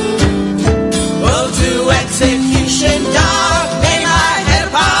to execution dock. Lay my head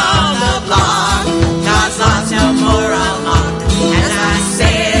upon the block, 'cause lost no more I'll mock. As I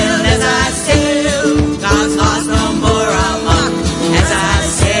sail, 'cause lost no more I'll mock. As I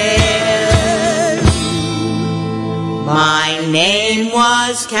sail. My name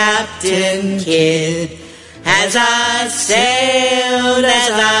was Captain Kidd. As I sailed,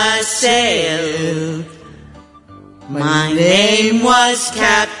 my name was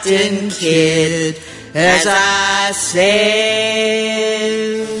Captain Kidd. As I sailed.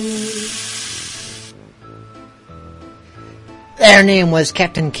 Their name was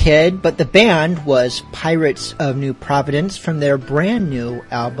Captain Kidd, but the band was Pirates of New Providence from their brand new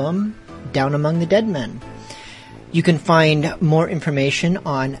album, Down Among the Dead Men. You can find more information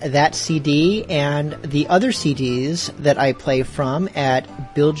on that CD and the other CDs that I play from at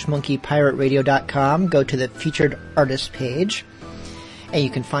BilgeMonkeyPirateRadio.com. Go to the featured artist page, and you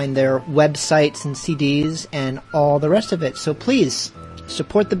can find their websites and CDs and all the rest of it. So please,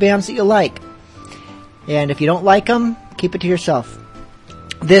 support the bands that you like. And if you don't like them, keep it to yourself.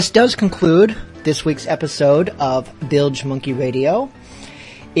 This does conclude this week's episode of Bilge Monkey Radio.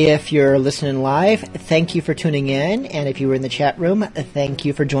 If you're listening live, thank you for tuning in. And if you were in the chat room, thank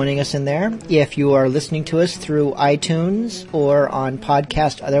you for joining us in there. If you are listening to us through iTunes or on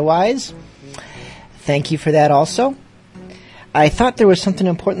podcast otherwise, thank you for that also. I thought there was something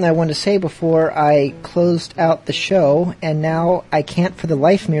important I wanted to say before I closed out the show, and now I can't for the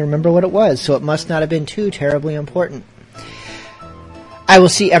life of me remember what it was, so it must not have been too terribly important. I will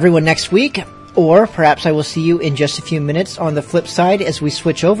see everyone next week. Or perhaps I will see you in just a few minutes on the flip side as we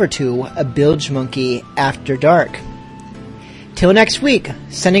switch over to a Bilge Monkey After Dark. Till next week,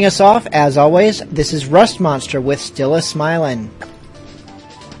 sending us off, as always, this is Rust Monster with Still a Smilin'.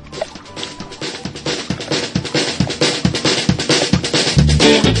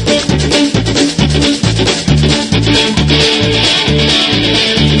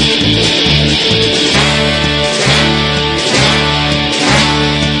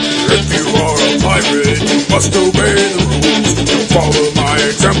 Must obey the rules. Don't follow my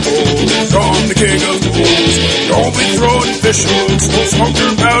example. I'm the king of fools. Don't be throwing fish hooks. Don't smoke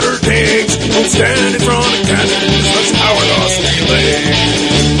your powder kegs. Don't stand in front of cannons. That's how I lost my leg.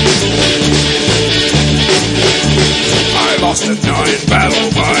 I lost at 9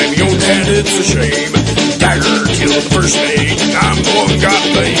 battle by my own hand. It's a shame. Dagger killed the first mate. I'm the one got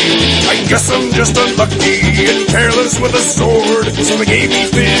lame. I guess I'm just unlucky and careless with a sword. So they gave me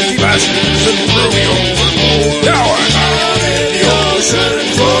 50 lashes and threw me overboard. Now I'm out in the ocean,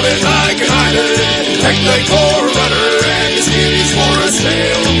 floating like an island. Heck, they call a rudder and the skivvies for a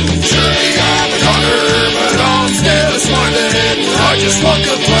sail. Surely I'm a gunner, but I'm still smiling. I just walk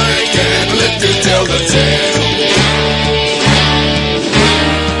a plank and live to tell the tale.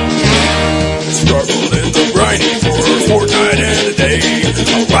 Struggled in the grinding for a fortnight and a day.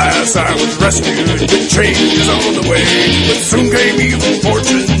 Alas, I was rescued, with changes on the way. But soon came evil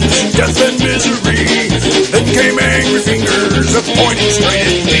fortunes, death and misery. Then came angry fingers, pointing straight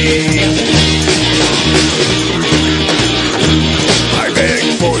at me. I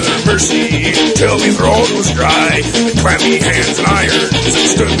begged for their mercy, till me throat was dry. The clammy hands and irons that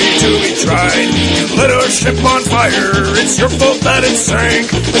stood me till we tried. You lit our ship on fire, it's your fault that it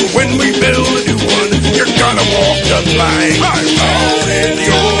sank. And when we build a new one, you're gonna walk the plank. I'm out in the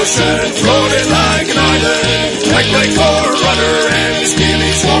ocean, floating like an island. Like they call a rudder and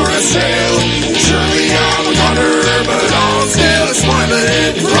skivvies for a sail. Surely I'm a gunner, but I'm still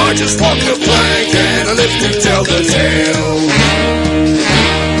smiling. For I just walk the plank and I live to tell the tale.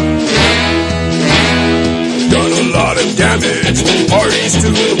 Done a lot of damage, parties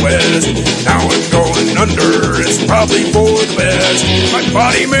to the west. Now I'm going under, it's probably for the best. My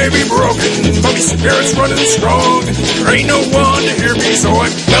body may be broken, but my spirit's running strong. There ain't no one to hear me, so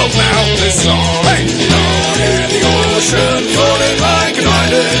I'm belting out this song. Hey! Down in the ocean, floating like an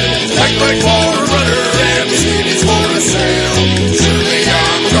island. Like my car rudder and the skivvies for a sail. Surely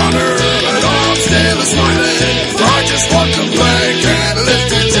I'm a gunner, but I'm still smiling. For I just walk the plank and live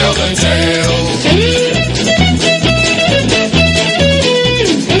to tell the tale.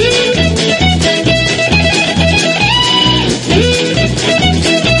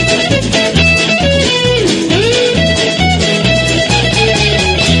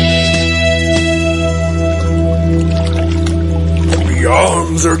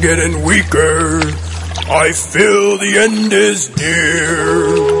 Arms are getting weaker. I feel the end is near.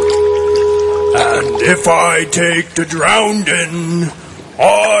 And if I take to drowning,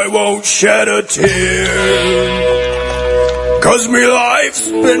 I won't shed a tear, 'cause me life's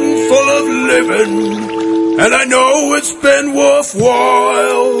been full of living, and I know it's been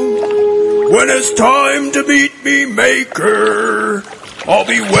worthwhile. When it's time to meet me maker, I'll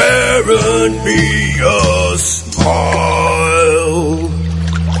be wearing me a smile.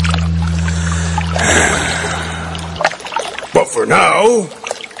 But for now,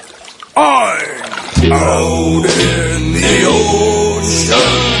 I'm out in the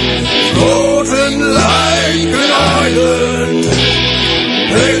ocean, floating like an island.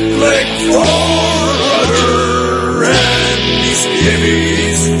 Lick for rudder and these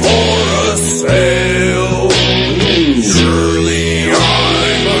skivvies for a sail. Surely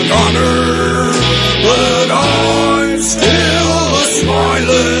I'm a goner, but I'm still a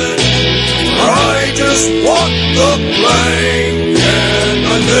smiling. I just want the plank and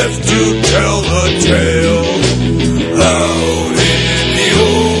I live to tell the tale. Out in the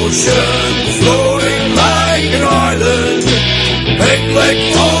ocean, floating like an island. Peg leg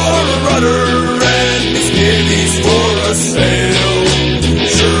for a rudder and skivvies for a sail.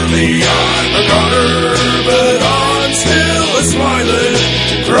 Surely I'm a goner, but I'm still a smiling.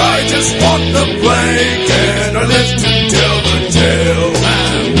 For I just want the plank and I live to tell the tale.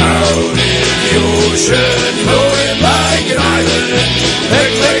 I'm out in the ocean, floating like an island.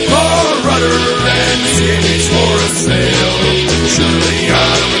 Peg leg for a rudder and skivvies for a sail. Surely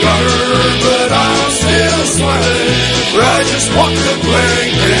I'm a goner, but I'm still smiling. For I just want the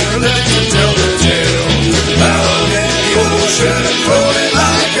plank and I live to